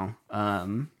right now.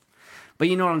 But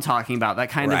you know what I'm talking about.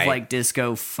 That kind of like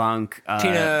disco funk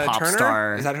Tina pop Turner?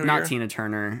 star. Is that who Not Tina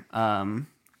Turner. I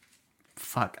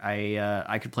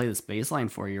could play this bass line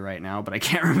for you right now, but I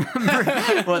can't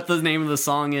remember what the name of the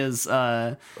song is.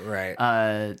 To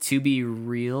Be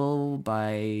Real by...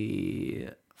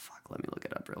 let me look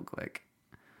it up real quick.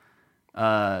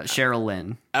 Cheryl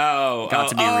Lynn. Got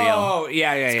to Be Real. Oh,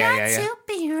 yeah. Got to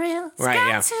be real. It's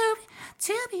got to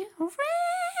be real.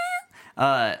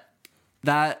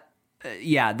 That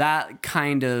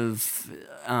kind of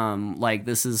like,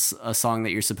 this is a song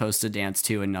that you're supposed to dance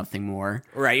to and nothing more.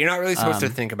 Right, you're not really supposed to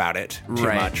think about it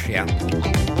too much. Yeah.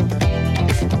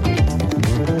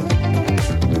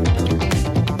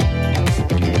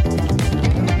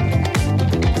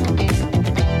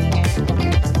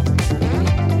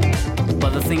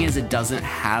 But the thing is, it doesn't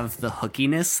have the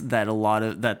hookiness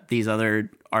that these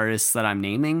other artists that I'm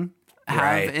naming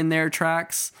have in their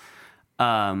tracks.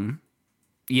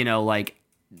 Like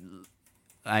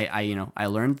I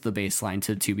learned the bass line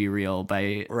to Be Real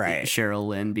by Cheryl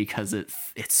Lynn because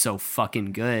it's so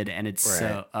fucking good, and it's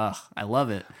so I love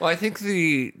it. Well, I think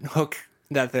the hook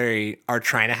that they are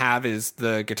trying to have is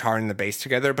the guitar and the bass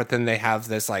together, but then they have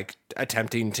this like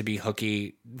attempting to be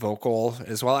hooky vocal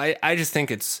as well. I just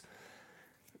think it's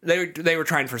they were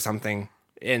trying for something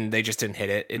and they just didn't hit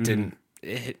it. It didn't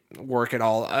work at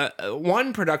all.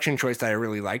 One production choice that I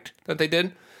really liked that they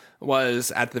did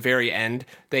was at the very end,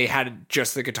 they had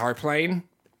just the guitar playing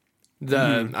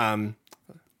the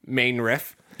main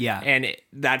riff. Yeah. And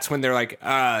that's when they're like,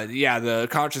 the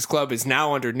Conscious Club is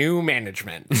now under new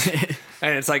management.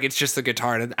 And it's like, it's just the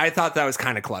guitar. And I thought that was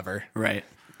kind of clever. Right.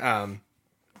 Never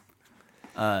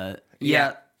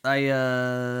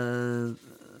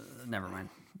mind.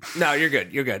 No, you're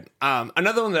good. You're good.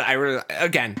 Another one that I really,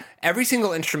 again, every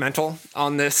single instrumental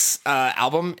on this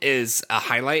album is a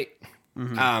highlight.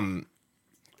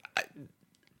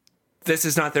 This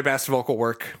is not their best vocal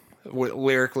work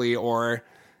lyrically or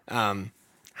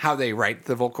how they write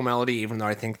the vocal melody, even though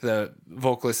I think the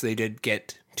vocalists they did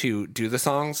get to do the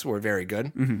songs were very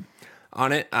good.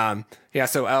 on it.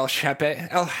 So El Chepe.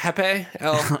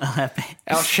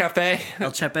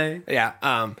 Yeah.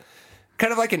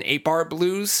 Kind of like an 8-bar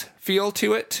blues feel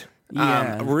to it.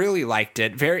 Really liked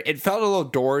it. It felt a little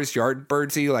Doors,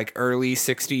 Yardbirdsy, like early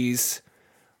 60s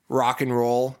rock and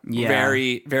roll. Yeah.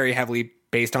 Very, very heavily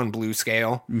based on blues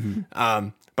scale. Mm-hmm.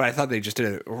 But I thought they just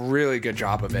did a really good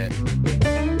job of it.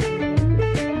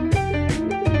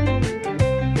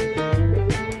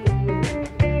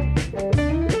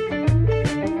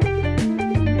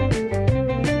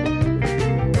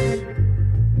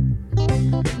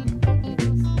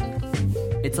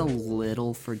 It's a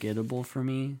little forgettable for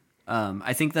me.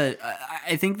 I think that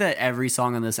every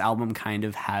song on this album kind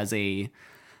of has a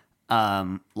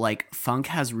like funk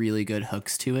has really good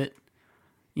hooks to it.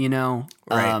 You know,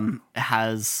 right.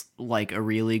 Has like a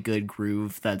really good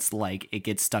groove that's like it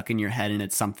gets stuck in your head, and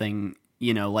it's something,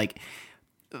 you know, like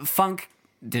funk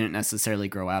didn't necessarily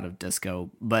grow out of disco,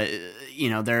 but you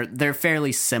know, they're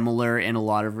fairly similar in a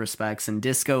lot of respects, and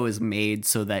disco is made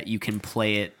so that you can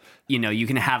play it. You know, you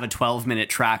can have a 12-minute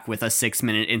track with a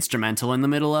 6-minute instrumental in the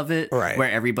middle of it, right, where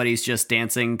everybody's just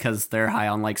dancing because they're high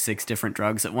on like 6 different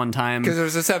drugs at one time. Because it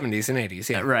was the 70s and 80s,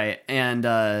 yeah. Right. And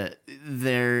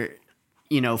they're,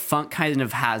 you know, funk kind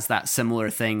of has that similar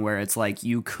thing where it's like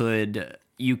you could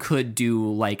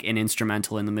do like an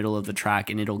instrumental in the middle of the track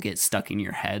and it'll get stuck in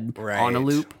your head on a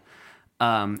loop.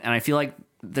 And I feel like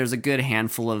there's a good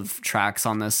handful of tracks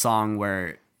on this song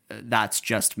where that's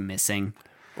just missing.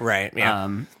 Right,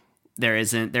 yeah. There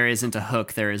isn't a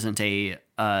hook. There isn't a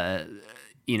there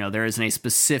isn't a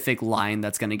specific line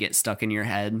that's going to get stuck in your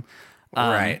head.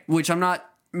 Right. Which I'm not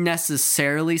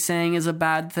necessarily saying is a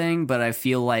bad thing, but I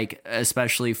feel like,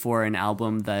 especially for an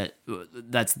album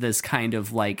that's this kind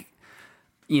of like,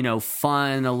 you know,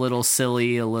 fun, a little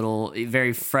silly, a little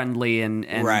very friendly, and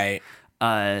right.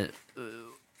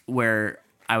 Where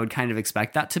I would kind of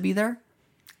expect that to be there.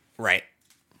 Right.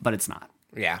 But it's not.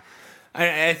 Yeah.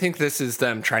 I think this is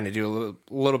them trying to do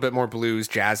a little bit more blues,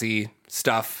 jazzy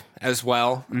stuff as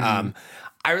well. Mm-hmm.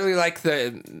 I really like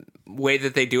the way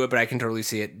that they do it, but I can totally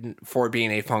see it for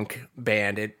being a funk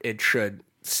band. It should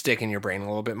stick in your brain a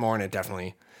little bit more, and it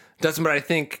definitely doesn't. But I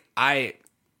think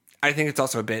it's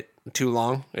also a bit too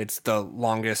long. It's the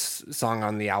longest song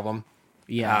on the album.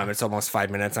 Yeah, it's almost 5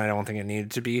 minutes, and I don't think it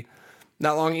needed to be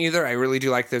that long either. I really do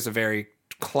like there's a very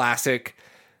classic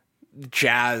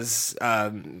jazz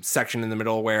section in the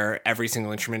middle where every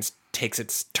single instrument takes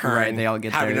its turn. Right, they all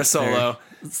get having a solo.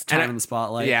 Time in the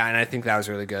spotlight. Yeah, and I think that was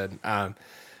really good. I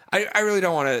really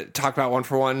don't want to talk about One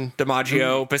for One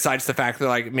DiMaggio, besides the fact that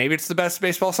like maybe it's the best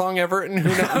baseball song ever, and who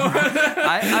knows?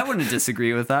 I wouldn't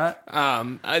disagree with that.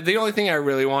 The only thing I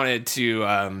really wanted to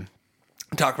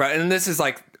talk about, and this is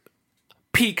like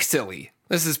peak silly.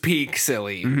 This is peak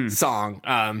silly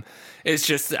song. It's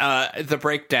just the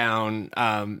breakdown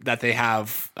that they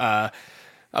have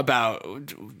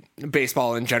about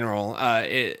baseball in general.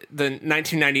 The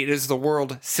 1990, it is the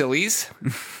World Sillies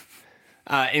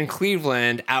in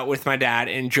Cleveland, out with my dad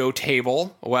and Joe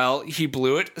Table. Well, he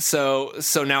blew it, so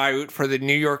now I root for the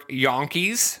New York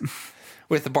Yankees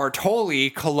with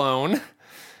Bartoli Colon.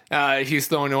 He's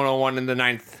throwing 101 in the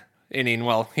 9th inning.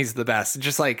 Well, he's the best.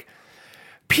 Just like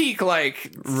peak,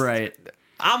 like right.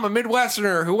 I'm a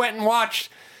Midwesterner who went and watched.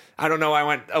 I don't know. I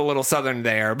went a little southern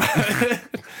there, but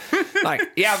like,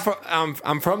 yeah,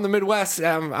 I'm from the Midwest.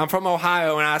 I'm from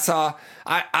Ohio, and I saw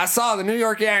the New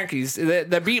York Yankees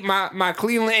that beat my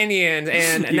Cleveland Indians,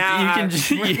 and now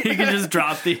you can just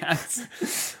drop the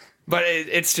S. But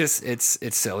it's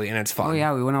silly and it's fun. Oh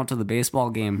yeah, we went out to the baseball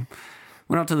game.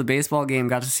 Got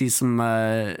to see some.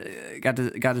 Got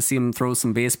to see him throw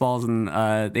some baseballs, and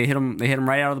they hit him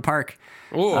right out of the park.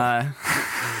 Ooh.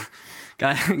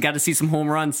 Got to see some home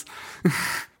runs.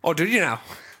 Oh, did you now?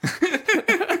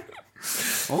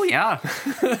 Oh yeah,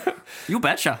 you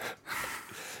betcha.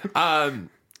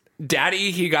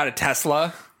 Daddy, he got a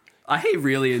Tesla. I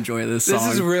really enjoy this song.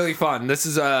 This is really fun. This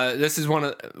is one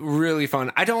of really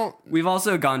fun. We've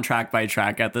also gone track by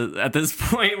track at this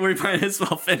point. We might as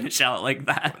well finish out like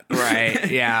that.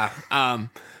 Right. Yeah.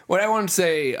 What I want to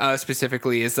say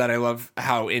specifically is that I love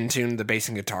how in tune the bass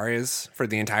and guitar is for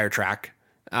the entire track.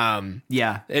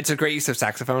 Yeah, it's a great use of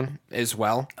saxophone as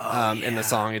well. In the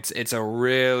song, it's a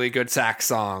really good sax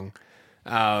song.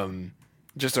 They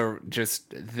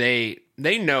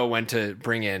know when to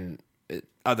bring in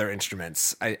other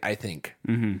instruments. I think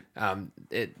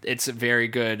it's a very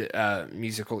good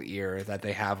musical ear that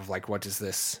they have of like, what does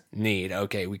this need?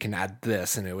 Okay, we can add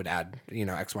this, and it would add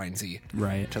X, Y, and Z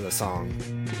right to the song.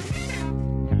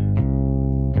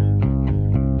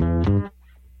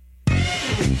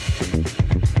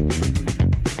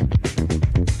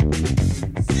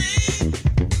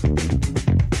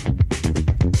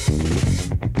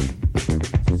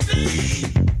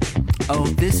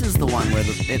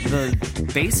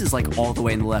 the bass is like all the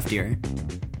way in the left ear.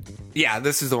 Yeah,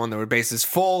 this is the one where bass is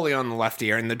fully on the left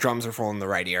ear and the drums are full in the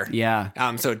right ear. Yeah.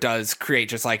 So it does create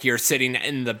just like you're sitting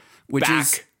in the Which back.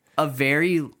 is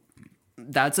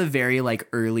that's a very like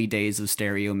early days of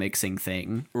stereo mixing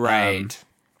thing. Right.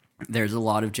 There's a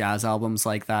lot of jazz albums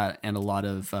like that, and a lot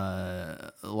of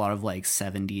like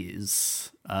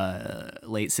 70s,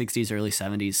 late 60s, early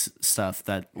 70s stuff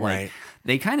that like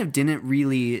they kind of didn't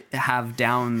really have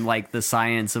down like the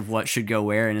science of what should go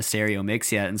where in a stereo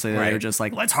mix yet, and so they were just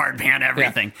like, let's hard pan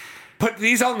everything. Yeah. Put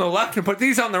these on the left and put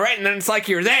these on the right, and then it's like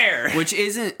you're there. Which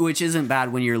isn't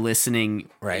bad when you're listening.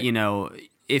 Right. You know,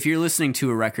 if you're listening to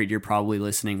a record, you're probably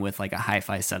listening with like a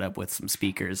hi-fi setup with some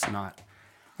speakers, not.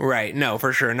 Right. No,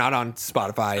 for sure. Not on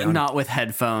Spotify. Not with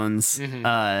headphones.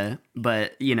 Mm-hmm.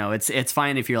 But you know, it's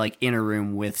fine if you're like in a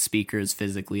room with speakers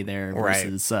physically there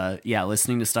versus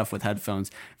listening to stuff with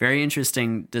headphones. Very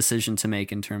interesting decision to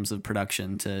make in terms of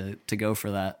production to go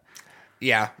for that.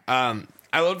 Yeah.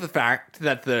 I love the fact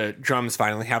that the drums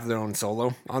finally have their own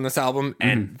solo on this album,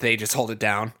 and they just hold it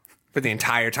down for the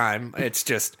entire time. It's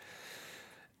just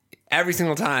every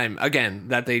single time, again,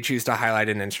 that they choose to highlight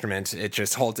an instrument, it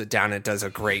just holds it down. It does a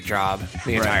great job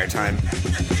the entire time.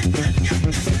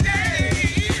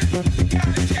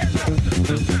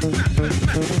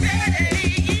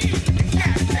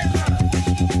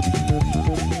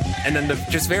 And then the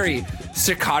just very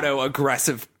staccato,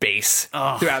 aggressive bass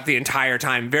throughout the entire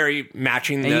time, very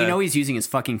matching. And you know he's using his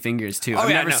fucking fingers too. I've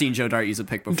never seen Joe Dart use a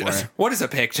pick before. What is a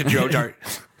pick to Joe Dart?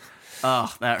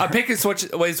 A pick is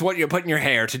what you put in your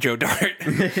hair to Joe Dart.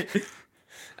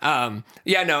 And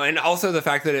also the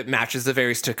fact that it matches the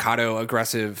very staccato,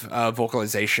 aggressive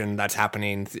vocalization that's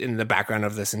happening in the background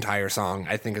of this entire song,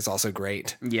 I think is also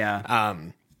great. Yeah.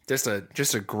 Just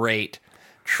a great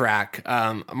track.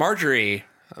 Marjorie,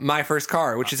 My First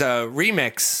Car, which is a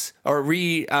remix or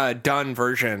redone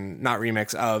version, not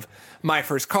remix, of My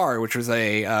First Car, which was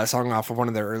a song off of one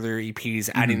of their earlier EPs,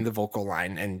 adding the vocal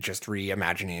line and just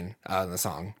reimagining the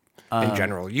song in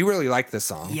general. You really like this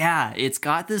song. Yeah, it's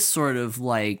got this sort of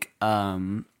like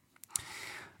it's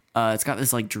got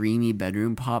this like dreamy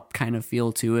bedroom pop kind of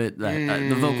feel to it. That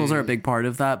the vocals are a big part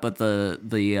of that, but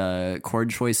the chord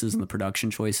choices and the production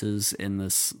choices in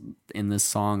this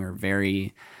song are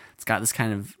very. It's got this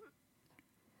kind of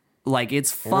like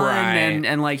it's fun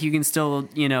and like you can still,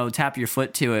 you know, tap your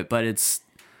foot to it, but it's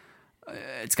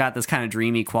got this kind of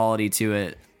dreamy quality to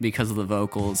it because of the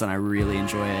vocals, and I really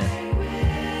enjoy it.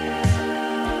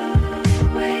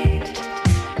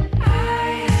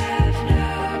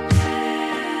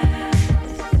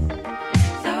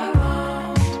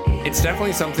 It's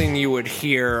definitely something you would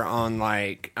hear on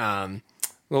like the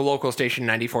local station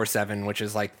 94.7, which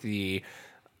is like the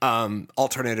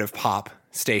alternative pop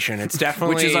station. It's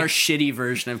definitely which is our shitty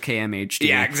version of KMHD.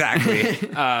 Yeah, exactly.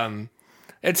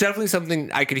 It's definitely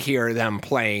something I could hear them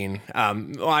playing.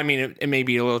 Well, I mean, it may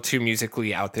be a little too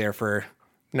musically out there for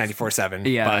 94.7.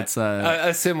 Yeah, but it's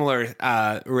a similar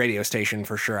radio station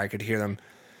for sure. I could hear them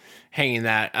hanging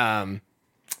that. I'm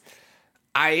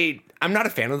not a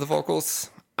fan of the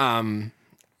vocals.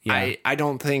 I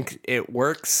don't think it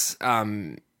works.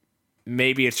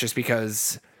 Maybe it's just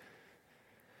because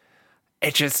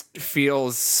it just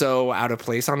feels so out of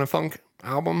place on a funk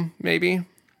album, maybe.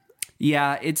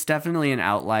 Yeah, it's definitely an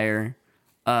outlier.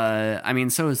 I mean,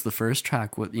 so is the first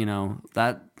track with, you know,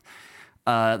 that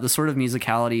the sort of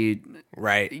musicality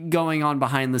going on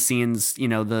behind the scenes, you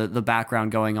know, the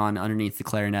background going on underneath the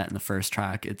clarinet in the first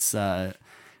track. It's this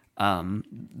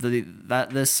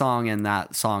song and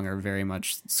that song are very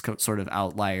much sort of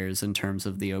outliers in terms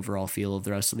of the overall feel of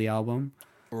the rest of the album.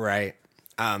 Right.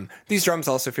 These drums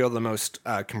also feel the most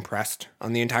compressed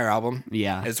on the entire album.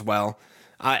 Yeah. As well.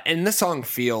 And this song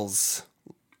feels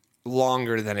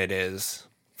longer than it is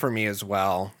for me as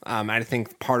well. I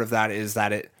think part of that is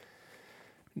that it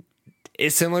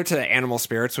is similar to Animal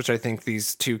Spirits, which I think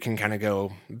these two can kind of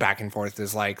go back and forth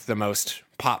as like the most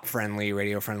pop friendly,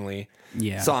 radio friendly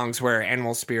songs, where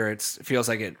Animal Spirits feels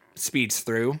like it speeds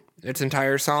through its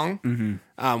entire song.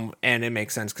 Mm-hmm. And it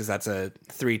makes sense because that's a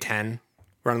 3:10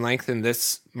 run length. And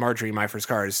this Marjorie, My First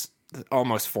Car is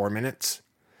almost 4 minutes.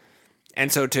 And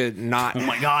so to not... Oh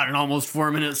my God, an almost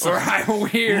 4 minute song. Right,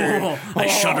 weird. I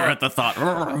shudder at the thought.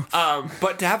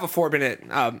 But to have a 4 minute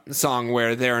song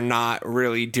where they're not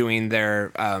really doing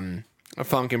their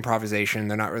funk improvisation,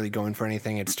 they're not really going for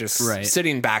anything, it's just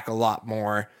sitting back a lot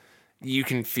more. You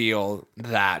can feel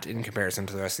that in comparison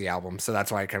to the rest of the album. So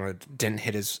that's why it kind of didn't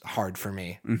hit as hard for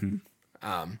me.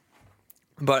 Mm-hmm.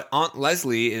 But Aunt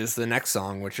Leslie is the next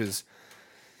song, which is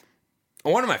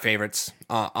one of my favorites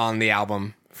on the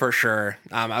album For sure.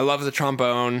 I love the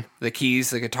trombone, the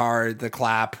keys, the guitar, the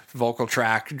clap, vocal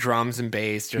track, drums and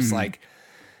bass. Just like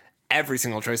every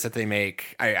single choice that they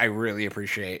make, I really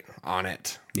appreciate on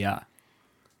it. Yeah.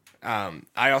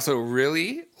 I also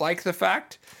really like the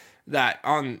fact that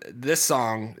on this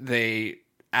song, they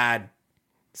add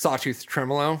sawtooth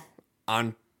tremolo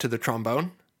onto the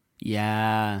trombone.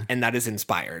 Yeah. And that is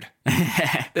inspired.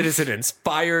 It is an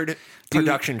inspired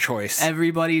production choice.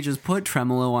 Everybody just put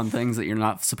tremolo on things that you're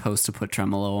not supposed to put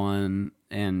tremolo on,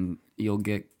 and you'll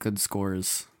get good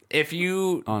scores. If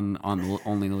you... On the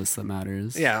only list that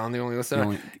matters. Yeah, on the only list that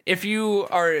matters. If you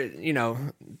are,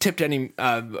 tipped any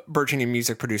burgeoning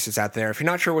music producers out there, if you're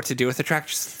not sure what to do with the track,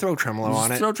 just throw tremolo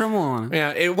on it. Throw tremolo on it.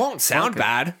 Yeah, it won't sound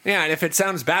bad. Yeah, and if it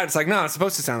sounds bad, it's like, no, it's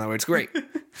supposed to sound that way. It's great.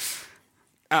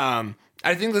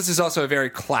 I think this is also a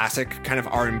very classic kind of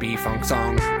R&B funk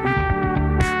song.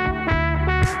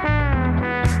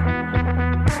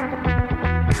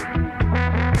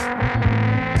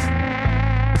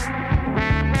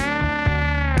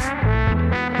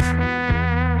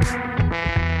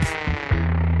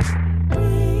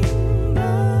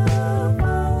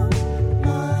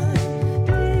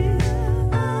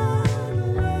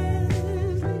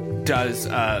 Does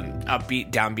a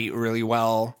beat downbeat really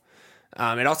well.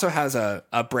 It also has a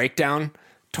breakdown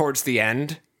towards the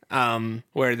end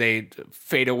where they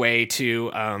fade away to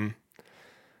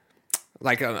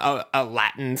like a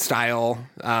Latin style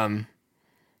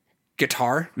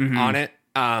guitar on it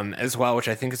as well, which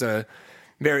I think is a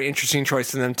very interesting choice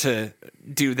for them to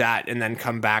do that and then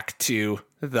come back to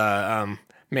the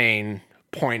main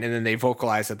point, and then they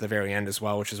vocalize at the very end as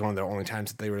well, which is one of the only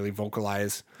times that they really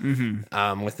vocalize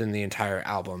within the entire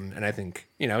album. And I think,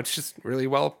 it's just really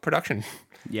well production.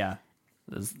 Yeah.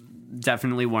 It's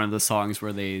definitely one of the songs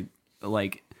where they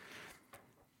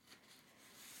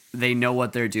know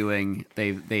what they're doing.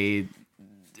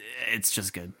 It's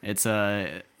just good. It's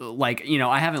I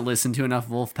haven't listened to enough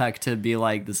Vulfpeck to be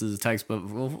like, this is a textbook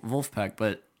Vulfpeck,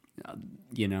 but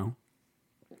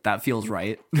that feels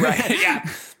right. Right. Yeah.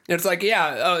 It's like,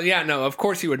 no, of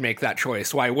course you would make that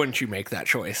choice. Why wouldn't you make that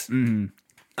choice? Mm-hmm.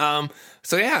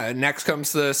 So yeah, next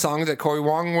comes the song that Cory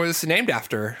Wong was named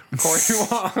after. Cory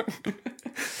Wong.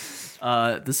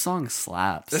 This song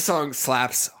slaps. This song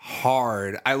slaps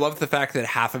hard. I love the fact that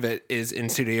half of it is in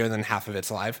studio and then half of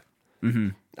it's live.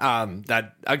 Mm-hmm.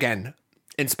 That, again,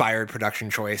 inspired production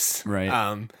choice. Right.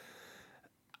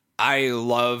 I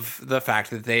love the fact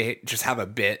that they just have a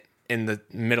bit in the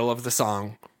middle of the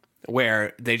song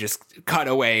where they just cut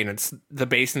away and it's the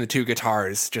bass and the two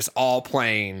guitars just all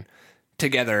playing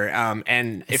together.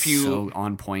 And if you so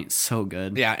on point, so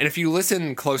good. Yeah. And if you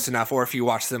listen close enough, or if you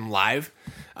watch them live,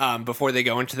 before they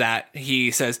go into that,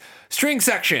 he says string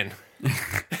section.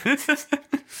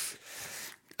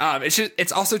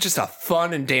 It's also just a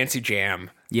fun and dancey jam.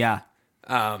 Yeah.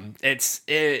 It's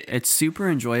super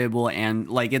enjoyable, and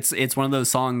like it's one of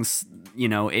those songs,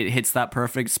 it hits that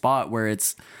perfect spot where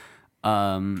it's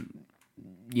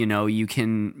you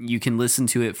can listen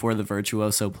to it for the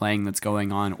virtuoso playing that's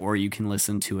going on, or you can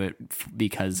listen to it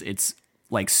because it's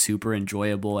like super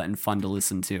enjoyable and fun to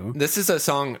listen to. This is a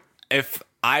song, if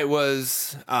I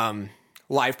was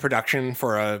live production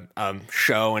for a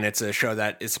show, and it's a show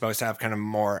that is supposed to have kind of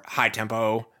more high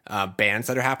tempo bands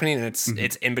that are happening, and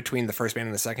it's in between the first band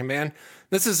and the second band,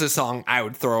 this is a song I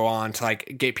would throw on to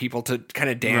like get people to kind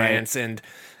of dance and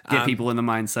get people in the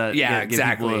mindset. Yeah,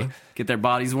 exactly. Get their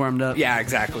bodies warmed up. Yeah,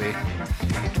 exactly.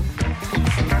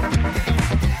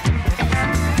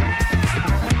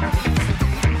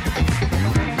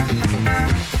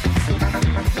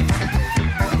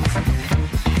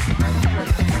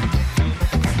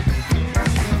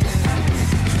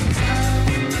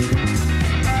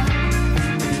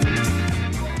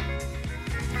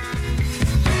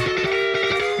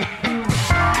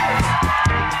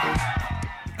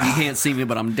 You can't see me,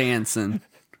 but I'm dancing.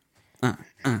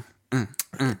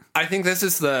 I think this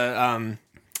is the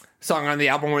song on the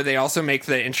album where they also make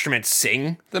the instruments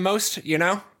sing the most,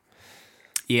 Yeah.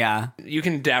 You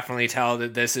can definitely tell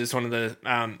that this is one of the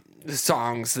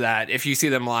songs that if you see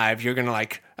them live, you're going to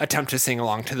like attempt to sing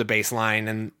along to the bass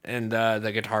line and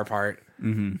the guitar part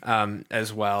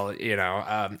as well.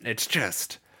 It's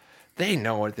just, they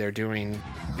know what they're doing.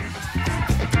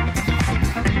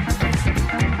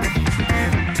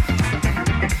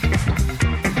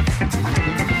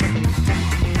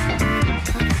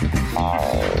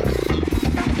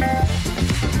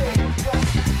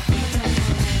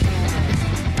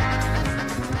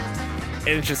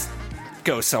 And it just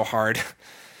goes so hard.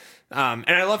 And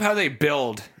I love how they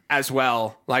build as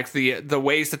well, like the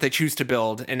ways that they choose to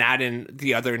build and add in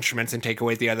the other instruments and take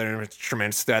away the other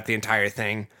instruments throughout the entire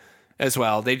thing as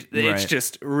well. It's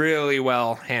just really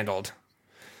well handled.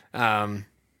 Yeah,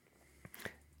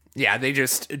 they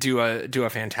just do a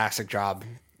fantastic job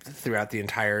throughout the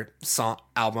entire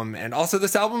album. And also,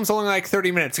 this album's only like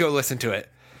 30 minutes. Go listen to it.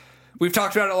 We've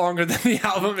talked about it longer than the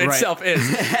album itself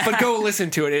is, but go listen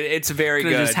to it. It's very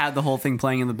good. Just had the whole thing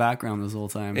playing in the background this whole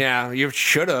time. Yeah, you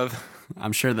should have.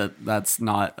 I'm sure that's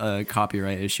not a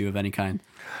copyright issue of any kind.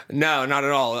 No, not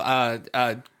at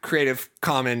all. Creative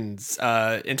Commons,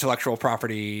 intellectual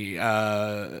property,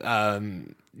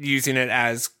 using it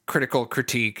as critical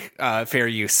critique, fair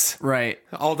use. Right.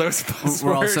 All those buzzwords.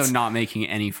 We're also not making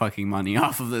any fucking money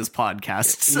off of this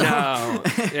podcast. So. No.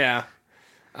 Yeah.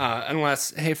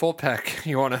 Unless, hey, Vulpec,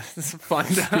 you want to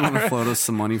fund? You want to float us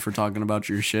some money for talking about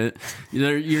your shit?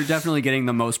 You're definitely getting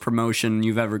the most promotion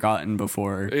you've ever gotten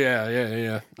before.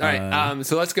 Yeah. All right.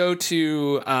 So let's go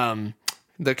to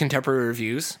the contemporary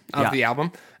reviews of the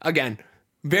album. Again,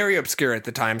 very obscure at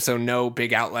the time, so no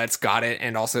big outlets got it,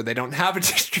 and also they don't have a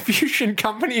distribution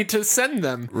company to send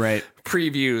them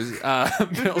previews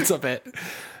built of it.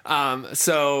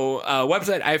 So a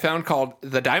website I found called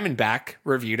The Diamondback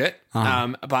reviewed it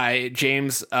by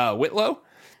James Whitlow.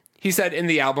 He said in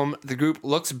the album, the group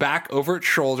looks back over its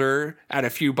shoulder at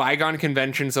a few bygone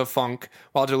conventions of funk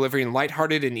while delivering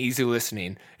lighthearted and easy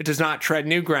listening. It does not tread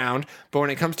new ground, but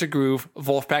when it comes to groove,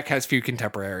 Vulfpeck has few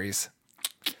contemporaries.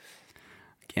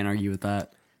 Can't argue with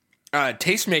that.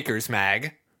 Tastemakers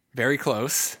Mag. Very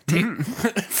close.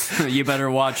 You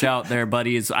better watch out there,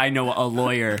 buddies. I know a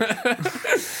lawyer.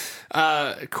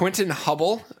 Quentin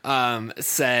Hubble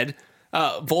said,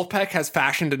 Vulfpeck has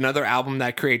fashioned another album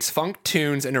that creates funk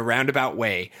tunes in a roundabout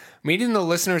way, meeting the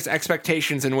listener's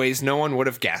expectations in ways no one would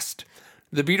have guessed.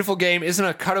 The Beautiful Game isn't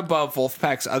a cut above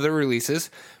Vulfpeck's other releases,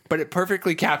 but it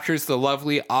perfectly captures the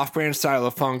lovely off-brand style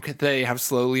of funk they have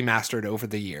slowly mastered over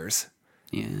the years.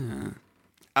 Yeah.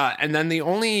 And then the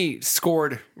only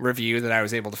scored review that I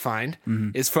was able to find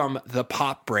is from The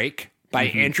Pop Break by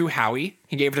Andrew Howie.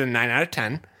 He gave it a 9 out of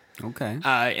 10. Okay.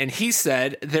 And he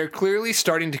said, they're clearly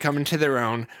starting to come into their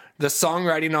own. The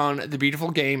songwriting on The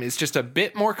Beautiful Game is just a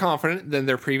bit more confident than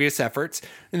their previous efforts,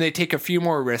 and they take a few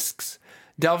more risks,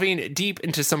 delving deep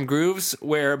into some grooves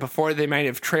where before they might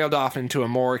have trailed off into a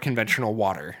more conventional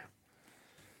water.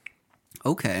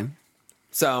 Okay.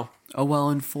 So... a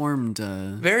well-informed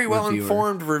very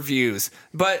well-informed reviews.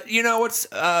 But you know what's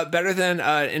better than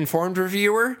an informed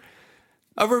reviewer?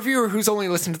 A reviewer who's only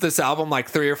listened to this album like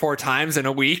 3 or 4 times in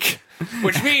a week,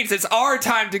 which means it's our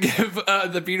time to give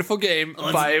The Beautiful Game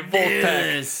by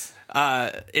Vulfpeck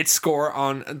its score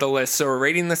on the list. So we're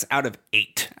rating this out of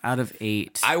 8. Out of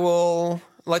 8. I will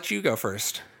let you go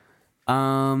first.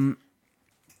 Man,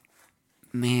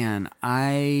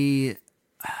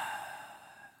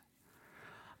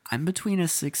 I'm between a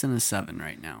 6 and a 7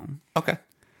 right now. Okay.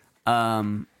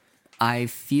 I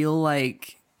feel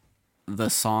like the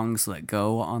songs that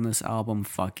go on this album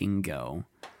fucking go.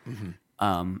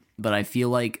 But I feel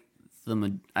like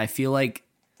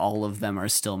all of them are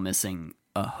still missing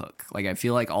a hook. Like I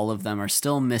feel like all of them are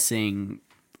still missing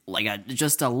like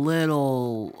just a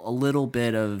little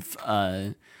bit of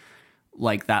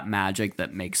like that magic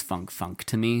that makes funk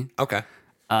to me. Okay.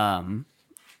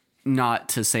 Not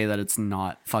to say that it's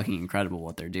not fucking incredible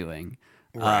what they're doing,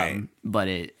 right? But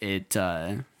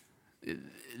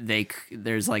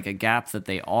there's like a gap that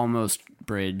they almost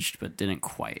bridged but didn't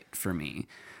quite for me.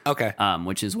 Okay.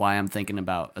 Which is why I'm thinking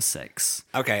about a 6.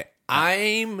 Okay.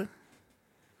 I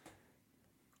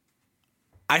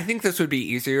think this would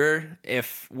be easier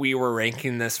if we were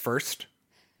ranking this first,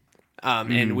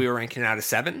 and we were ranking it out of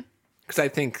 7, because I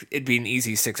think it'd be an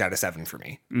easy 6 out of 7 for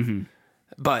me. Mm-hmm.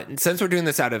 But since we're doing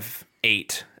this out of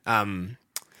 8, I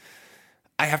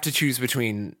have to choose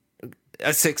between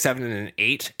a 6, 7, and an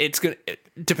 8. It's gonna,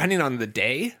 depending on the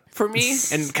day for me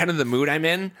and kind of the mood I'm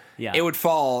in. Yeah. It would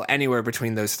fall anywhere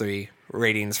between those 3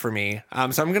 ratings for me.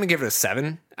 So I'm gonna give it a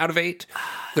 7 out of 8.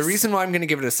 The reason why I'm gonna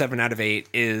give it a 7 out of 8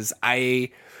 is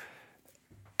I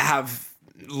have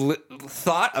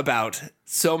thought about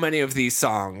so many of these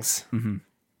songs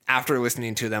after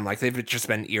listening to them, like they've just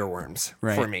been earworms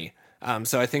for me.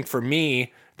 So I think for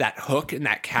me, that hook and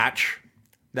that catch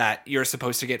that you're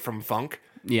supposed to get from funk,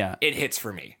 it hits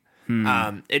for me.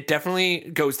 It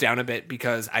definitely goes down a bit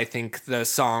because I think the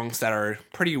songs that are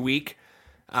pretty weak,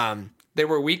 they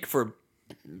were weak for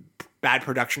bad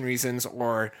production reasons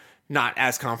or not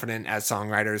as confident as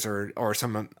songwriters or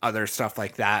some other stuff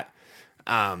like that.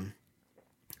 And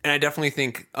I definitely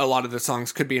think a lot of the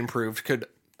songs could be improved, could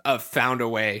have found a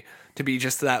way to be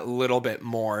just that little bit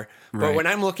more. But when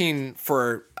I'm looking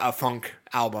for a funk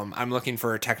album, I'm looking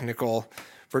for technical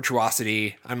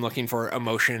virtuosity. I'm looking for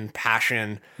emotion,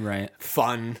 passion,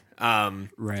 fun.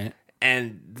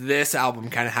 And this album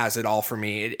kind of has it all for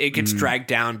me. It gets dragged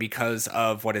down because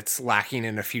of what it's lacking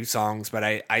in a few songs,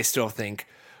 but I still think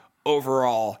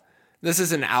overall, this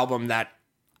is an album that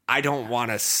I don't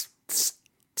want to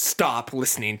stop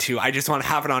listening to. I just want to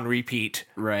have it on repeat,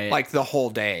 like the whole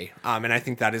day. And I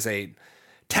think that is a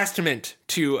testament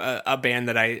to a band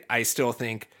that I still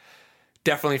think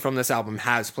definitely from this album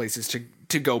has places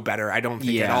to go better. I don't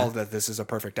think at all that this is a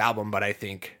perfect album, but I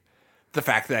think the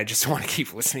fact that I just want to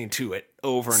keep listening to it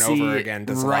over and over again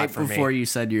does a lot for me. Right before you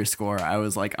said your score, I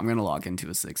was like, I'm going to lock into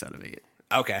a 6 out of 8.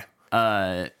 Okay.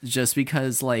 Just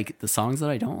because like the songs that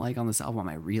I don't like on this album,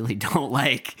 I really don't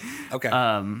like. Okay.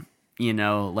 You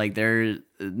know, like they're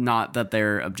not that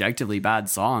they're objectively bad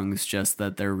songs, just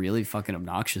that they're really fucking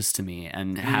obnoxious to me.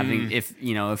 And having,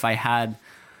 if I had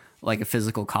like a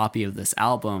physical copy of this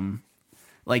album,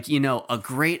 like, a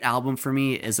great album for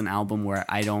me is an album where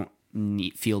I don't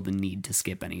feel the need to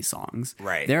skip any songs.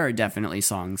 Right. There are definitely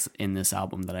songs in this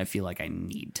album that I feel like I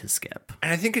need to skip.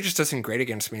 And I think it just doesn't grate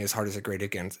against me as hard as it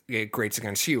grates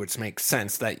against you. It makes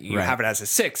sense that you have it as a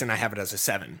 6 and I have it as a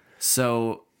 7.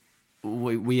 So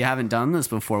we haven't done this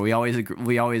before. We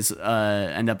always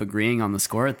end up agreeing on the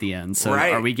score at the end. So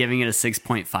are we giving it a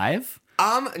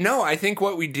 6.5? No, I think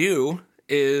what we do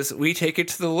is we take it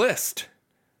to the list.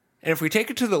 And if we take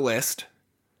it to the list,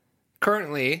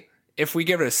 currently, if we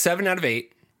give it a 7 out of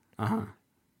 8,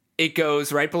 it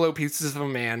goes right below Pieces of a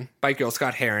Man by Gil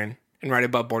Scott-Heron and right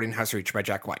above Boarding House Reach by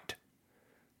Jack White.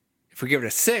 If we give it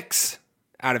a 6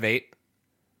 out of 8,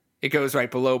 it goes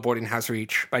right below Boarding House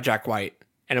Reach by Jack White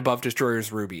and above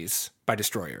Destroyer's Rubies by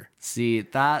Destroyer. See,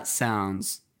 that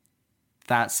sounds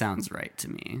right to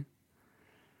me.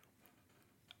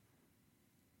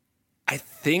 I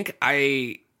think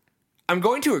I'm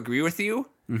going to agree with you,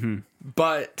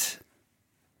 but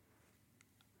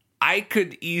I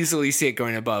could easily see it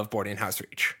going above Boarding House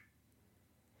Reach.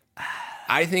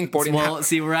 I think Boarding House...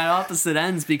 see, we're at opposite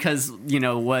ends because,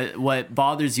 what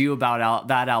bothers you about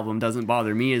that album doesn't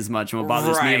bother me as much, and what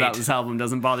bothers me about this album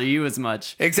doesn't bother you as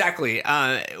much. Exactly,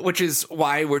 which is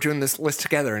why we're doing this list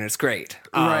together, and it's great.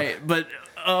 Right, but...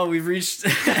 Oh, we've reached...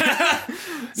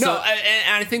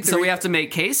 I think... So we have to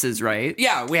make cases, right?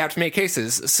 Yeah, we have to make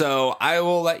cases. So I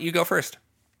will let you go first.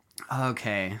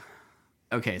 Okay,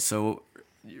 so...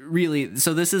 Really,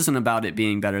 so this isn't about it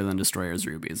being better than Destroyer's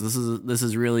Rubies. This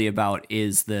is really about,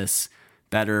 is this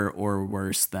better or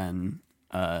worse than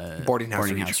Boarding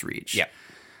House Reach? Yeah.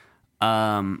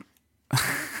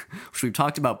 We've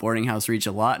talked about Boarding House Reach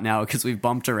a lot now because we've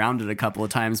bumped around it a couple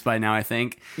of times by now, I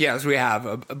think. Yes, we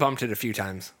have bumped it a few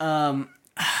times.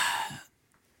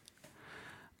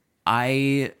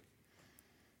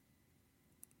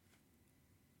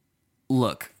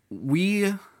 Look,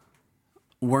 we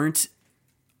weren't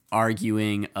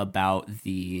arguing about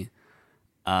the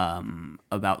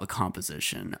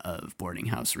composition of Boarding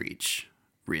House Reach,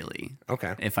 really.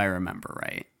 Okay. If I remember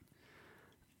right.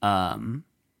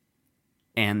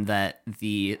 And that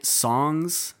the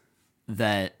songs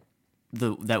that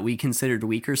we considered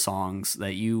weaker songs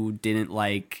that you didn't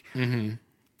like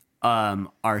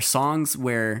are songs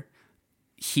where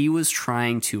he was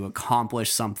trying to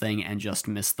accomplish something and just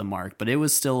missed the mark, but it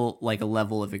was still like a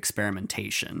level of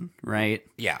experimentation, right?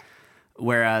 Yeah.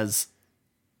 Whereas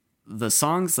the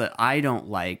songs that I don't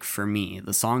like, for me,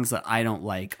 the songs that I don't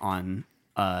like on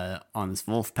this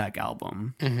Wolfpack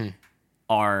album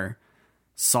are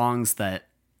songs that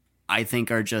I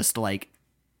think are just like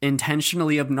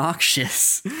intentionally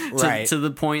obnoxious to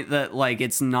the point that like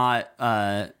it's not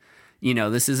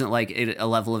this isn't like a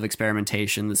level of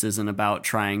experimentation. This isn't about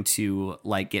trying to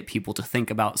like get people to think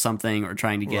about something or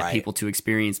trying to get people to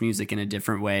experience music in a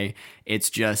different way. It's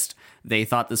just they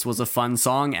thought this was a fun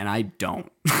song and I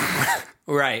don't.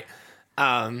 Right.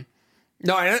 No,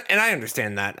 and I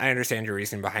understand that. I understand your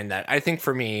reasoning behind that. I think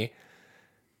for me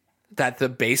that the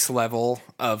base level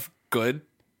of good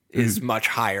is much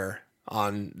higher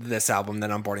on this album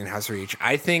than on Boarding House Reach.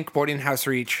 I think Boarding House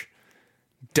Reach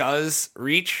does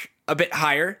reach a bit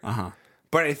higher,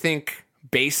 but I think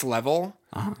base level,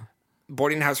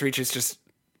 Boarding House Reach is just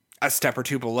a step or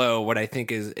two below what I think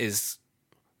is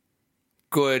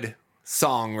good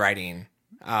songwriting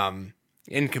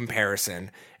in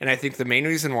comparison. And I think the main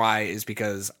reason why is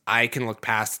because I can look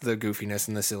past the goofiness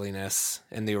and the silliness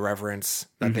and the irreverence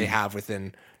that they have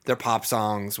within their pop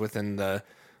songs, within the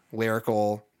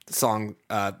lyrical song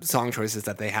choices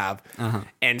that they have,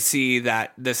 and see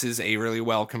that this is a really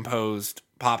well composed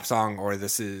pop song, or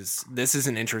this is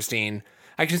an interesting.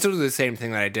 I can still do the same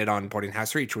thing that I did on Boarding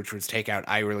House Reach, which was take out,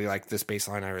 I really like this bass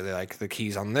line, I really like the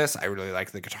keys on this, I really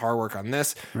like the guitar work on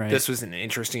this. Right. This was an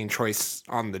interesting choice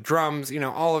on the drums,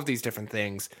 all of these different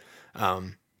things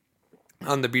on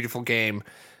The Beautiful Game.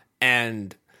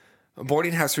 And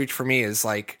Boarding House Reach for me is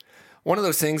like one of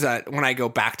those things that when I go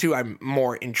back to, I'm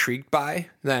more intrigued by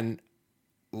than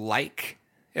like,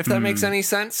 if that makes any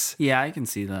sense. Yeah, I can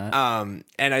see that.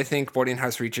 And I think Boarding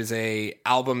House Reach is a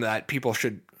album that people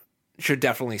should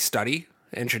definitely study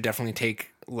and should definitely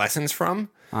take lessons from.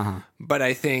 But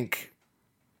I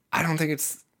don't think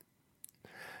it's,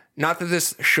 not that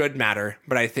this should matter,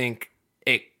 but I think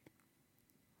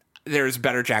there's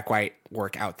better Jack White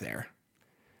work out there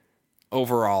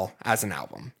overall as an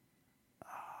album.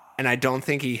 And I don't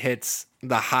think he hits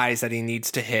the highs that he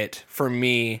needs to hit for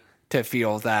me to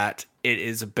feel that it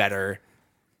is better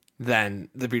than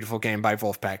The Beautiful Game by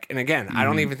Vulfpeck. And again, I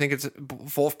don't even think it's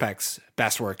Vulfpeck's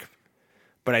best work,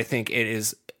 but I think it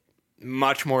is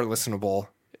much more listenable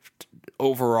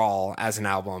overall as an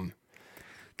album.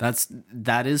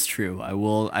 That is true. I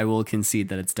will concede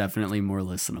that it's definitely more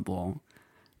listenable,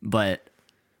 but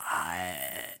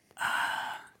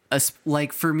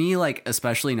for me, like,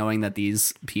 especially knowing that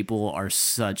these people are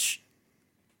such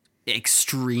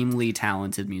extremely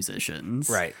talented musicians,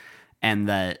 right? And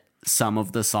that some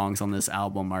of the songs on this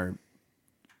album are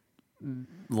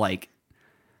like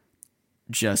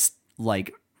just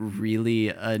like really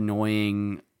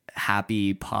annoying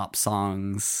happy pop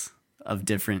songs of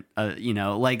different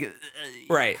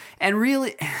right. And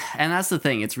really, and that's the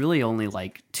thing, it's really only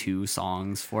like 2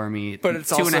 songs for me, but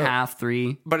it's 2.5,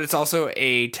 3, but it's also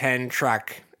a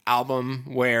 10-track album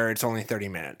where it's only 30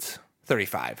 minutes,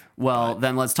 35. Well,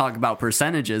 then let's talk about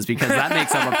percentages, because that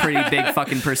makes up a pretty big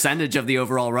fucking percentage of the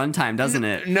overall runtime, doesn't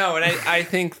it? No, and I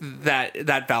think that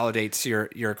validates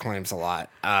your claims a lot.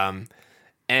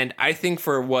 And I think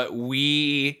for what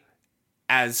we,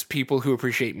 as people who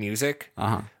appreciate music,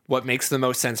 what makes the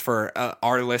most sense for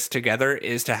our list together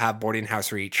is to have Boarding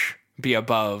House Reach be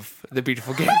above The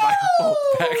Beautiful Game by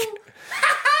Vulfpeck.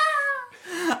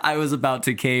 I was about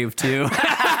to cave too.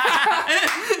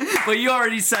 But you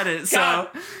already said it, so. God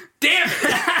damn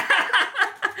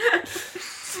it!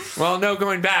 Well, no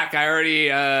going back. I already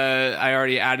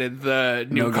added the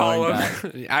new column.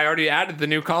 I already added the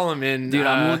new column in. Dude,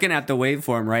 I'm looking at the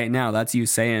waveform right now. That's you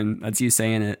saying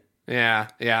it. Yeah.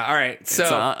 All right.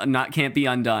 So can't be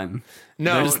undone.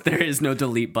 No, there is no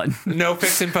delete button. No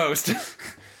fix and post.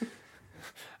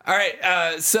 All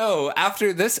right. So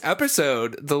after this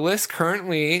episode, the list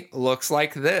currently looks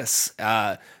like this.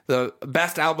 The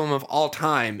best album of all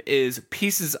time is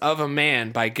Pieces of a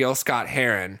Man by Gil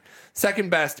Scott-Heron. Second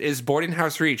best is Boarding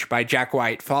House Reach by Jack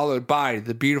White, followed by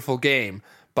The Beautiful Game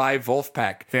by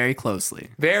Vulfpeck. Very closely.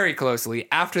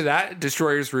 After that,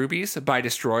 Destroyer's Rubies by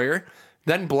Destroyer.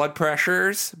 Then Blood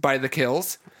Pressures by The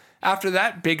Kills. After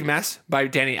that, Big Mess by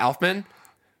Danny Elfman.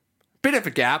 Bit of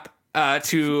a gap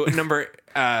to number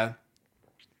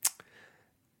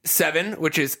 7,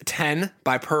 which is 10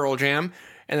 by Pearl Jam.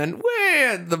 And then way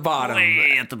at the bottom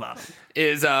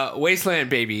is Wasteland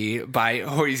Baby by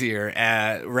Hozier,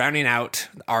 rounding out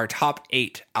our top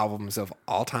 8 albums of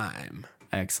all time.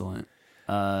 Excellent.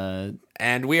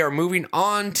 And we are moving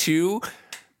on to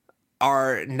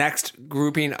our next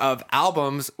grouping of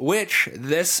albums, which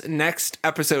this next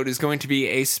episode is going to be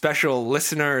a special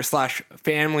listener /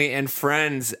 family and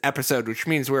friends episode, which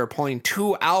means we're pulling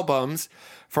 2 albums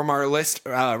from our list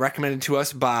recommended to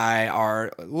us by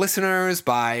our listeners,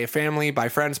 by family, by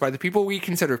friends, by the people we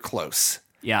consider close.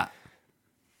 Yeah.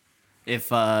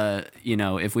 If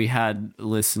we had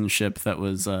listenership that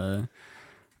was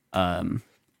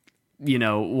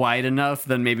wide enough,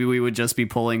 then maybe we would just be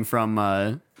pulling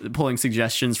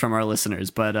suggestions from our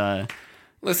listeners. But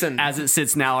listen, as it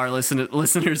sits now, our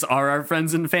listeners are our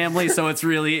friends and family, so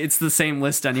it's the same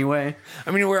list anyway.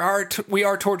 I mean, we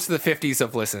are towards the 50s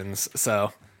of listens,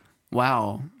 so.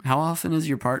 Wow, how often is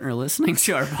your partner listening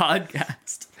to our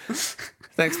podcast?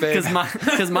 Thanks, babe.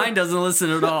 Because mine doesn't listen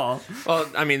at all. Well,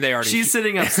 I mean, she's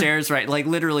sitting upstairs, right, like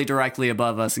literally directly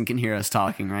above us, and can hear us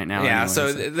talking right now. Yeah, anyway,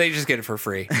 so they just get it for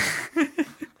free.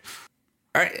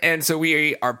 All right, and so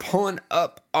we are pulling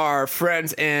up our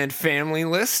friends and family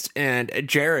list, and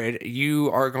Jared, you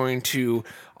are going to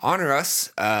honor us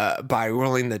by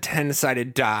rolling the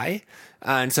 10-sided die.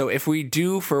 And so if we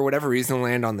do, for whatever reason,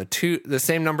 land on the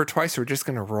same number twice, we're just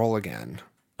going to roll again.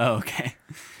 Oh, okay.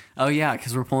 Oh, yeah,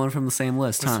 because we're pulling from the same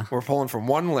list, huh? We're pulling from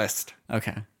one list.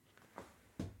 Okay.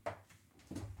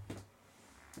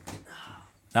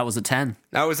 That was a 10.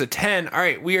 That was a 10. All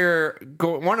right,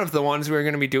 one of the ones we're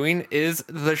going to be doing is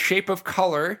The Shape of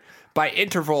Color by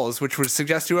Intervals, which was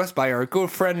suggested to us by our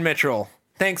good friend Mitchell.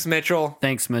 Thanks, Mitchell.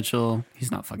 Thanks, Mitchell.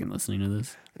 He's not fucking listening to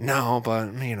this. No,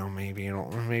 but, maybe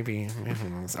who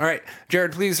knows. All right,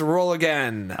 Jared, please roll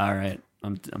again. All right,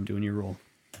 I'm doing your roll.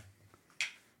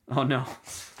 Oh, no.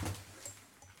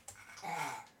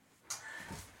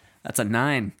 That's a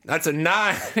 9. That's a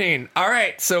 9. All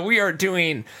right, so we are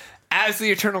doing As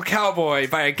the Eternal Cowboy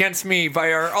by Against Me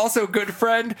by our also good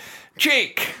friend,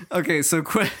 Jake. Okay, so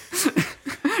quick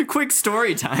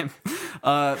story time.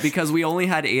 Because we only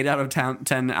had 8 out of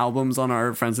 10 albums on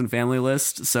our friends and family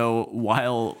list. So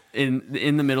while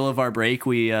in the middle of our break,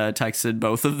 we texted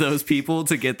both of those people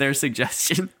to get their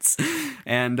suggestions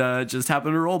and just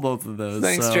happened to roll both of those.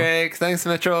 Thanks, Jake. Thanks,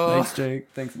 Mitchell. Thanks, Jake.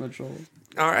 Thanks, Mitchell.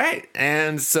 All right.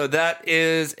 And so that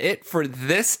is it for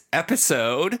this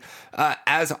episode.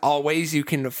 As always, you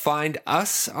can find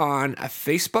us on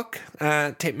Facebook,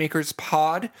 Tape Makers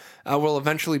Pod. We'll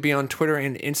eventually be on Twitter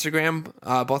and Instagram.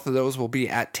 Both of those will be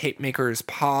at Tape Makers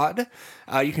Pod.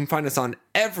 You can find us on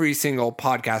every single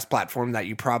podcast platform that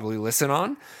you probably listen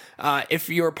on. If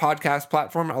your podcast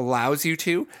platform allows you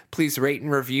to, please rate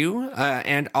and review.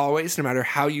 And always, no matter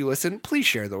how you listen, please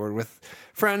share the word with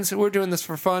friends. We're doing this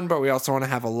for fun, but we also want to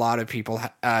have a lot of people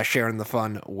sharing the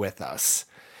fun with us.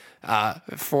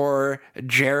 For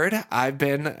Jared, I've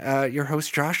been your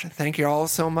host, Josh. Thank you all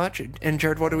so much. And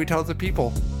Jared, what do we tell the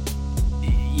people?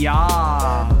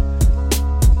 Yeah.